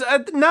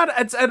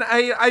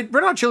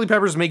Hot Chili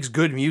Peppers makes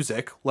good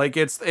music. Like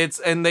it's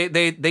and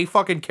they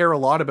fucking care a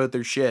lot about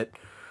their shit.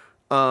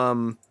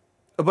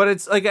 But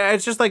it's like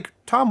it's just like,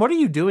 Tom, what are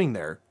you doing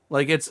there?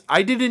 Like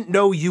I didn't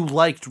know you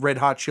liked Red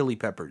Hot Chili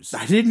Peppers.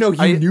 I didn't know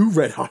you knew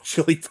Red Hot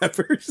Chili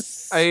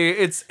Peppers.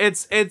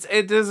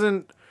 It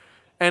doesn't,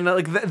 and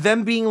like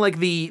them being like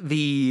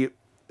the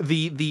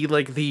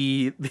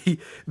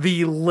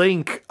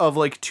link of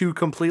like two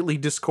completely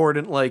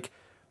discordant like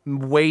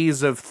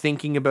ways of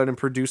thinking about and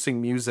producing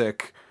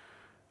music.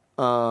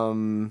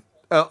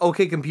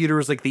 OK Computer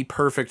is like the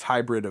perfect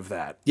hybrid of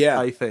that. Yeah,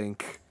 I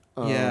think.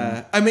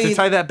 I mean, to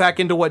tie that back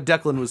into what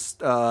Declan was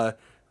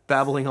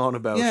babbling on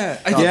about.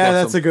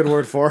 That's a good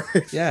word for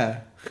it. Yeah.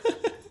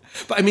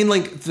 But I mean,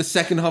 like the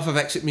second half of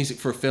exit music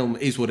for a film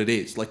is what it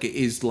is. Like it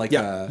is like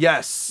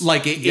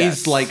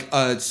is like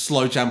a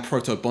slow jam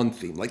proto Bond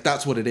theme. Like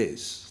that's what it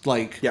is.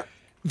 Like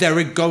there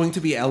are going to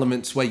be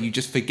elements where you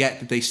just forget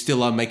that they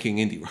still are making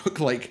indie rock.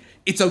 Like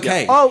It's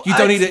okay. Oh, you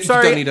don't need it.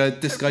 sorry. You don't need to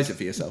disguise it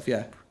for yourself.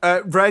 Yeah.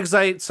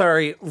 Regzite,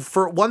 sorry.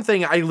 For one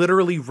thing, I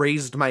literally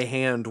raised my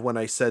hand when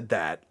I said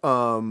that,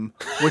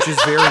 which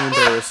is very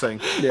embarrassing.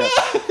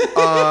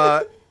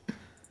 Yeah.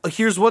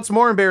 Here's what's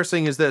more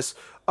embarrassing is this.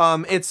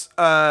 I've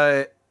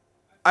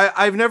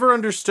never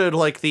understood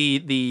like the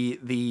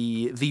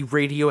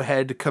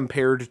Radiohead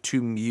compared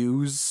to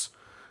Muse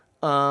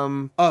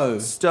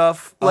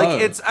stuff.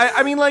 Like it's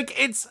I mean like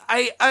it's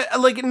I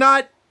like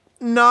not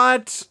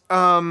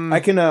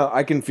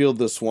I can field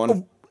this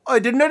one. I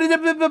didn't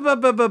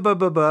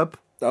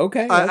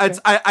Okay. I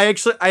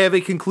actually have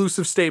a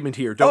conclusive statement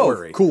here. Don't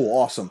worry. Cool.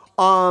 Awesome.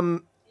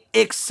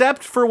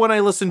 Except for when I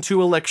listen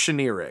to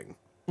Electioneering.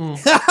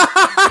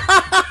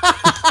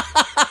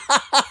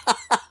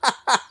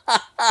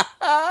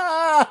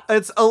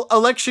 It's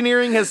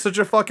Electioneering has such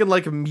a fucking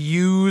like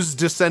Muse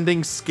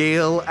descending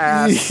scale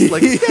ass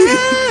like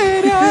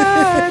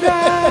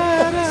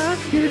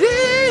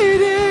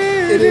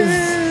It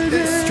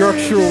is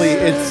structurally.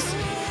 It's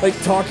like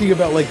talking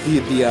about like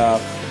the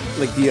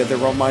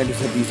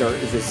reminders of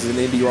this is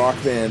an indie rock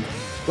band.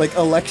 Like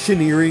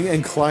Electioneering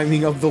and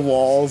Climbing Up the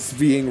Walls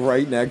being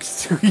right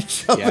next to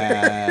each other.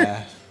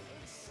 Yeah.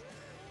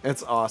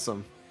 it's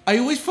awesome. I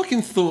always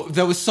fucking thought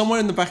there was somewhere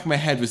in the back of my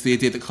head was the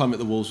idea that Climb Up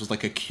the Walls was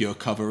like a Cure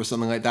cover or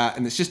something like that,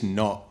 and it's just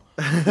not.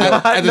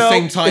 At the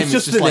same time, It's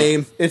just the like,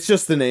 name. It's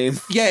just the name.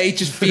 Yeah, it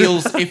just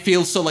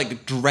feels so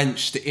like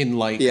drenched in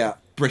like Yeah.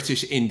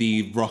 British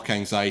indie rock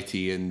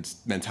anxiety and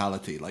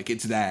mentality. Like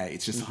it's there.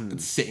 It's just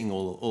it's sitting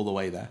all the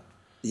way there.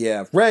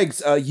 Yeah,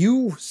 Regs,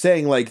 you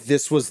saying like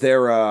this was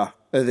their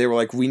they were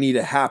like, we need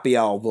a happy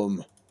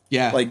album.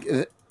 Yeah. Like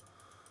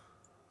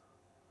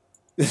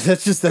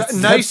that's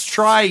Nice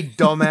try,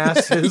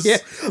 dumbasses. Yeah,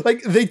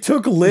 like they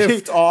took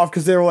Lift off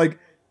because they were like,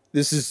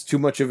 this is too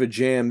much of a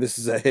jam. This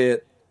is a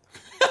hit.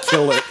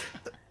 Kill it.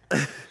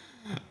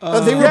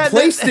 They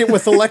replaced it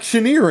with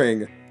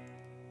Electioneering.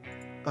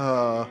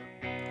 I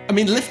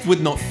mean, Lift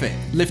would not fit.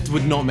 Lift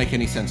would not make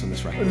any sense on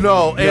this record.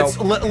 No, it's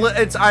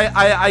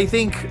I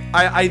think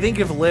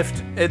if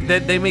Lift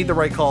they made the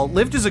right call.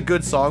 Lift is a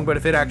good song, but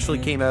if it actually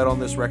came out on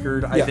this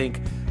record, I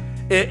think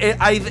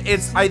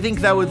I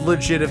think that would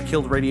legit have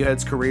killed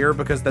Radiohead's career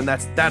because then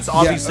that's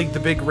obviously the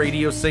big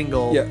radio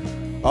single. Yeah.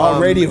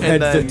 Radiohead,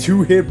 then- the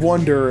 2-hit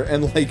wonder,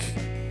 and like,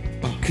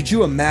 could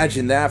you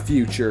imagine that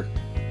future?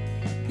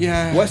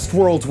 Yeah.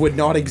 Westworld would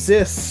not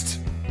exist.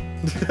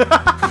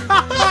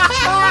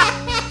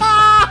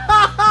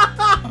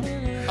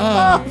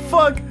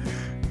 Fuck.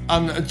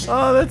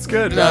 Oh, that's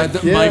good.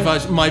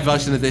 My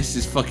version of this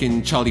is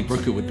fucking Charlie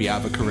Brooker would be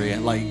out of a career.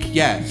 Like,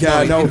 yeah,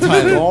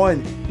 entirely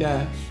on.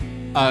 Yeah.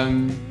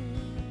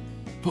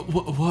 But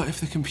what if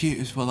the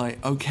computers were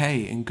like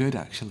okay and good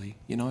actually?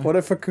 You know. What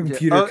if a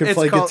computer could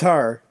play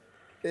guitar?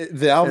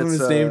 The album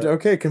is named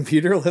 "Okay,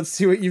 Computer. Let's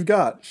see what you've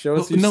got. Show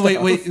us your stuff."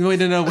 Wait,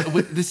 no.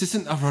 This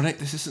isn't ironic.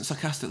 This isn't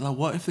sarcastic. Like,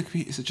 what if the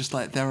computers are just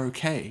like they're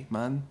okay,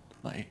 man?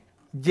 Like,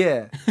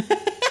 yeah.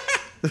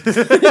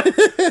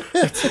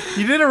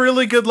 You did a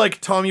really good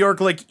like Tom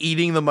York like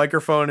eating the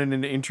microphone in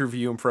an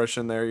interview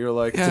impression there. You're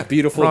like, it's a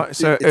beautiful. Right,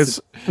 so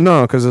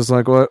because it's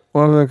like what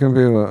if the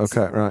computer?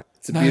 Okay, right.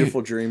 It's a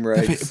beautiful dream,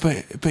 right?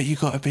 But you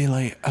got to be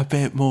like a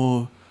bit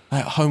more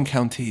like home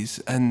counties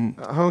and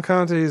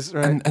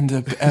right? and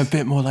a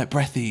bit more like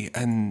breathy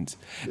and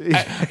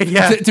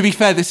yeah. To be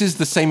fair, this is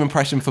the same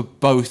impression for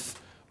both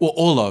or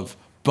all of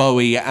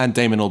Bowie and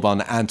Damon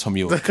Albarn and Tom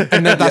York,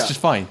 and that's just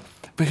fine.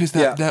 Because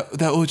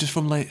they're all just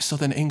from like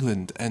southern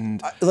England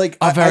and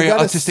are very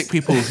artistic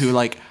people who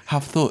like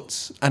have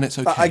thoughts, and it's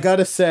okay. I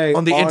gotta say,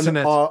 on the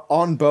internet,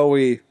 on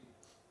Bowie,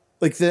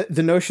 like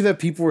the notion that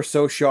people were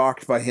so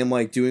shocked by him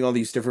like doing all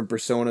these different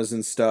personas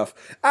and stuff,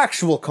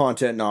 actual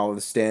content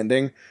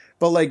notwithstanding,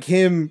 but like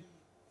him,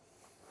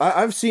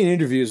 I've seen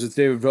interviews with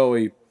David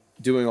Bowie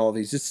doing all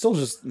these. It's still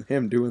just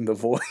him doing the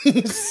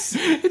voice.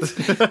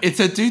 It's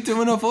a dude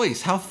doing a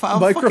voice. How far?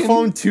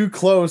 Microphone too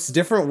close,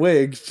 different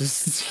wig.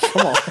 Just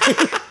come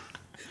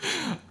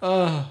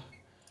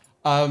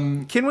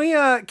on.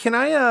 Can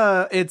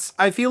I it's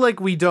I feel like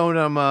we don't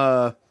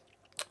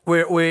we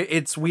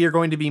are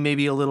going to be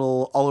maybe a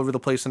little all over the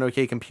place on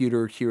OK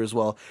Computer here as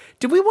well.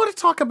 Did we want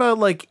to talk about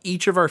like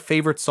each of our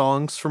favorite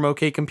songs from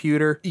OK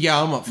Computer?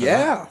 Yeah, I'm up for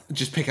that.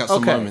 Just pick out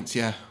some moments,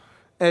 yeah.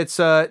 It's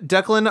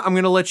Declan, I'm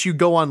gonna let you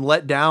go on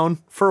Let Down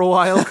for a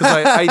while because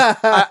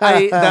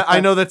I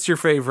know that's your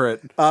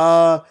favorite.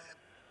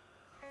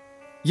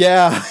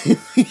 Yeah.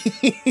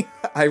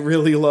 I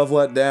really love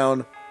Let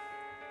Down.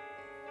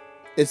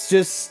 It's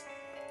just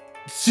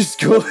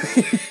good.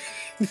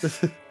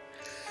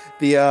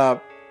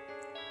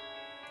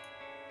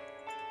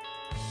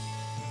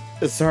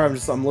 Sorry,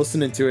 I'm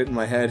listening to it in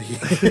my head.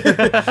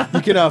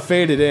 You can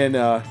fade it in.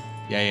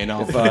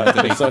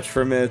 If such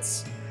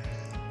permits.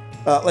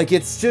 Like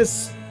it's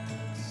just.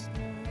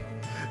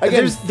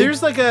 Again,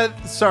 there's like a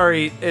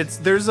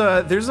there's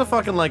a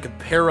fucking like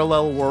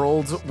parallel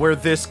world where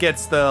this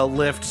gets the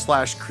Lift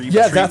 / Creep.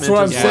 Yeah, that's what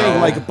I'm as saying.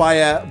 well. Like by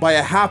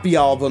a happy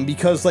album,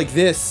 because like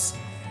this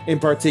in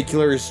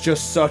particular is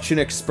just such an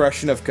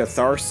expression of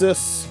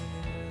catharsis.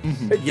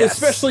 Yes.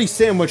 Especially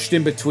sandwiched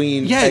in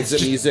between Yeah, it's exit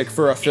just- music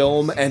for a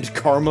film and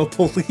Karma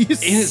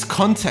Police. In its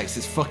context,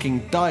 it's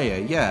fucking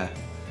dire. Yeah.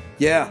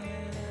 Yeah.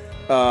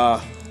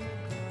 But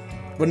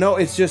no,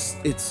 it's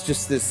just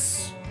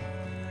this.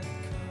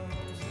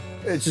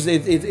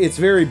 It's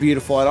very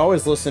beautiful. I'd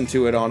always listen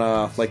to it on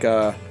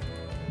a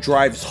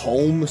drives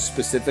home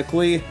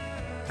specifically,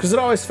 because it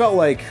always felt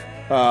like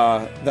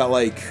that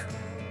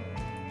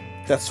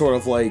sort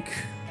of like,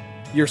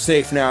 you're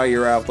safe now,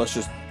 you're out, let's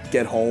just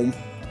get home.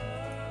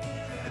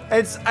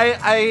 I'm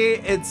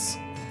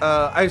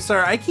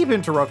sorry, I keep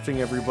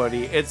interrupting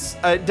everybody. It's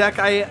Deck,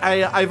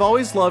 I've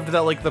always loved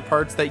that like the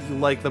parts that you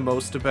like the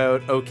most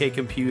about OK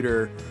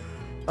Computer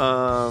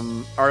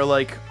are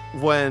like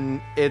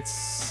when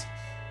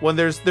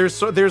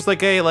there's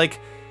like a like,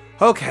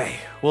 okay,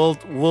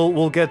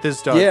 we'll get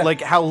this done. Yeah.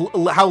 Like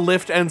how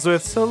Lift ends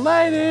with "So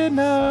lighten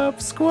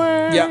up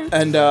square." Yeah,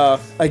 and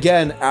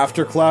again,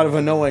 after Cloud of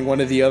Unknowing,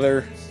 one of the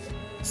other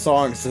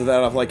songs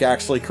that I've like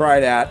actually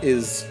cried at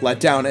is Let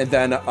Down, and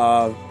then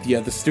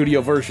the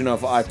studio version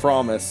of I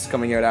Promise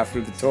coming out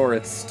after The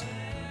Tourist.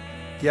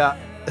 Yeah.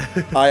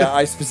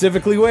 I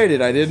specifically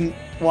waited. I didn't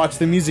watch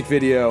the music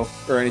video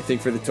or anything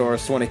for The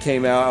Tourist when it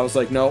came out. I was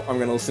like, no, I'm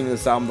gonna listen to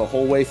this album the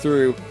whole way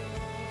through.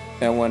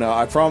 And when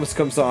I Promise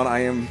comes on, I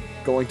am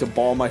going to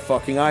bawl my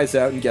fucking eyes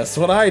out, and guess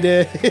what I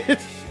did?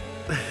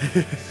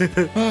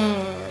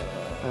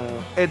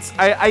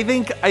 I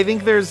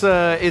think there's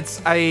I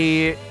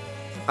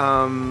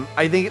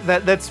think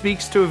that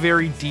speaks to a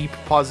very deep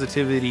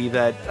positivity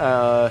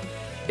that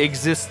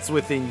exists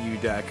within you,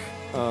 Deck.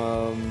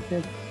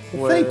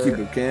 Thank you,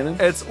 Buchanan.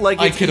 It's like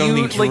I it's could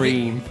only you, like,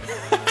 dream.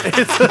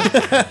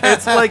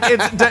 it's like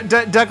it's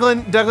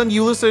Declan.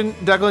 You listen,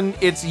 Declan.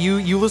 It's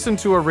you listen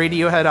to a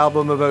Radiohead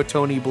album about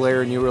Tony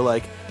Blair, and you were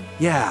like,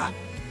 yeah,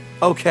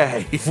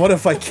 okay. What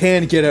if I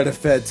can get out of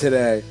bed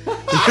today?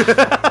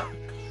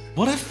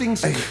 What if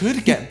things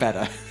could get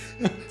better?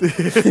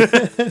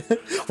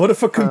 What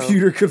if a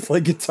computer could play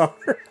guitar?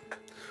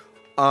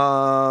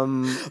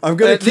 I'm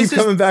gonna keep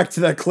coming back to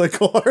that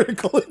Clickle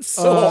article. It's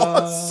so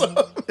awesome.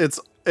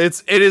 It's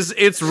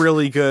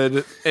really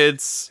good.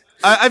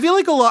 I feel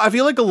like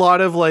a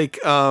lot of like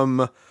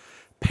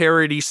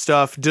parody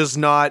stuff does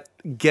not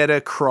get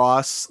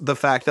across the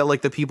fact that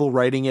like the people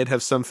writing it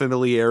have some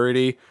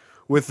familiarity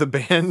with the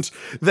band.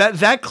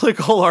 That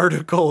Clickhole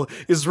article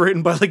is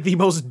written by like the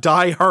most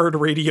diehard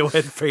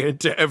Radiohead fan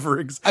to ever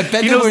exist. I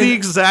bet he they knows were the in-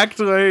 exact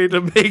way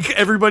to make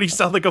everybody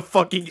sound like a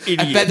fucking idiot.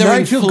 I bet they're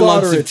in Nigel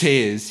floods Godrich. of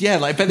tears. Yeah,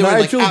 like I bet they were in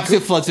like Nigel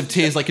absolute floods of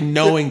tears, like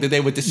knowing that they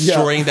were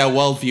destroying their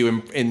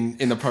worldview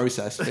in the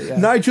process. But yeah.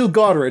 Nigel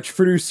Godrich,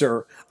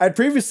 producer. I'd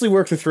previously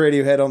worked with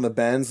Radiohead on the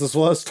bands, as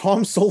well as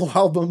Tom's solo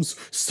albums,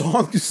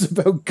 songs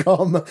about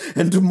gum,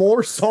 and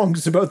more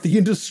songs about the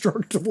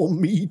indestructible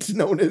meat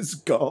known as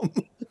gum.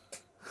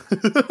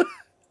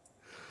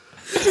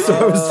 So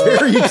I was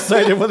very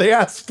excited when they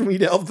asked me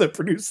to help them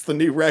produce the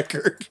new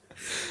record.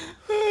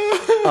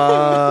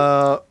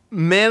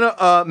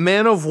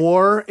 Man of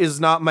War is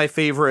not my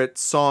favorite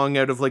song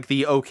out of like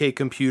the OK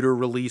Computer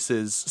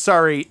releases.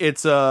 Sorry,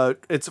 it's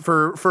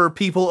for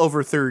people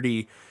over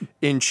 30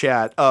 in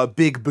chat.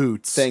 Big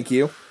Boots. Thank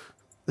you.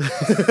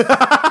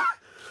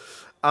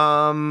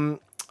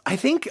 I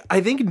think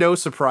No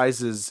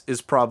Surprises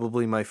is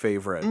probably my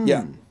favorite.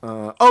 Yeah.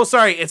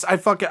 Sorry,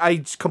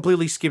 I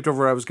completely skipped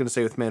over what I was going to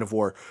say with Man of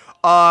War.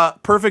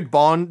 Perfect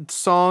Bond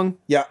song.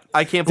 Yeah.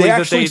 I can't They believe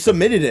that actually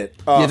submitted it.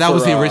 Yeah, that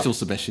was for, the original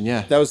submission.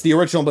 Yeah. That was the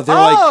original, but they're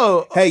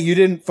Oh! like, hey, you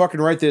didn't fucking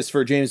write this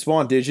for James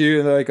Bond, did you?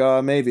 And they're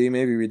like, maybe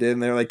we did.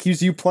 And they're like,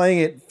 he's you playing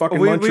it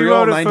fucking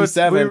Montreal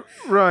 97.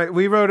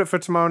 We wrote it for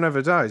Tomorrow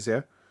Never Dies,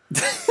 yeah?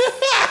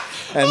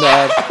 And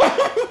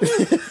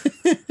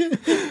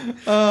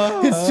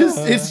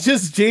it's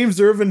just James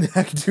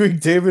Urbanek doing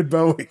David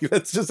Bowie.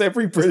 That's just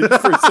every British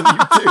person you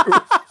do.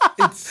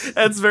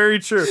 That's very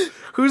true.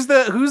 Who's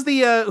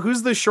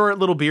the short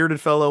little bearded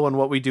fellow on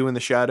What We Do in the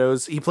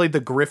Shadows? He played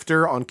the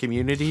grifter on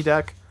Community,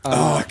 Deck.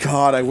 Oh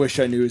God, I wish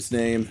I knew his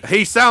name.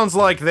 He sounds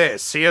like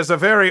this. He has a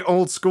very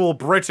old school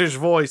British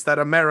voice that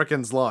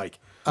Americans like.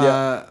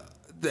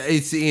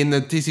 Is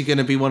he going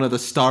to be one of the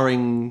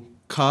starring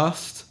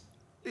cast?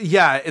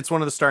 Yeah, it's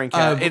one of the starring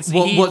characters.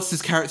 What's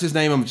his character's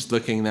name? I'm just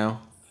looking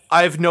now.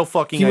 I have no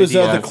fucking He was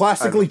idea. the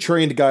classically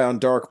trained guy on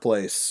Dark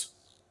Place.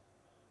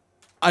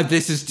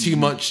 This is too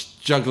much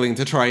juggling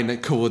to try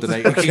and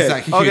coordinate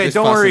exactly who Okay, this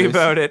don't person worry is.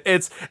 about it.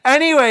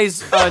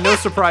 Anyways, No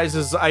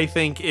Surprises, I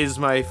think, is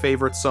my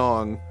favorite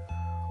song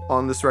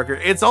on this record.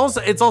 It's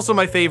also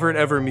my favorite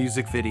ever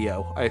music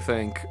video, I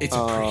think. It's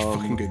a pretty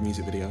fucking good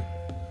music video.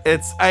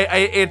 It's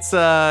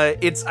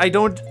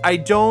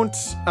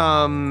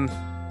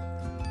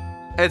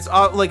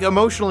like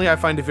emotionally, I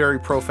find it very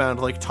profound.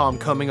 Like Tom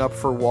coming up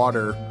for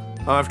water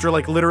after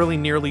like literally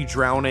nearly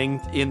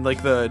drowning in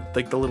like the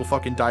little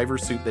fucking diver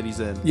suit that he's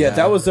in. Yeah,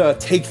 that was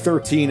take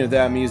 13 of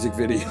that music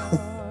video.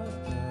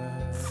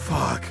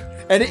 Fuck.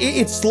 And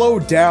it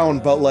slowed down,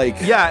 but like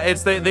Yeah,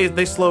 it's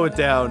they slow it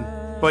down,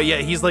 but yeah,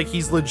 he's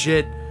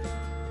legit.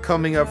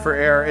 coming up for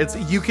air. It's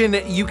you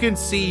can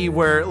see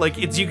where like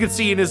you can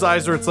see in his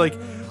eyes where it's like,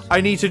 I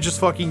need to just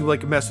fucking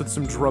like mess with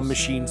some drum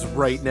machines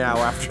right now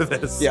after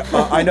this. Yeah,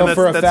 I know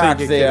for a that's how you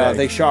fact get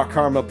they shot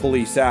Karma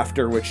Police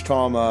after, which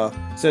Tom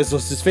says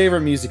was his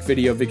favorite music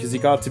video because he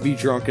got to be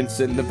drunk and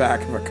sit in the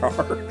back of a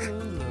car.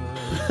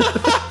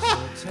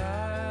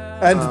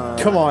 And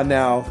come on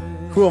now,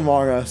 who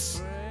among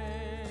us?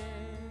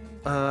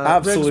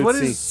 Absolute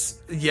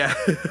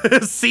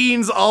Regs,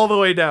 scenes all the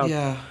way down.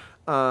 Yeah.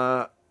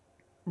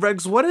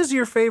 Regs, what is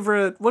your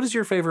favorite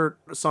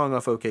song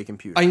off OK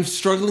Computer? I'm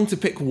struggling to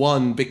pick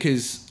one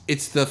because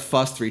it's the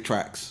first 3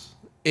 tracks.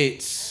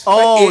 It's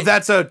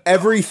that's a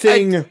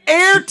everything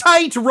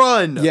airtight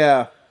run.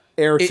 Yeah,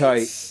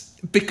 airtight.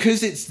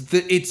 Because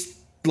it's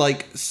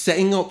like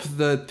setting up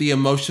the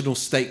emotional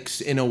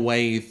stakes in a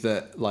way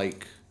that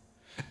like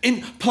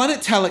in Planet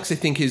Telex I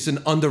think is an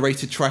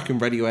underrated track in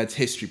Radiohead's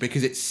history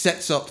because it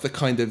sets up the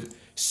kind of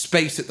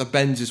space that the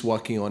Bends is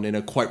working on in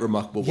a quite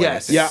remarkable way.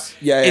 Yes.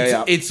 Yeah.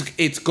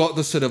 It's got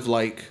the sort of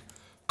like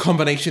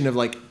combination of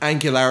like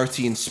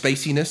angularity and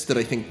spaciness that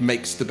I think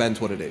makes the Bends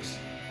what it is.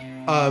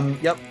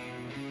 Yep.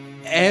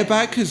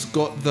 Airbag has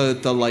got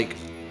the like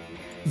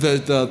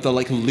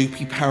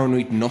loopy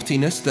paranoid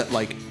knottiness that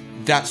like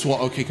that's what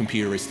OK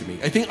Computer is to me.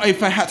 I think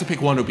if I had to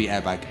pick one, it would be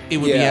Airbag. It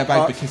would be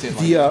Airbag because it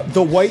like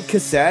the white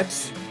cassette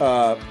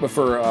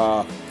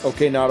for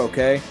OK Not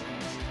OK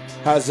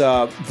has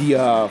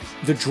the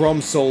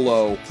drum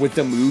solo with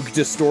the Moog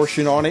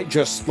distortion on it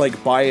just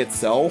like by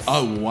itself.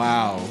 Oh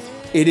wow.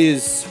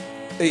 It's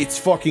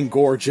fucking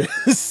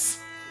gorgeous.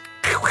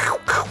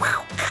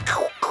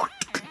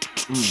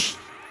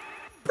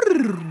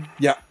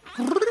 Yeah.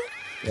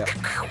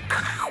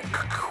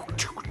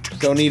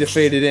 Don't need to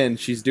fade it in.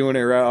 She's doing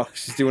it.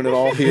 She's doing it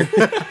all here.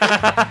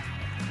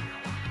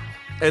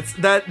 It's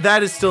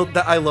that is still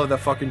that I love that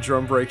fucking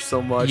drum break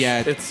so much.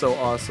 Yeah, it's so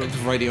awesome.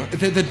 Radio.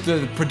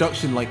 The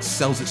production like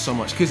sells it so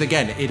much because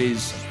again, it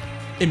is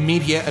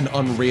immediate and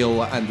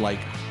unreal and like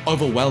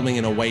overwhelming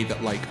in a way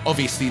that like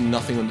obviously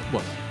nothing.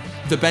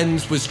 The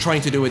Bends was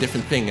trying to do a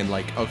different thing and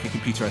like OK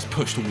Computer has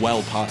pushed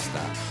well past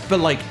that.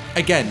 But like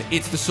again,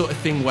 it's the sort of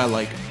thing where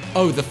like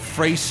the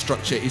phrase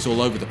structure is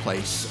all over the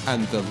place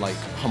and the like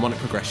harmonic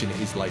progression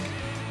is like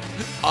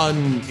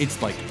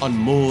it's like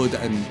unmoored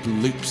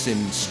and loops in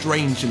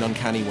strange and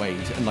uncanny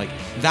ways, and like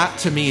that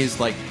to me is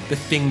like the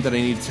thing that I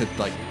needed to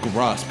like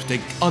grasp to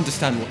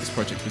understand what this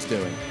project was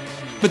doing.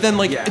 But then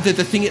like the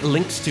thing it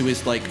links to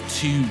is like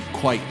 2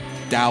 quite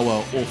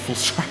dour awful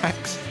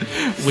tracks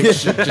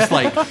which just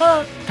like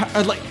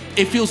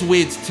it feels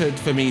weird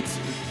for me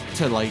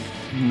to like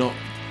not.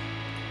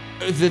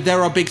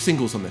 There are big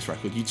singles on this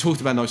record. You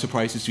talked about No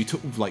Surprises. You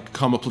took like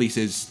Karma Police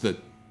is the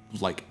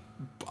like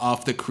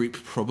After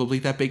Creep probably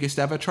their biggest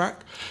ever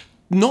track.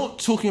 Not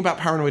talking about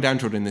Paranoid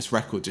Android in this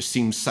record just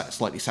seems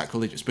slightly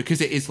sacrilegious because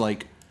it is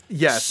like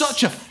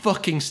such a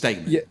fucking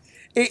statement. Yeah.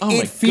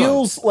 It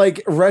feels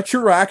like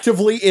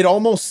retroactively it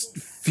almost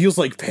feels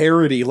like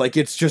parody, like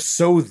it's just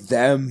so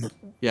them.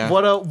 Yeah.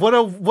 What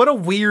a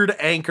weird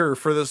anchor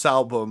for this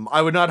album.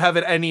 I would not have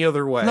it any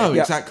other way. No,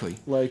 exactly.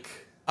 Like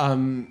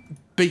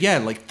but yeah,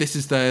 like this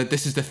is the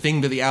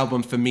thing that the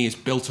album for me is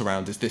built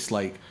around is this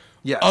like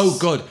yes. Oh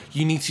god,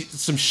 you need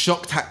some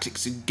shock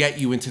tactics to get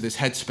you into this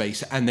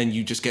headspace, and then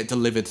you just get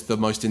delivered the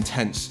most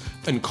intense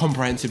and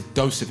comprehensive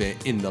dose of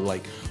it in the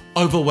like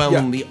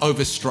overwhelmingly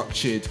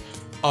overstructured,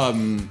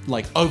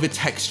 like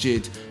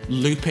over-textured,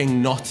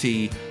 looping,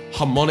 knotty,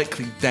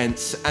 harmonically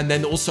dense, and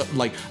then also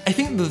like I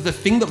think the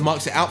thing that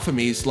marks it out for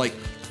me is like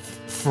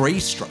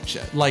phrase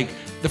structure, like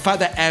the fact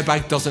that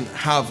Airbag doesn't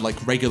have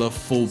like regular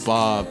full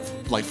bar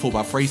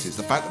phrases,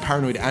 the fact that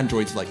Paranoid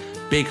Android's like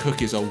big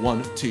hook is a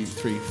 1, 2,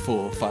 3,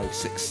 4, 5,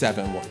 6,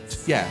 7, 1.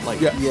 Yeah, like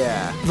like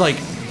yeah, like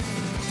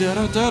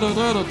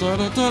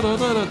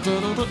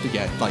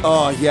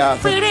oh yeah,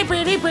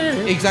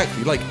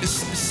 exactly, like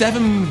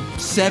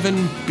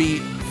 7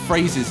 beat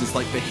phrases is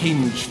like the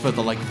hinge for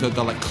the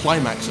like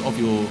climax of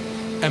your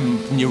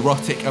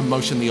neurotic,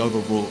 emotionally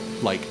overwrought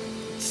like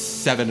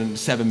 7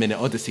 minute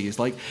odyssey is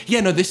like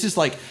this is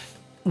like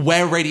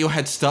where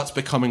Radiohead starts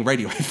becoming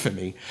Radiohead for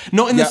me.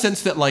 Not in the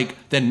sense that like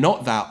they're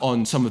not that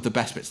on some of the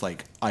best bits.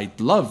 Like I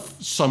love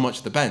so much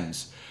of the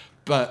Bends,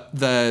 but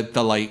the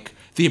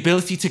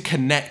ability to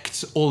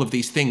connect all of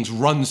these things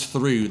runs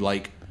through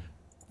like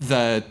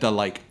the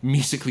like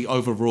musically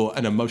overwrought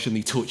and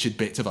emotionally tortured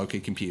bits of OK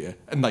Computer,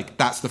 and like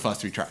that's the first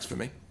 3 tracks for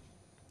me.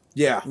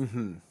 Yeah.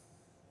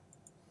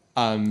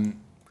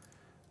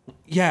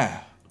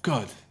 Yeah.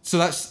 God. So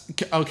that's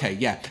okay.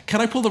 Yeah. Can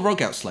I pull the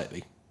rug out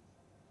slightly?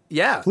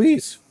 Yeah.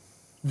 Please.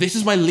 This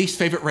is my least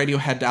favorite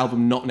Radiohead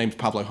album not named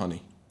Pablo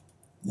Honey.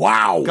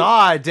 Wow.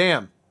 God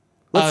damn.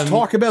 Let's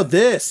talk about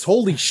this.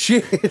 Holy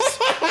shit.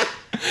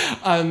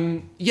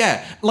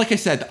 Yeah, like I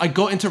said, I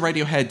got into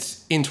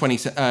Radiohead in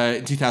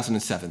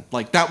 2007.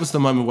 Like that was the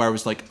moment where I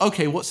was like,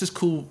 okay, what's this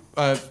cool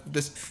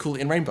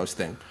In Rainbows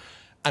thing?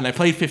 And I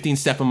played 15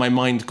 Step and my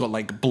mind got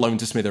like blown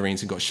to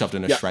smithereens and got shoved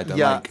in a shredder.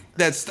 Yeah. Like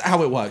that's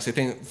how it works. I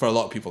think for a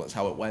lot of people that's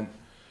how it went.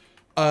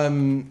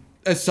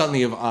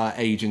 certainly of our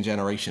age and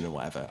generation and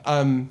whatever.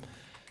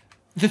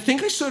 The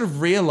thing I sort of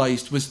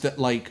realized was that,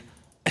 like,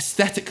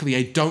 aesthetically,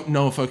 I don't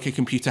know if OK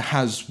Computer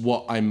has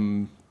what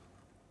I'm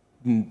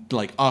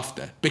like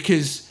after,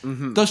 because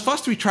those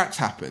first 3 tracks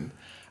happen,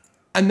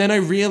 and then I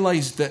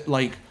realized that,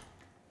 like,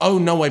 oh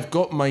no, I've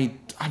got my,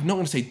 I'm not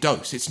going to say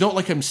dose. It's not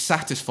like I'm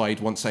satisfied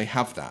once I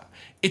have that.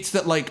 It's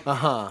that, like,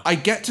 I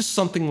get to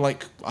something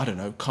like, I don't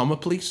know, Karma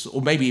Police,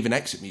 or maybe even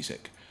Exit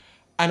Music,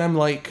 and I'm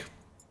like,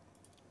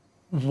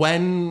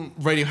 when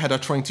Radiohead are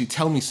trying to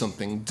tell me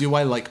something, do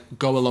I, like,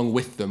 go along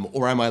with them,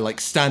 or am I,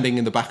 like, standing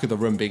in the back of the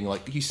room being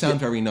like, you sound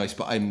very nice,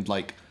 but I'm,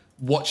 like,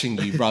 watching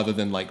you rather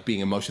than, like,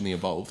 being emotionally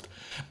involved?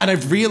 And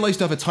I've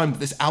realized over time that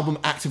this album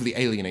actively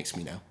alienates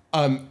me now,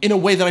 in a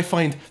way that I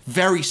find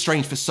very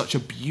strange for such a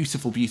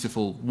beautiful,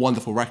 beautiful,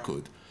 wonderful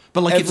record.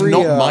 But, like, it's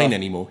not mine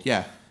anymore.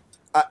 Yeah.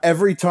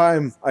 Every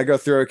time I go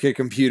through OK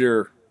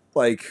Computer,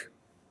 like,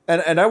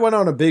 and I went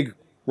on a big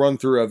run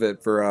through of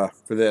it for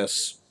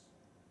this,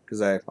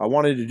 because I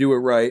wanted to do it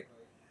right.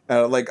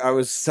 Like, I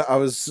was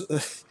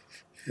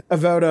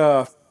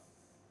about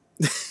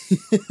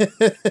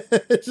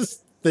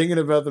just thinking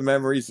about the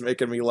memories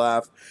making me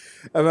laugh.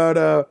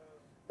 About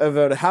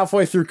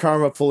halfway through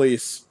Karma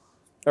Police,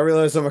 I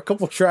realized I'm a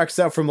couple tracks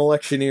out from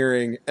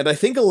Electioneering, and I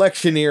think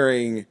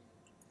Electioneering,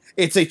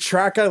 it's a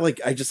track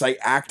I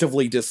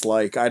actively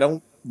dislike. I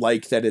don't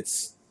like that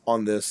it's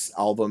on this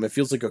album. It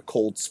feels like a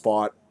cold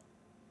spot.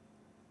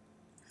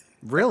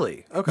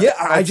 Really? Okay. Yeah,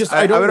 I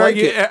don't would like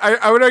argue, it.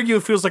 I would argue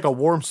it feels like a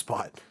warm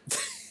spot.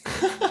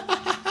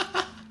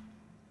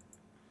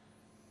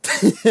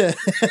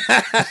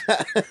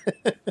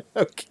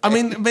 Okay. I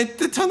mean,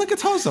 turn the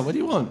guitars on. What do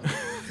you want?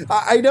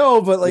 I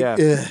know, but, like,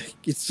 Yeah.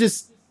 it's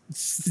just...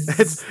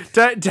 It's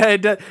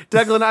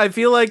Declan. I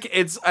feel like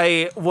it's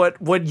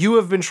what you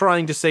have been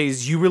trying to say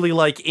is you really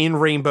like In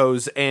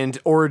Rainbows and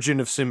Origin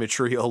of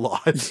Symmetry a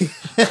lot.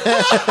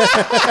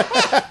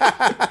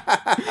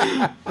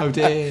 Oh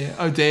dear!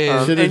 Oh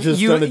dear! Should have and just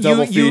you- done a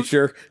double you-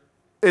 feature.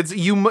 It's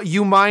you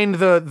mine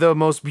the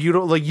most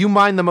beautiful, like you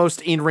mine the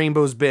most In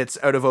Rainbows bits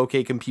out of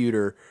OK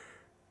Computer.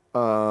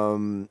 I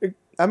mean,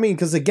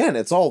 because again,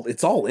 it's all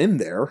in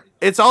there.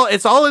 It's all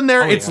in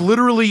there. Oh, it's yeah.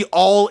 literally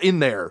all in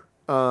there.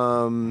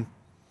 But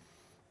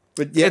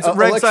yeah, It's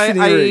Rex,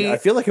 Electioneering, I I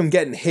feel like I'm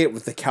getting hit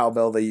with the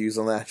cowbell they use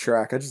on that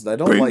track. I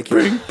don't like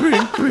it.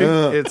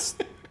 It's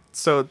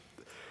so.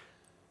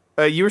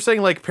 You were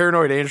saying like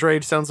Paranoid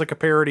Android sounds like a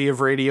parody of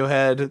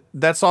Radiohead.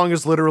 That song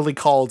is literally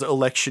called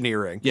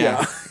Electioneering.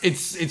 Yeah,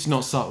 it's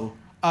not subtle.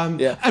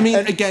 Yeah. I mean,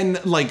 And- again,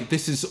 like,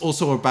 this is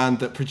also a band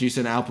that produced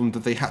an album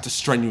that they had to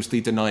strenuously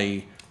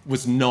deny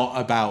was not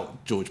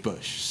about George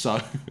Bush.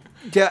 So,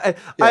 Yeah,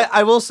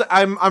 I will say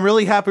I'm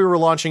really happy we're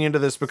launching into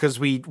this because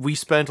we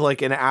spent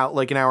like an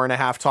hour and a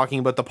half talking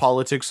about the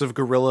politics of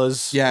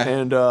Gorillaz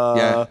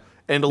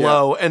and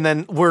Low, and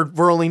then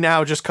we're only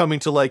now just coming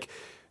to like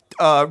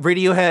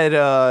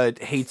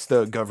Radiohead hates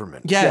the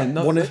government. yeah,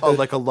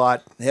 Like a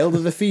lot. Hail to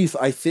the Thief.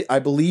 I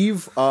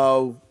believe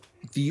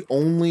the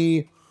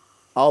only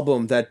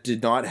album that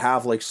did not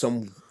have like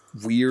some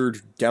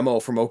weird demo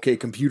from OK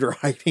Computer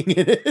hiding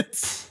in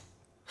it.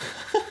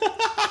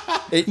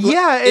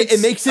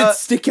 It makes it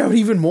stick out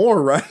even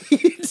more, right?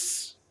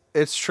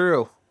 It's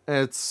true.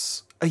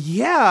 It's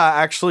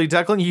actually,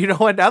 Declan. You know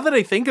what? Now that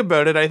I think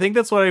about it, I think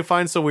that's what I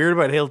find so weird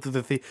about Hail to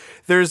the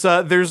Thief. There's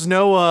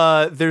no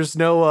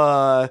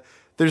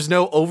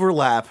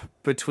overlap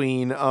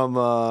between a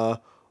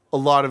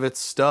lot of its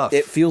stuff.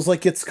 It feels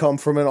like it's come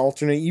from an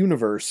alternate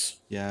universe.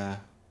 yeah.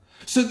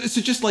 So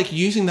just like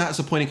using that as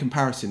a point of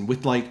comparison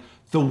with like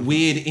the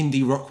weird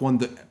indie rock one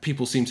that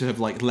people seem to have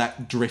like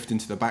let drift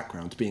into the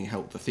background, being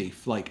Hail to the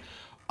Thief. Like,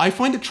 I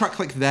find a track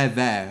like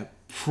There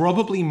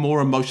probably more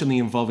emotionally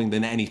involving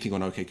than anything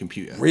on OK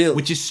Computer. Really?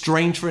 Which is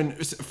strange for an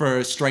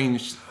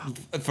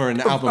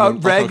album on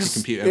OK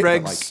Computer. but,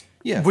 Regs, like,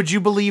 yeah. would you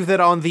believe that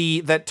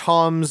that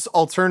Tom's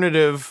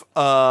alternative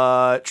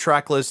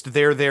track list,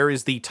 There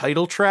is the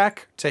title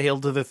track to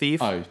Hail to the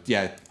Thief? Oh,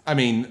 yeah. I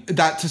mean,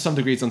 that to some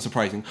degree is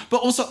unsurprising. But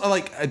also,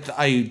 like,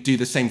 I do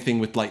the same thing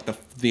with, like,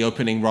 the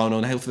opening run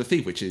on Hail to the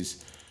Thief, which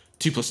is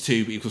 2 +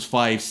 2 =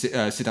 5, sit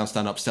down,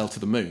 stand up, sail to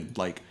the moon.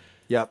 Like,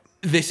 Yep.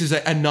 this is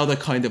another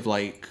kind of,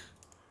 like,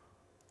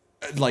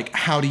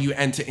 how do you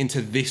enter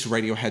into this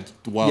Radiohead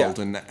world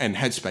and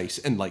headspace?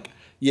 And, like,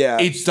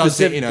 it does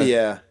it in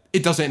a...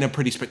 It does it in a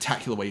pretty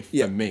spectacular way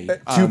for me.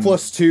 2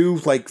 +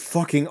 2, like,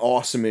 fucking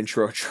awesome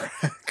intro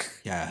track.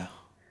 Yeah.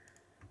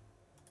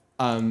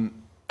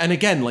 And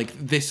again, like,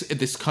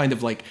 this kind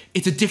of, like,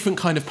 it's a different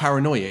kind of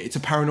paranoia. It's a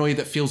paranoia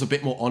that feels a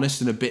bit more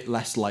honest and a bit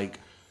less, like,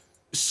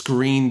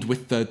 screened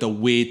with the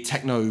weird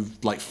techno,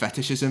 like,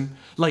 fetishism.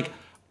 Like,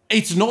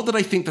 it's not that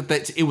I think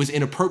that it was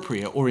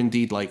inappropriate or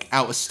indeed, like,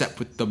 out of step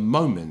with the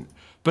moment,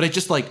 but I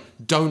just, like,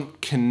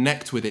 don't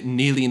connect with it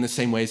nearly in the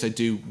same way as I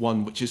do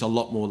one which is a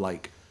lot more,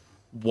 like,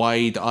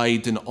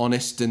 wide-eyed and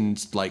honest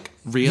and, like,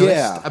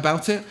 realist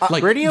about it.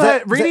 Like,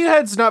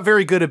 Radiohead's not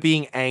very good at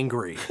being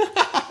angry.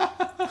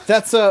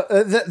 That's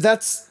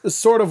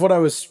sort of what I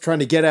was trying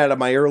to get at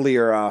my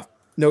earlier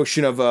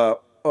notion of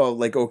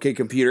like OK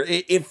Computer,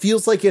 it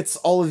feels like it's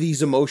all of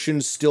these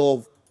emotions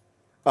still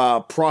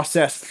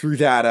processed through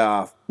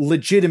that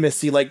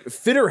legitimacy. Like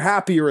Fit or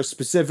Happier is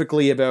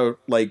specifically about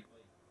like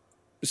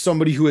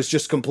somebody who has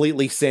just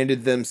completely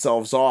sanded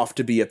themselves off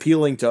to be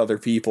appealing to other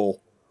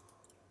people.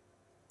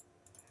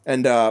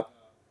 And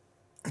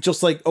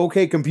just like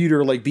OK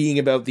Computer, like being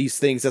about these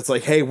things that's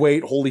like, hey,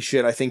 wait, holy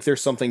shit, I think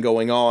there's something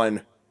going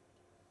on.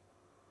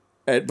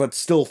 But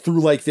still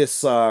through like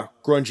this grungy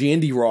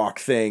indie rock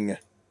thing.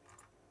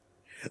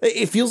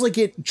 It feels like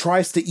it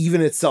tries to even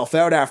itself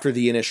out after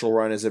the initial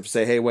run, as if to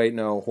say, hey, wait,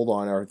 no, hold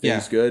on, are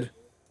things good?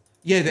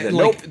 Yeah, Then,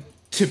 like nope.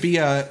 to be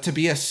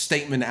a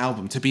statement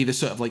album, to be the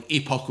sort of like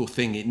epochal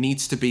thing, it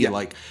needs to be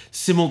like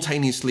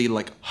simultaneously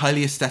like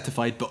highly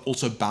aesthetified but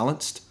also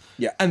balanced.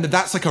 Yeah. And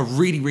that's like a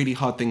really, really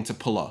hard thing to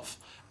pull off.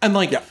 And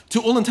like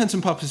to all intents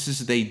and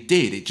purposes they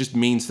did, it just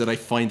means that I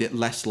find it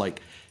less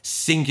like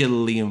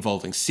singularly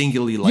involving,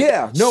 singularly like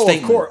of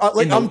course.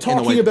 I'm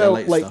talking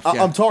about like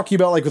I'm talking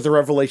about like with the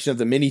revelation of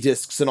the mini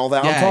discs and all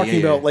that. I'm talking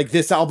about like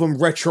this album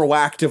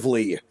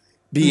retroactively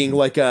being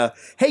like a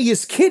hey,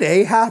 is Kid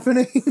A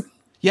happening?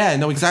 Yeah,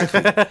 no,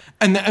 exactly.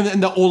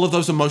 and all of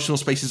those emotional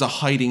spaces are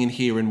hiding in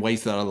here in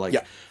ways that are like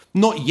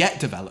not yet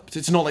developed.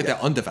 It's not like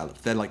they're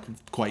undeveloped. They're like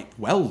quite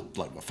well,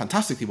 like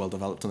fantastically well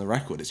developed on the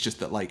record. It's just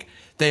that like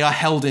they are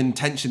held in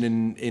tension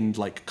in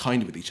like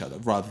kind with each other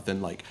rather than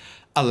like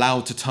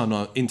allowed to turn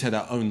on into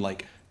their own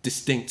like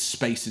distinct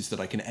spaces that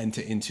I can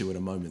enter into at a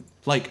moment.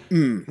 Like,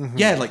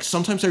 like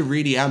sometimes I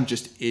really am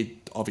just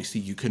it.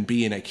 Obviously, you can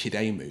be in a Kid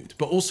A mood,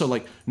 but also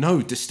like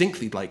no,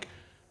 distinctly like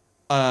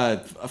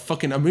a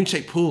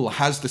Moonshaped Pool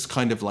has this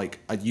kind of like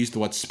I'd use the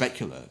word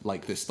specular,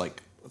 like this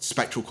like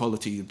spectral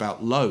quality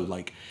about Low,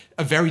 like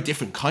a very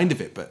different kind of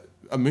it. But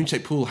a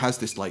Moonshaped Pool has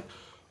this like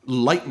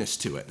lightness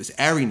to it, this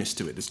airiness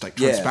to it, this like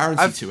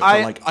transparency to it.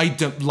 But, like I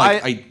don't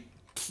like I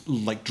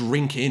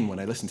drink in when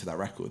I listen to that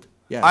record.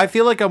 Yeah, I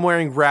feel like I'm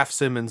wearing Raph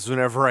Simmons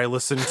whenever I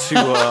listen to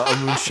a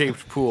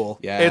Moon-Shaped Pool.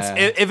 Yeah,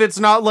 if it's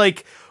not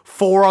like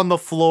 4 on the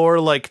floor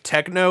like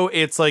techno,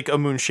 it's like a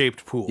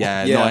Moon-Shaped Pool.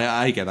 Yeah, no,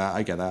 I get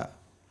that.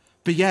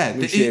 But yeah,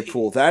 Moon-Shaped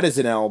Pool. That is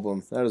an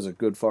album. That is a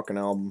good fucking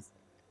album.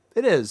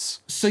 It is.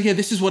 So yeah,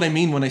 this is what I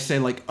mean when I say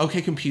like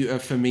OK Computer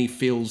for me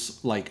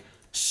feels like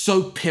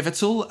so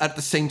pivotal at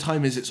the same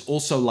time as it's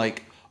also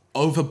like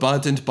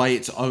overburdened by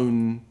its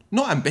own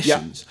not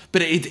ambitions,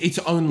 but its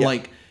own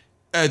like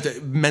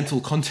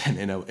mental content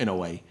in a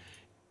way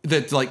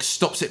that like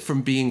stops it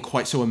from being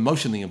quite so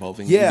emotionally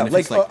involving. Yeah, even if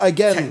like, it's, like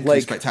again,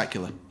 like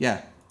spectacular.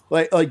 Yeah.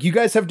 Like you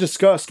guys have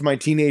discussed My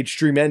Teenage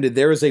Dream Ended.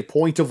 There is a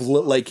point of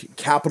like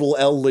capital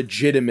L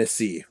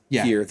legitimacy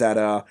here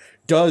that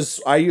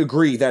does, I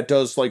agree, that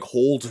does like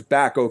hold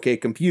back OK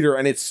Computer,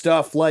 and it's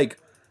stuff like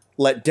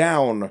Let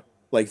Down,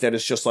 like that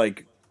is just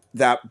like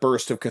that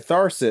burst of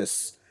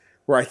catharsis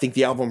where I think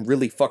the album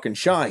really fucking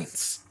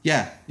shines.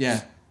 Yeah.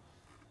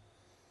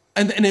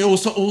 And it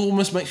also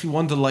almost makes me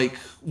wonder like,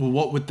 well,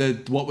 what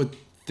would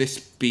this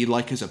be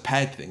like as a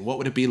paired thing? What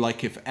would it be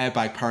like if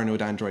Airbag,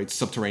 Paranoid Android,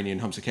 Subterranean,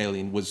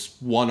 Homesickalian was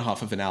one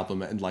half of an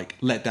album and like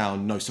Let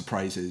Down, No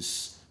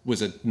Surprises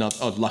was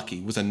another,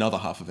 Lucky was another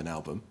half of an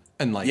album,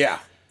 and like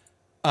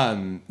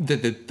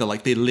the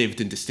like they lived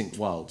in distinct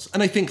worlds,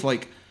 and I think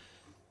like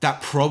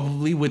that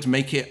probably would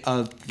make it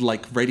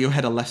like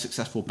Radiohead a less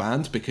successful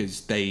band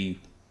because they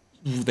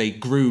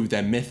grew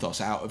their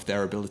mythos out of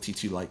their ability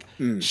to like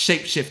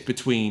shapeshift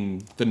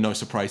between the No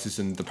Surprises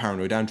and the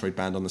Paranoid Android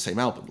band on the same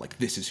album. Like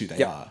this is who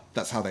they are.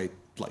 That's how they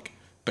like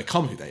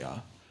become who they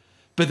are.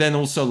 But then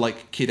also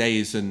like Kid A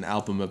is an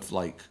album of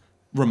like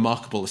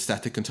remarkable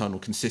aesthetic and tonal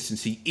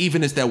consistency,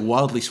 even as they're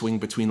wildly swing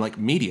between like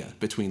media,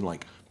 between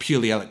like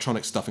purely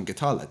electronic stuff and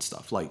guitar led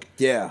stuff. Like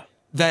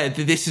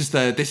this is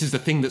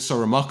the thing that's so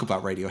remarkable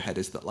about Radiohead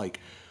is that like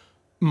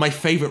my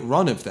favorite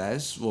run of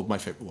theirs, or my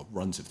favorite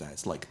runs of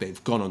theirs, like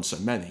they've gone on so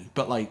many,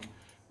 but like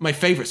my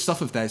favorite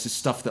stuff of theirs is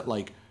stuff that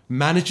like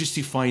manages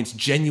to find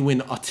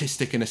genuine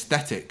artistic and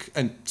aesthetic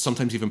and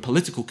sometimes even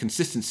political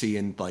consistency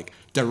and like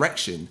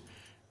direction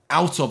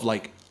out of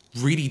like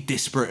really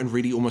disparate and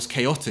really almost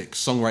chaotic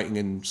songwriting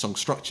and song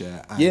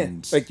structure.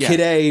 And Kid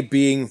A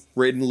being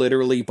written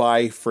literally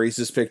by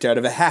phrases picked out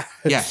of a hat.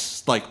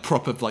 Yes, like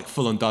proper like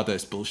full on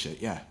Dadaist bullshit.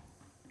 Yeah.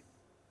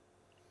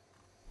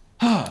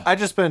 I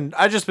just been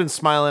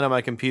smiling on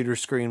my computer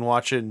screen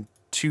watching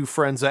two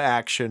friends of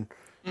action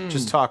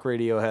just talk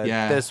Radiohead.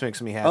 Yeah. This makes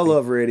me happy. I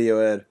love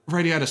Radiohead.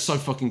 Radiohead is so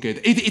fucking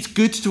good. It's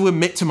good to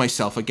admit to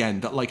myself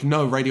again that like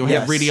no,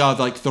 Radiohead really are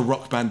like the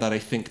rock band that I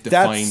think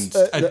defined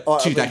 2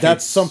 decades.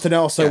 That's something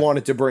else I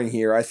wanted to bring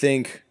here. I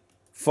think,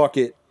 fuck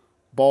it,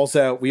 balls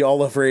out. We all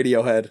love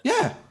Radiohead.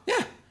 Yeah.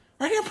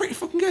 Radiohead pretty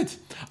fucking good.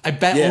 I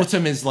bet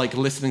Autumn is like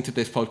listening to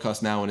this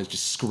podcast now and is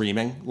just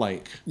screaming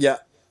like. Yeah.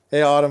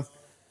 Hey, Autumn.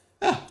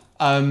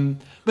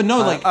 But no,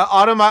 like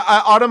Autumn,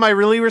 I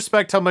really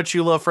respect how much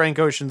you love Frank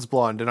Ocean's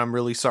Blonde, and I'm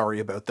really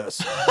sorry about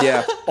this.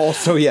 Yeah.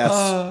 Also, yes.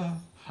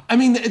 I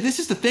mean, this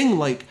is the thing.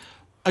 Like,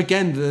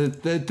 again,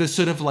 the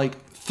sort of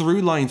like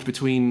through lines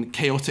between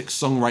chaotic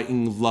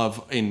songwriting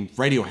love in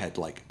Radiohead,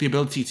 like the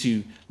ability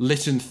to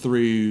listen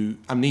through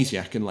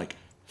Amnesiac and like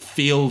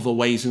feel the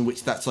ways in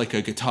which that's like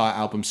a guitar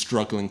album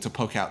struggling to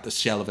poke out the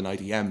shell of an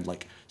IDM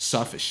like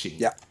surface sheen.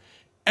 Yeah.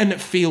 And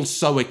it feels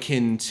so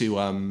akin to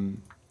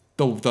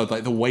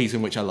the ways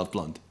in which I love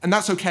Blonde, and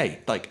that's okay.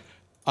 Like,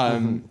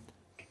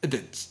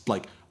 it's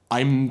like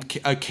I'm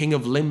a King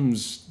of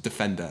Limbs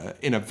defender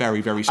in a very,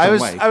 very strong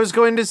way. I was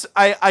going to.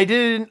 I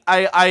didn't.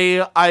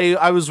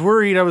 I was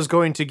worried I was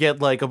going to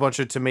get like a bunch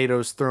of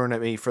tomatoes thrown at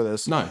me for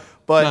this. No,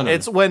 but no.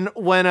 it's when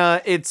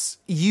it's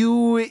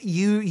your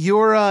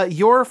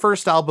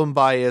first album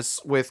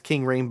bias with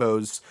King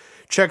Rainbows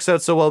checks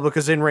out so well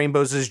because In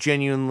Rainbows is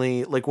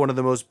genuinely like one of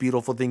the most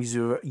beautiful things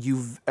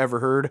you've ever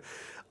heard.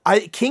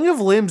 King of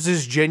Limbs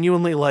is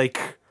genuinely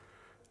like,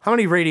 how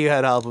many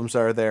Radiohead albums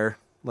are there?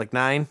 Like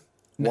 9?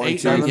 1, 8,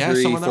 2, 9, yeah,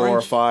 3, somewhere in that 4,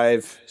 range.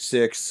 5,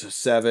 6,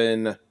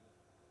 7,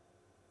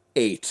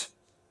 8.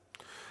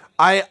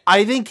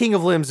 I think King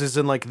of Limbs is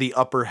in like the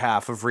upper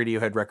half of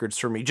Radiohead records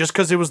for me, just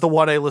because it was the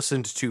one I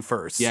listened to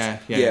first.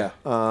 Yeah.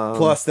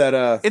 Plus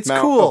that it's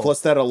cool.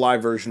 Plus that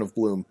live version of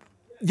Bloom.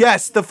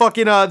 Yes, the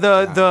fucking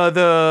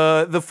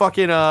the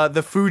fucking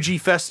the Fuji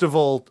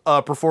Festival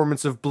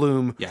performance of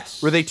Bloom.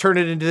 Yes. Where they turn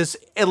it into this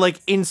like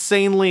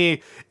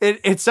insanely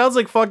it sounds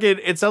like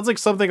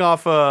something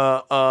off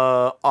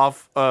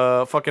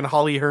fucking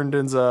Holly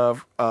Herndon's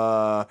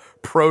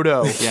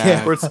Proto.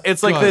 Yeah. Where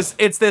it's like God.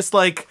 it's this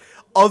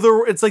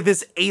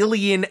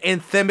alien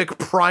anthemic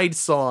pride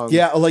song.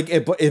 Yeah, like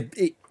it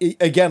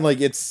again,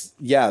 like it's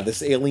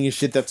this alien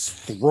shit that's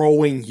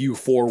throwing you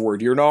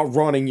forward. You're not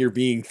running, you're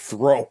being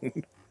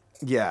thrown.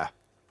 Yeah.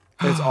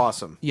 It's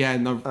awesome. Yeah,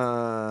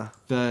 no.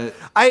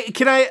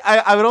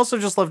 I would also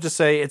just love to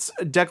say it's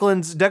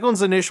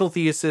Declan's initial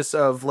thesis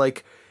of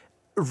like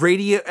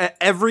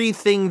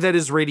everything that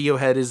is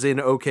Radiohead is in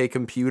OK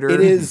Computer. It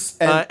is,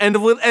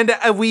 and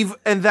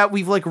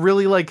we've like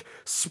really like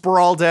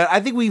sprawled out.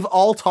 I think we've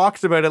all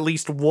talked about at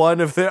least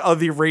one of the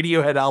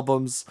Radiohead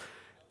albums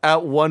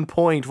at one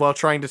point while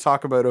trying to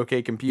talk about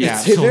OK Computer.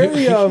 Yeah. it's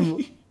very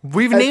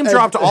We've name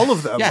dropped all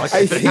of them. Yes,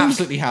 Like, they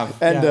absolutely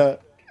have. and yeah.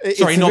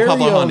 Sorry, it's not very,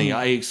 Pablo Honey.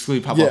 I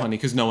exclude Pablo yeah. Honey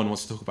because no one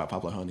wants to talk about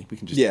Pablo Honey. We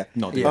can just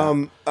not do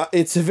that.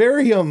 it's a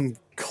very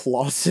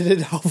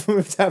closeted album,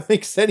 if that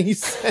makes any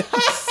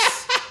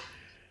sense.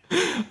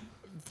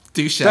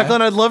 Do share.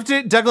 Declan,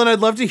 I'd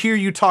love to hear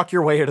you talk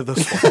your way out of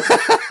this one.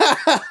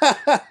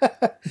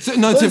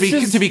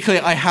 To be clear,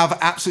 I have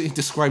absolutely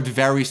described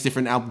various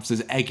different albums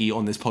as eggy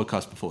on this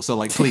podcast before. So,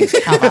 like, please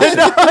have at it.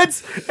 No,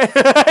 it's.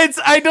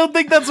 I don't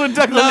think that's what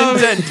Declan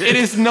intended. It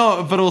is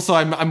not. But also,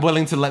 I'm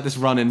willing to let this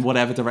run in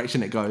whatever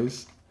direction it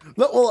goes.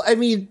 Well, I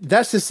mean,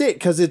 that's just it,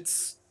 because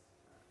it's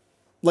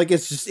like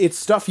it's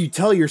stuff you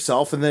tell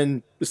yourself, and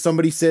then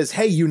somebody says,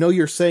 "Hey, you know,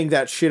 you're saying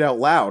that shit out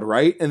loud,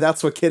 right?" And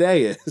that's what Kid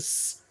A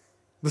is.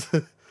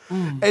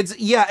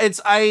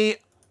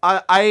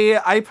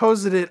 I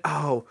posted it.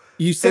 Oh,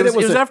 You said it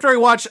was after I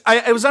watched.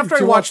 It was after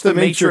I watched The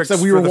Matrix,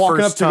 and we were for the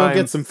walking up first to time.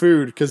 go get some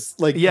food because,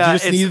 like, Yeah, you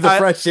just it's- needed the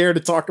fresh air to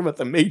talk about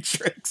The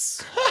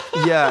Matrix.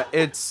 Yeah,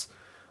 it's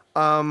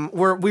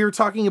where we were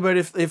talking about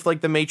if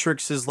like The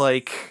Matrix is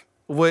like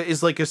what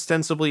is like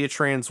ostensibly a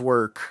trans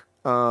work,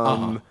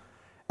 Or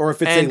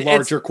if it's And a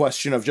larger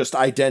question of just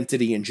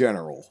identity in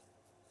general.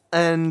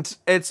 and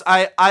it's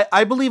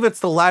I believe it's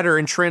the latter,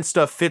 and trans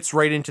stuff fits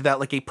right into that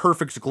like a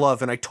perfect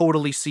glove, and I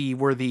totally see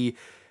where the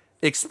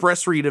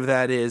express read of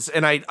that is,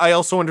 and I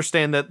also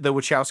understand that the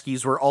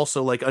Wachowskis were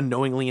also like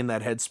unknowingly in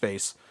that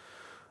headspace.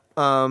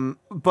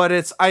 But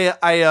it's I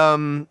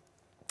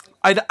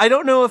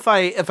don't know if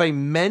I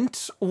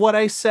meant what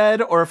I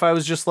said, or if I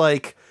was just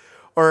like,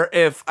 or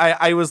if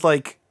I was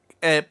like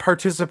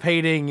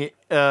participating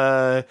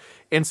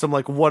in some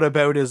like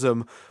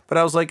whataboutism. But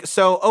I was like,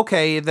 so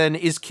okay, then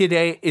is Kid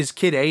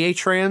A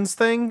trans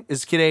thing?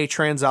 Is Kid A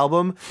trans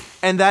album?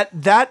 And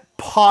that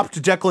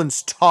popped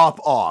Declan's top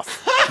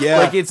off. Yeah.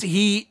 Like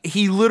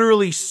he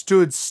literally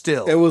stood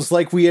still. It was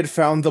like we had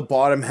found the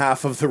bottom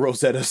half of the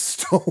Rosetta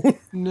Stone.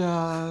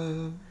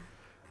 No.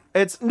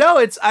 And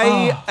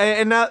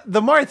now,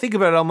 the more I think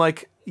about it, I'm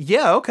like,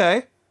 yeah,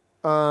 okay.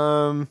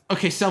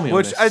 Okay, sell me on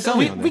Which this. Sell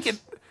me on we this. can.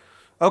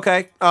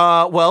 Okay.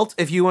 Well,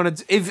 if you want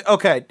to,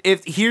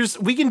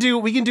 we can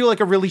do like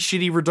a really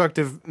shitty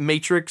reductive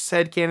Matrix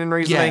headcanon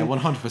reasoning. Yeah,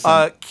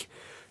 100%.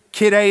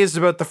 Kid A is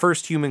about the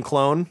first human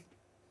clone.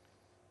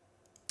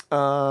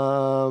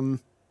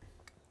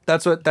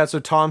 That's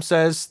what Tom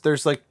says.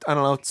 There's like, I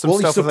don't know, some Well,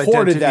 he stuff with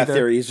supported identity that there.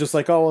 theory. He's just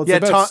like, oh, well,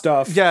 it's about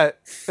stuff. Yeah,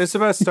 it's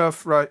about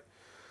stuff, right?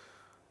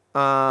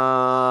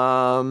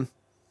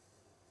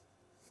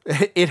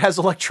 It has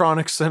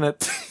electronics in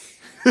it.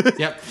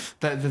 Yep.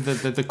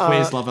 The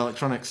queers love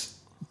electronics.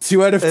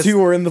 2 out of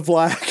 2 are in the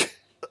black.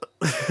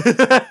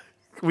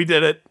 We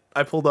did it.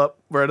 I pulled up.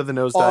 We're out of the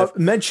nosedive.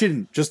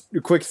 Mention just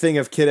a quick thing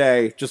of Kid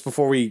A, just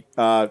before we,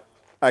 I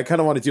kind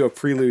of want to do a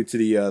prelude to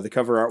the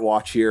cover art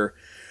watch here.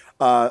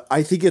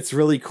 I think it's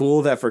really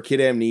cool that for Kid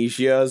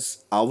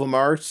Amnesia's album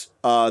art,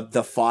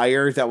 the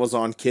fire that was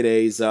on Kid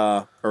A's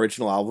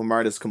original album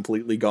art has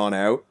completely gone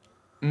out.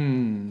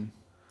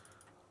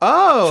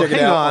 Oh, Check it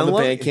hang out on the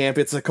look- Bandcamp.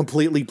 It's a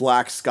completely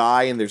black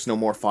sky and there's no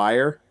more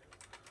fire.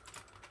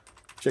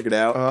 Check it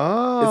out.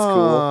 Oh. It's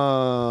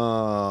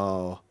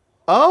cool.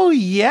 Oh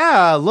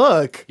yeah,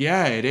 look.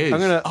 Yeah, it is. I'm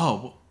gonna-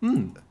 Oh,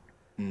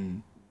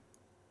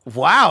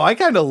 Wow, I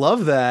kind of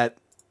love that.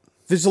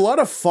 There's a lot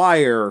of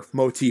fire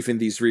motif in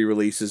these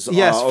re-releases.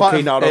 Yes,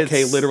 okay, not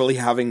okay. it's- Literally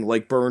having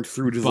like burned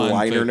through to the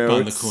liner notes.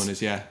 burn the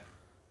corners. Yeah.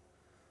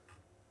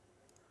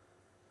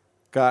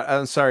 God,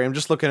 I'm sorry. I'm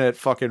just looking at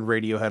fucking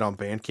Radiohead on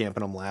Bandcamp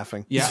and I'm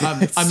laughing.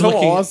 Yeah, It's I'm so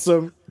looking.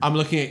 awesome. I'm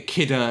looking at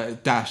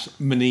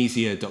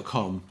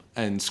kidda-manesia.com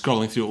and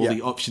scrolling through all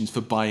the options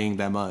for buying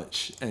their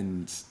merch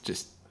and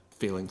just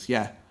feelings.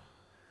 Yeah.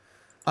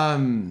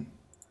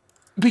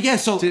 But yeah,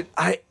 so Dude,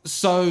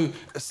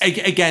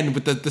 again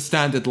with the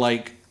standard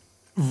like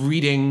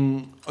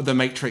reading The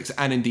Matrix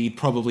and indeed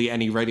probably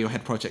any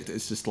Radiohead project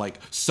is just like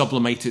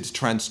sublimated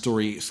trans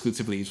story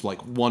exclusively is like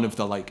one of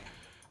the like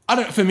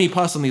for me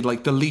personally,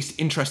 like the least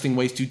interesting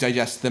ways to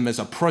digest them as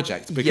a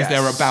project because Yes.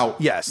 they're about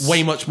Yes.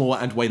 way much more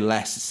and way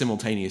less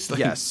simultaneously.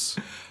 Yes.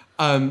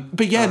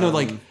 But yeah, no,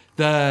 like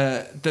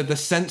the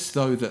sense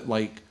though that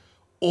like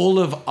all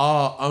of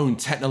our own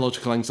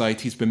technological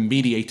anxiety has been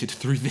mediated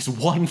through this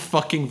one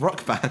fucking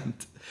rock band.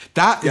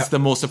 That is the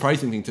more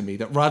surprising thing to me.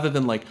 That rather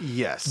than like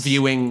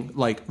viewing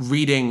like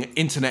reading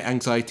internet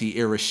anxiety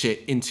era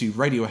shit into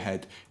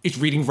Radiohead, it's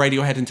reading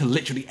Radiohead into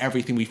literally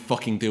everything we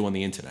fucking do on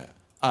the internet.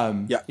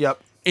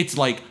 Yep. It's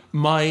like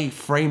my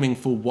framing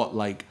for what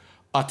like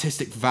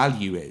artistic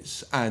value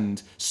is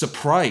and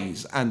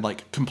surprise and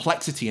like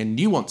complexity and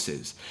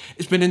nuances.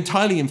 It's been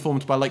entirely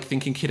informed by like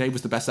thinking Kid A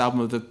was the best album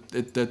of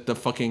the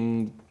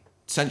fucking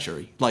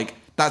century. Like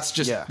that's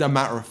just a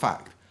matter of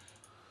fact.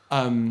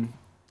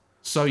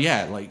 So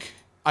yeah, like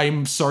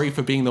I'm sorry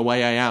for being the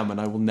way I am,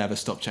 and I will never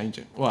stop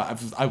changing. Well,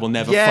 I will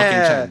never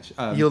fucking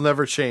change. You'll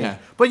never change, yeah.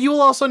 but you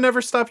will also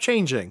never stop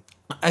changing.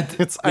 I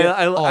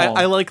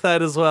like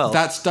that as well.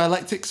 That's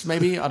dialectics,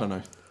 maybe. I don't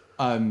know.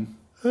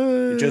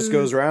 It just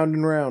goes round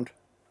and round.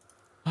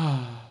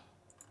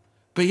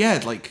 But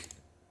yeah, like,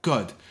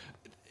 God,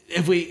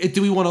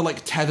 do we want to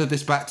like tether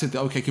this back to the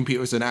OK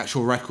Computer as an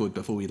actual record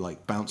before we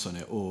like bounce on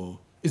it, or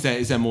is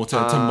there more to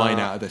mine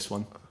out of this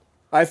one?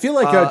 I feel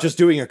like just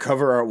doing a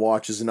cover art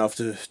watch is enough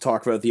to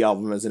talk about the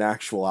album as an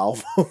actual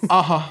album.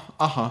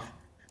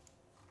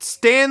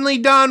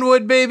 Stanley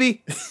Donwood,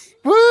 baby.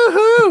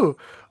 Woohoo!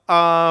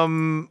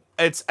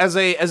 It's as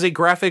a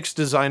graphics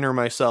designer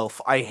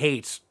myself, I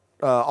hate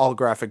all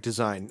graphic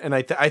design, and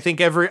I think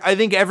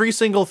every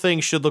single thing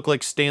should look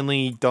like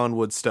Stanley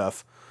Donwood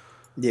stuff.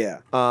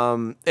 Yeah.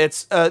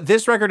 It's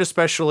this record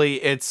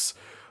especially. It's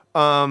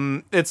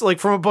like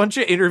from a bunch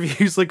of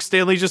interviews, like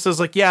Stanley just says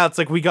like, yeah, it's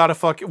like we got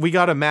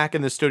a Mac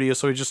in the studio,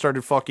 so we just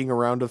started fucking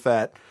around with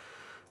that.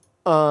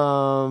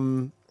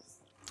 And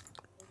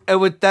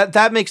with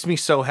that makes me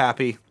so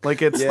happy.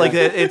 Like it's like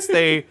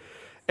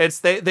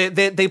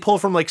they pull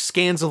from like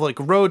scans of like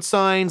road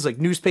signs, like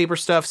newspaper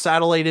stuff,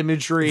 satellite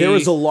imagery. There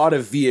was a lot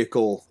of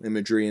vehicle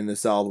imagery in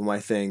this album, I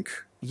think.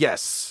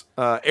 Yes.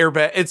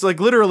 Airbag. It's like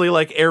literally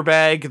like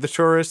Airbag, the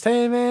tourist.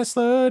 Hey man,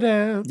 slow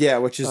down. Yeah,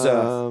 which is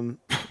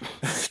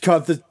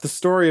God, the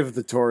story of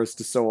the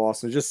tourist is so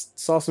awesome. I just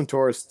saw some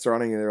tourists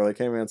running and they're like,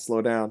 hey man,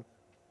 slow down.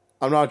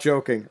 I'm not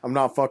joking. I'm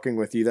not fucking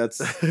with you. That's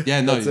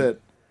that's it.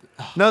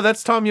 No,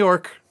 that's Tom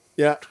York.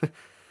 Yeah.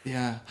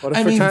 Yeah. What if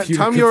I mean,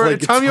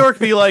 Tom York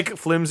be like,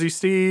 Flimsy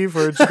Steve,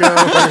 where'd you go?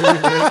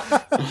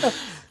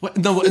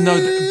 No,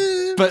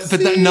 but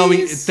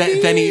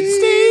then he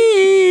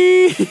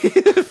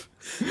Steve.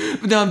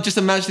 No, I'm just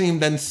imagining him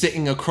then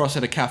sitting across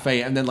at a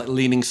cafe and then like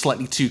leaning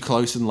slightly too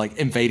close and like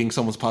invading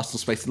someone's personal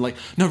space and like,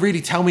 no,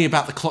 really, tell me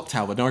about the clock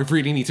tower. No, I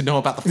really need to know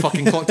about the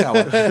fucking clock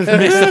tower,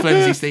 Mr.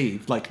 Flimsy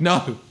Steve. Like,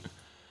 no.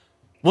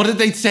 What did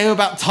they say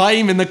about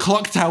time in the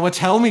clock tower?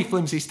 Tell me,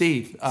 Flimsy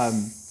Steve.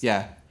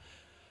 Yeah.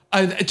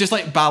 Just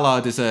like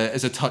Ballard is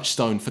a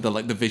touchstone for the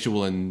like the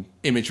visual and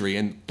imagery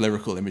and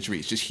lyrical imagery.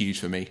 It's just huge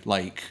for me.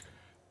 Like,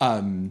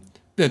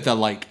 the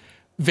like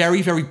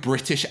very, very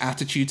British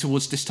attitude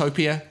towards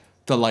dystopia.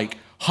 The like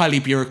highly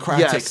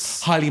bureaucratic,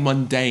 highly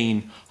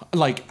mundane,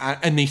 like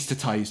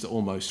anesthetized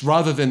almost,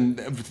 rather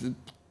than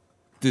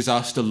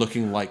disaster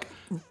looking like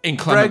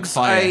inclement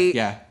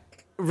fire.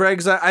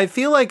 Regs, I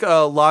feel like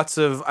lots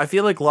of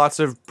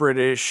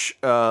British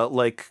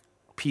like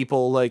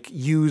people like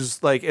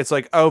use like it's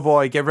like, oh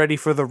boy, get ready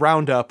for the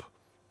roundup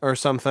or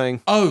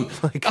something.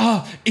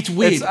 It's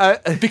weird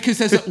because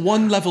there's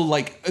one level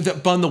like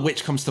that. Burn the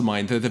Witch comes to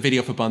mind. The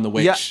video for Burn the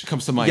Witch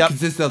comes to mind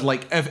because there's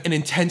like an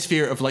intense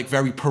fear of like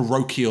very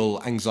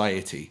parochial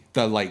anxiety.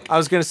 The like I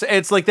was gonna say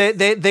it's like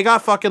they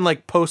got fucking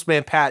like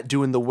Postman Pat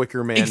doing the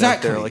Wicker Man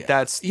out there. Like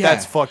that's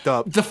fucked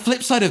up. The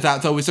flip side of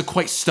that though is a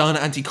quite stern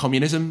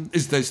anti-communism.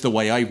 Is the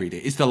way I read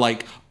it? Is the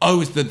like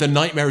is the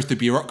nightmare is the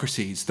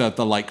bureaucracies.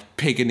 The like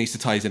pig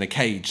anesthetized in a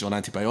cage on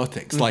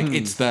antibiotics. Like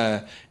it's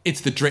the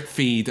drip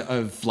feed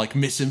of like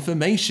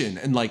misinformation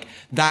and like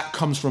that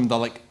comes from the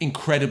like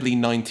incredibly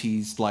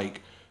 90s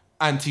like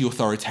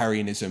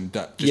anti-authoritarianism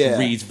that just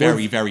reads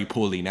very, very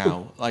poorly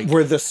now. Like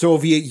Where the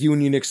Soviet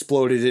Union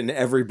exploded and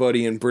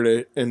everybody in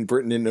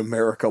Britain and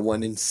America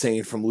went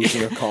insane from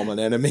losing a common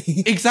enemy.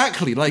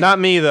 exactly, like Not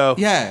me though.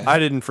 Yeah. I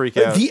didn't freak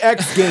out. The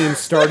X Games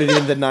started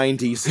in the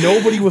 90s.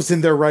 Nobody was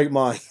in their right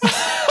mind.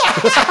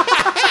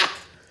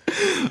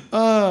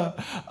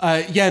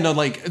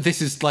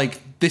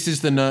 This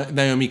is the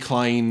Naomi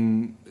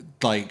Klein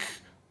like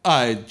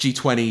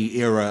G20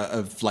 era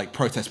of like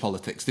protest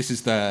politics. This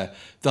is the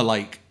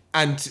like,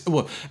 and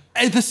well,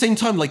 at the same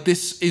time, like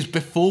this is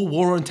before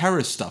war on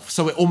terror stuff,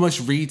 so it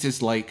almost reads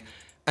as like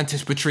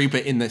anticipatory,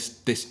 but in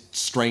this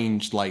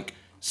strange, like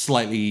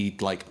slightly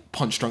like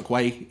punch drunk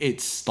way.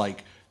 It's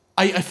like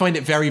I find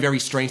it very, very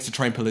strange to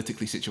try and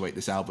politically situate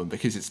this album,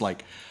 because it's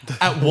like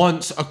at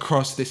once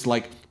across this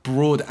like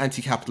broad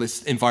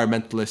anti-capitalist,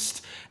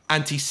 environmentalist,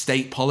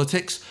 anti-state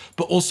politics,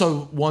 but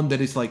also one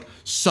that is like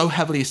so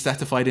heavily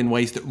aesthetified in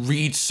ways that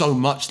read so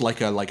much like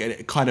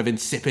a kind of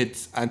insipid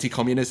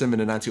anti-communism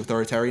and an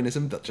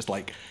anti-authoritarianism that just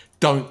like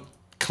don't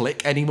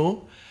click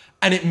anymore.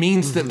 And it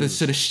means that the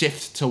sort of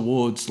shift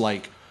towards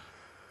like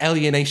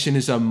alienation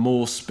is a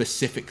more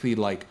specifically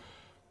like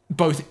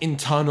both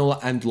internal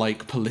and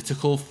like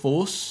political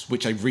force,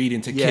 which I read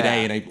into Kid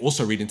A and I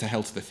also read into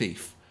Hail to the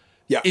Thief.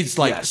 Yeah, It's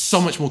like so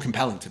much more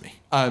compelling to me.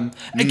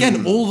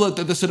 Again, all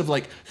the sort of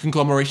like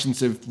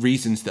conglomerations of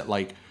reasons that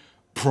like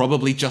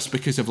probably just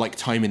because of like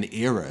time and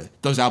era,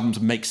 those albums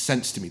make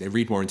sense to me. They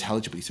read more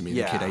intelligibly to me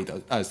than Kid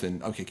A does,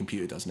 than OK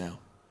Computer does now.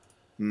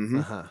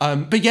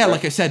 But yeah,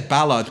 like I said,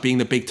 Ballad being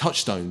the big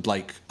touchstone.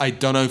 Like I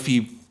don't know if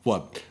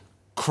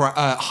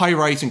High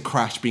Rise and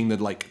Crash being the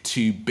like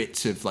two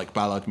bits of like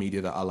Ballad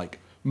media that are like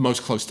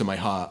most close to my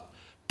heart.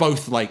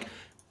 Both like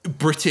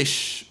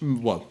British,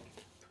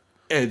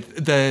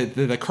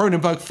 the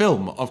Cronenberg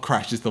film of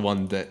Crash is the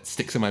one that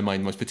sticks in my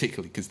mind most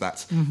particularly, because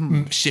that's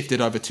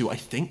shifted over to I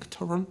think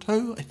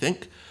Toronto.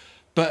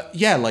 But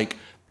yeah, like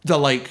the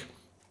like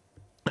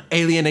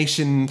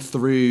alienation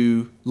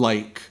through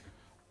like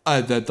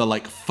the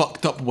like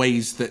fucked up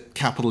ways that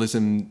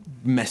capitalism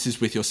messes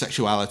with your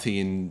sexuality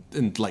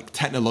and like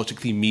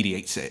technologically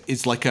mediates it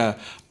is like a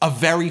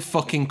very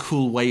fucking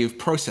cool way of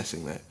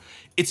processing that.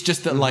 It's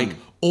just that like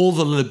all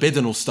the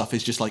libidinal stuff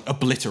is just like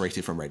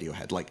obliterated from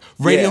Radiohead. Like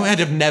Radiohead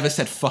have never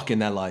said fuck in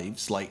their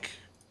lives. Like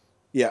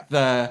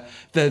the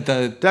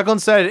Declan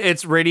said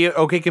it's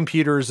OK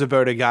Computer is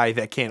about a guy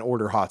that can't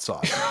order hot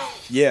sauce.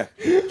 Yeah.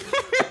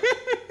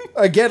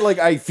 Again, like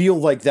I feel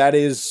like that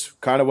is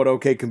kind of what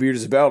OK Computer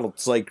is about.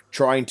 It's like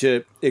trying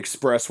to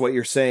express what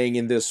you're saying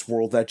in this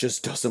world that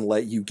just doesn't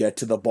let you get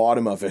to the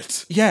bottom of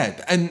it.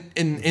 Yeah, and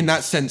in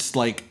that sense,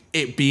 like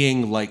it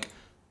being like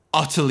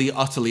utterly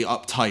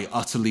uptight,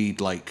 utterly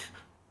like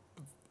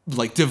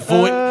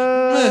devoid.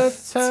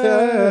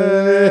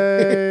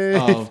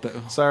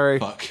 Sorry.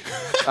 Fuck.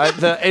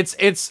 It's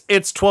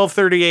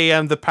 12:30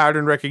 a.m. The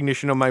pattern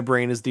recognition of my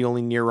brain is the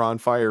only neuron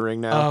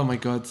firing now. Oh my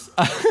god.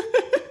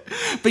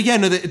 But yeah,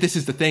 no, this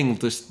is the thing.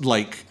 Just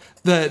like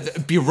the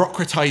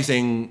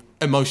bureaucratizing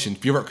emotions,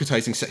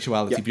 bureaucratizing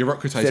sexuality,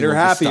 bureaucratizing. Fitter,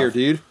 happier, stuff.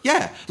 dude.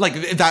 Yeah, like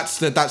that's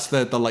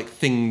the like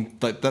thing.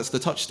 Like that's the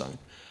touchstone.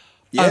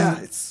 Yeah,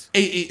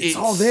 it's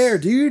all there,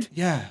 dude.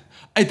 Yeah,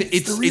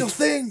 it's the real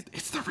thing.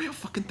 It's the real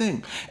fucking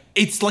thing.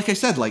 It's like I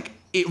said, like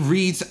it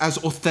reads as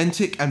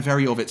authentic and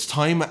very of its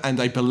time, and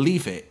I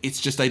believe it. It's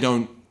just I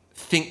don't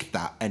think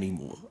that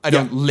anymore. I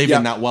don't live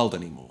in that world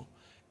anymore.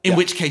 In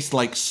which case,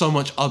 like so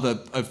much other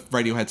of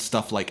Radiohead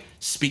stuff, like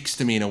speaks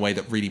to me in a way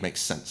that really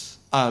makes sense.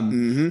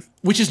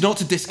 Which is not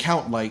to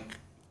discount like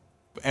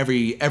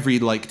every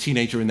like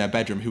teenager in their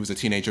bedroom who was a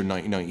teenager in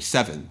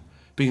 1997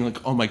 being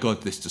like, oh my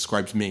god, this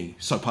describes me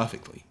so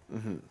perfectly.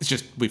 It's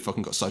just we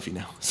fucking got Sophie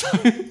now. So.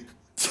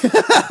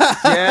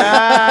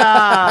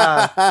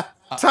 Yeah,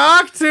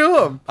 talk to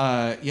him.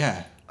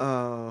 Yeah.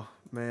 Oh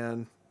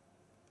man.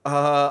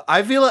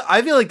 I feel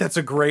like that's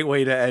a great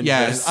way to end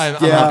this. I'm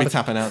happy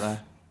tapping out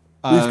there.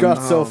 We've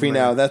got Sophie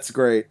now. That's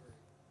great.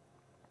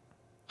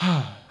 Boo.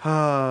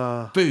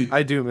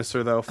 I do miss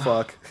her though.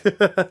 Fuck.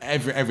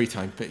 every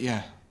time, but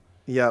yeah.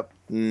 Yep.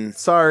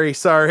 Sorry.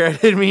 I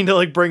didn't mean to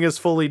like bring us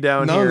fully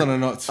down here. No,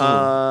 not at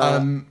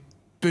all.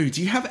 Boo,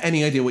 do you have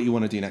any idea what you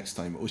want to do next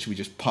time, or should we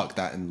just park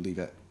that and leave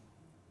it?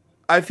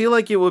 I feel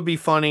like it would be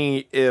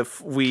funny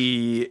if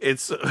we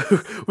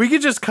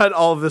could just cut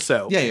all of this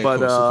out. Yeah,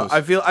 but of course.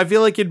 I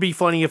feel like it'd be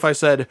funny if I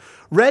said,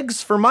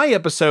 Regs, for my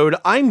episode,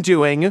 I'm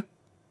doing.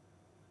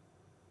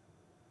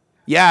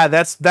 Yeah,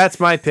 that's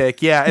my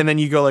pick. Yeah, and then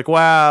you go like,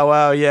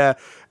 wow, yeah,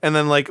 and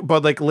then like,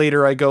 but like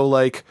later I go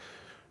like,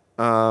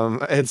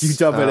 it's You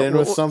dub it in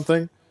with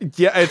something.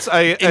 Yeah,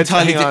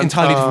 entirely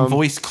different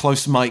voice,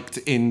 close mic'd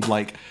in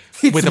like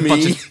with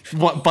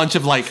a bunch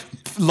of like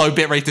low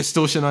bitrate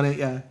distortion on it.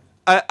 Yeah,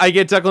 I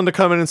get Declan to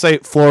come in and say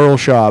floral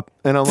shop,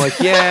 and I'm like,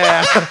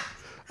 yeah,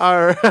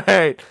 all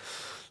right.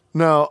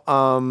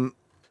 No,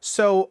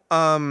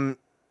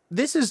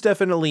 this is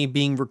definitely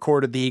being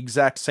recorded the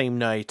exact same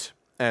night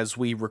as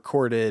we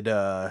recorded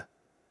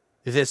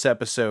this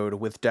episode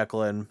with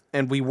Declan,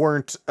 and we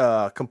weren't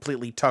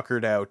completely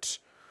tuckered out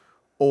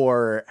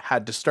or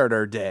had to start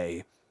our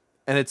day.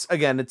 And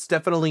it's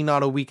definitely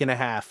not a week and a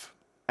half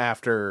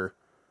after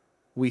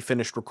we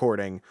finished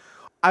recording.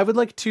 I would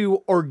like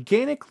to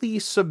organically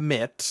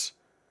submit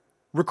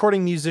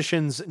recording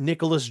musicians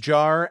Nicholas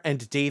Jarre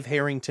and Dave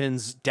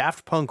Harrington's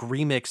Daft Punk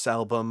remix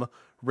album,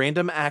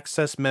 Random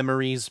Access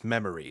Memories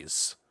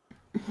Memories.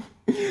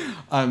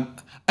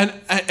 And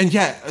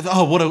yeah,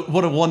 oh,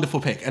 what a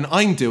wonderful pick. And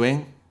I'm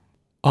doing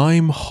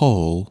I'm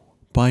Whole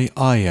by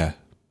Aya.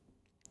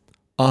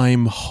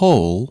 I'm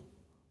Whole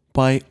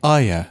by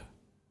Aya.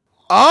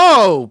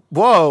 Oh,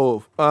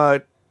 whoa.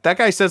 That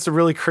guy said some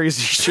really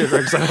crazy shit,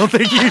 Riggs. I don't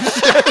think you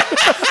should.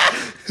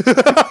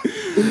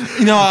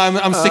 You know,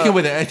 I'm sticking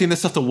with it. I think there's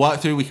stuff to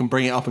work through. We can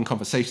bring it up in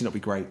conversation. That'll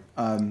be great.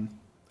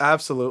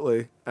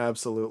 Absolutely.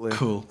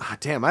 Cool.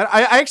 Damn,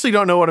 I actually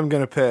don't know what I'm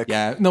going to pick.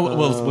 Yeah, no,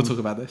 we'll talk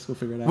about this. We'll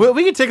figure it out.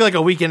 We can take like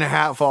a week and a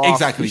half off.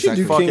 Exactly. You should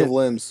do Fuck King it. of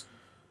Limbs.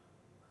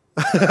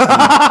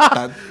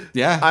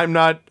 Yeah. I'm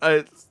not.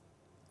 I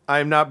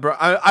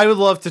would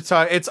love to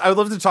talk. I would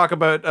love to talk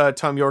about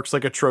Tom York's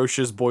like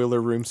atrocious Boiler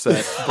Room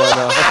set, but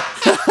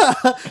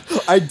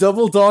I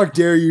double dog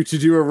dare you to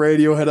do a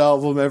Radiohead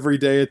album every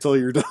day until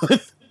you're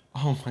done.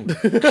 Oh my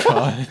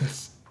god.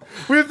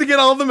 we have to get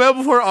all of them out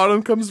before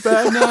Autumn comes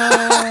back.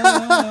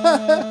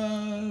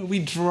 We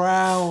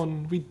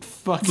drown. We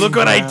fucking Look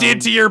what drown. I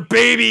did to your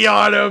baby,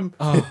 Autumn.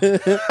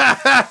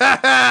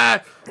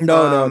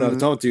 No,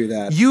 don't do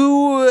that.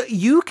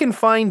 You can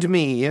find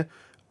me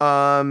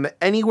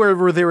anywhere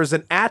where there is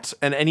an @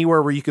 and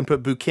anywhere where you can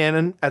put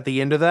Buchanan at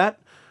the end of that.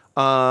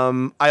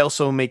 I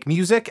also make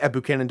music at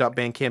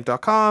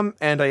buchanan.bandcamp.com,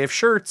 and I have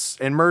shirts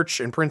and merch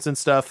and prints and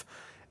stuff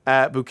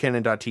at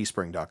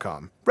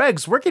buchanan.teespring.com.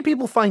 Regs, where can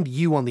people find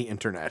you on the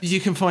internet? You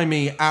can find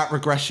me at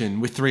Regression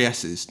with 3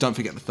 S's. Don't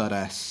forget the third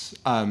S.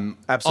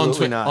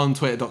 Absolutely not. On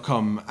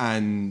twitter.com,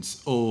 and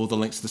all the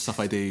links to the stuff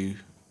I do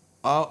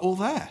are all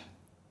there.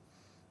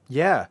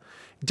 Yeah.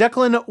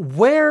 Declan,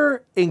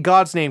 where in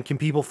God's name can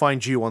people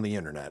find you on the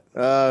internet?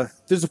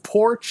 There's a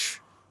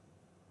porch.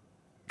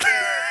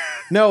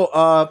 No,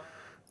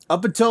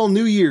 up until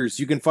New Year's,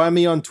 you can find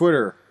me on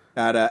Twitter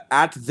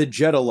at the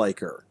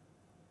Jetaliker.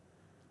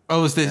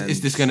 Oh, is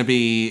this going to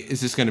be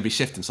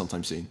shifting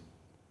sometime soon?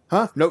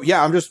 Huh? No,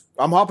 yeah,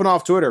 I'm hopping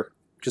off Twitter.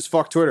 Just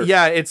fuck Twitter.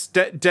 Yeah, it's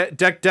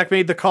Deck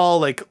made the call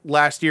like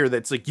last year.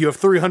 That's like you have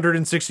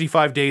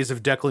 365 days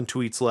of Declan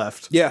tweets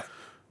left. Yeah.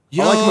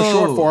 Yo. I like my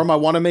short form. I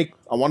want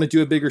to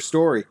do a bigger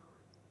story.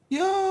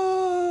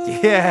 Yo.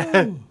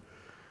 Yeah.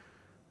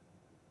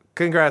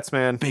 Congrats,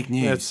 man. Big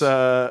news.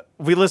 It's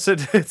we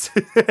listened. It's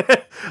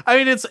I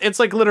mean it's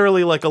like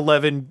literally like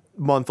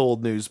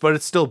 11-month-old news, but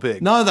it's still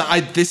big. No,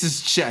 this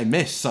is shit I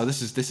missed. So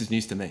this is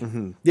news to me.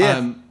 Mm-hmm.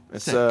 Yeah.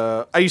 It's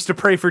I used to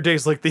pray for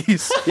days like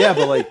these. Yeah,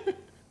 but like,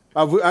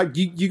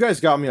 you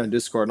guys got me on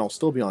Discord, and I'll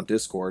still be on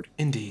Discord.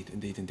 Indeed.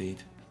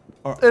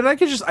 And I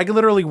could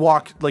literally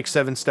walk like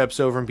 7 steps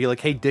over and be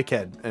like, "Hey,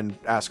 dickhead," and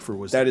ask for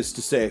wisdom. That is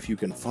to say, if you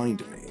can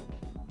find me.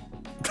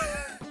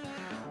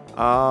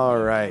 All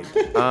right.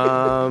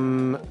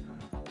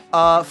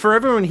 For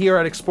everyone here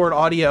at Export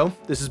Audio,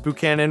 this is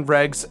Buchanan,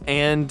 Regs,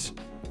 and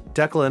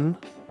Declan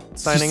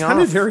signing You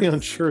sounded off. very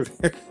unsure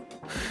there.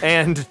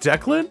 And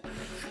Declan?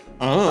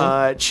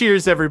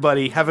 Cheers,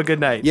 everybody. Have a good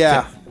night.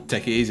 Yeah.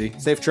 Take it easy.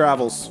 Safe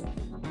travels.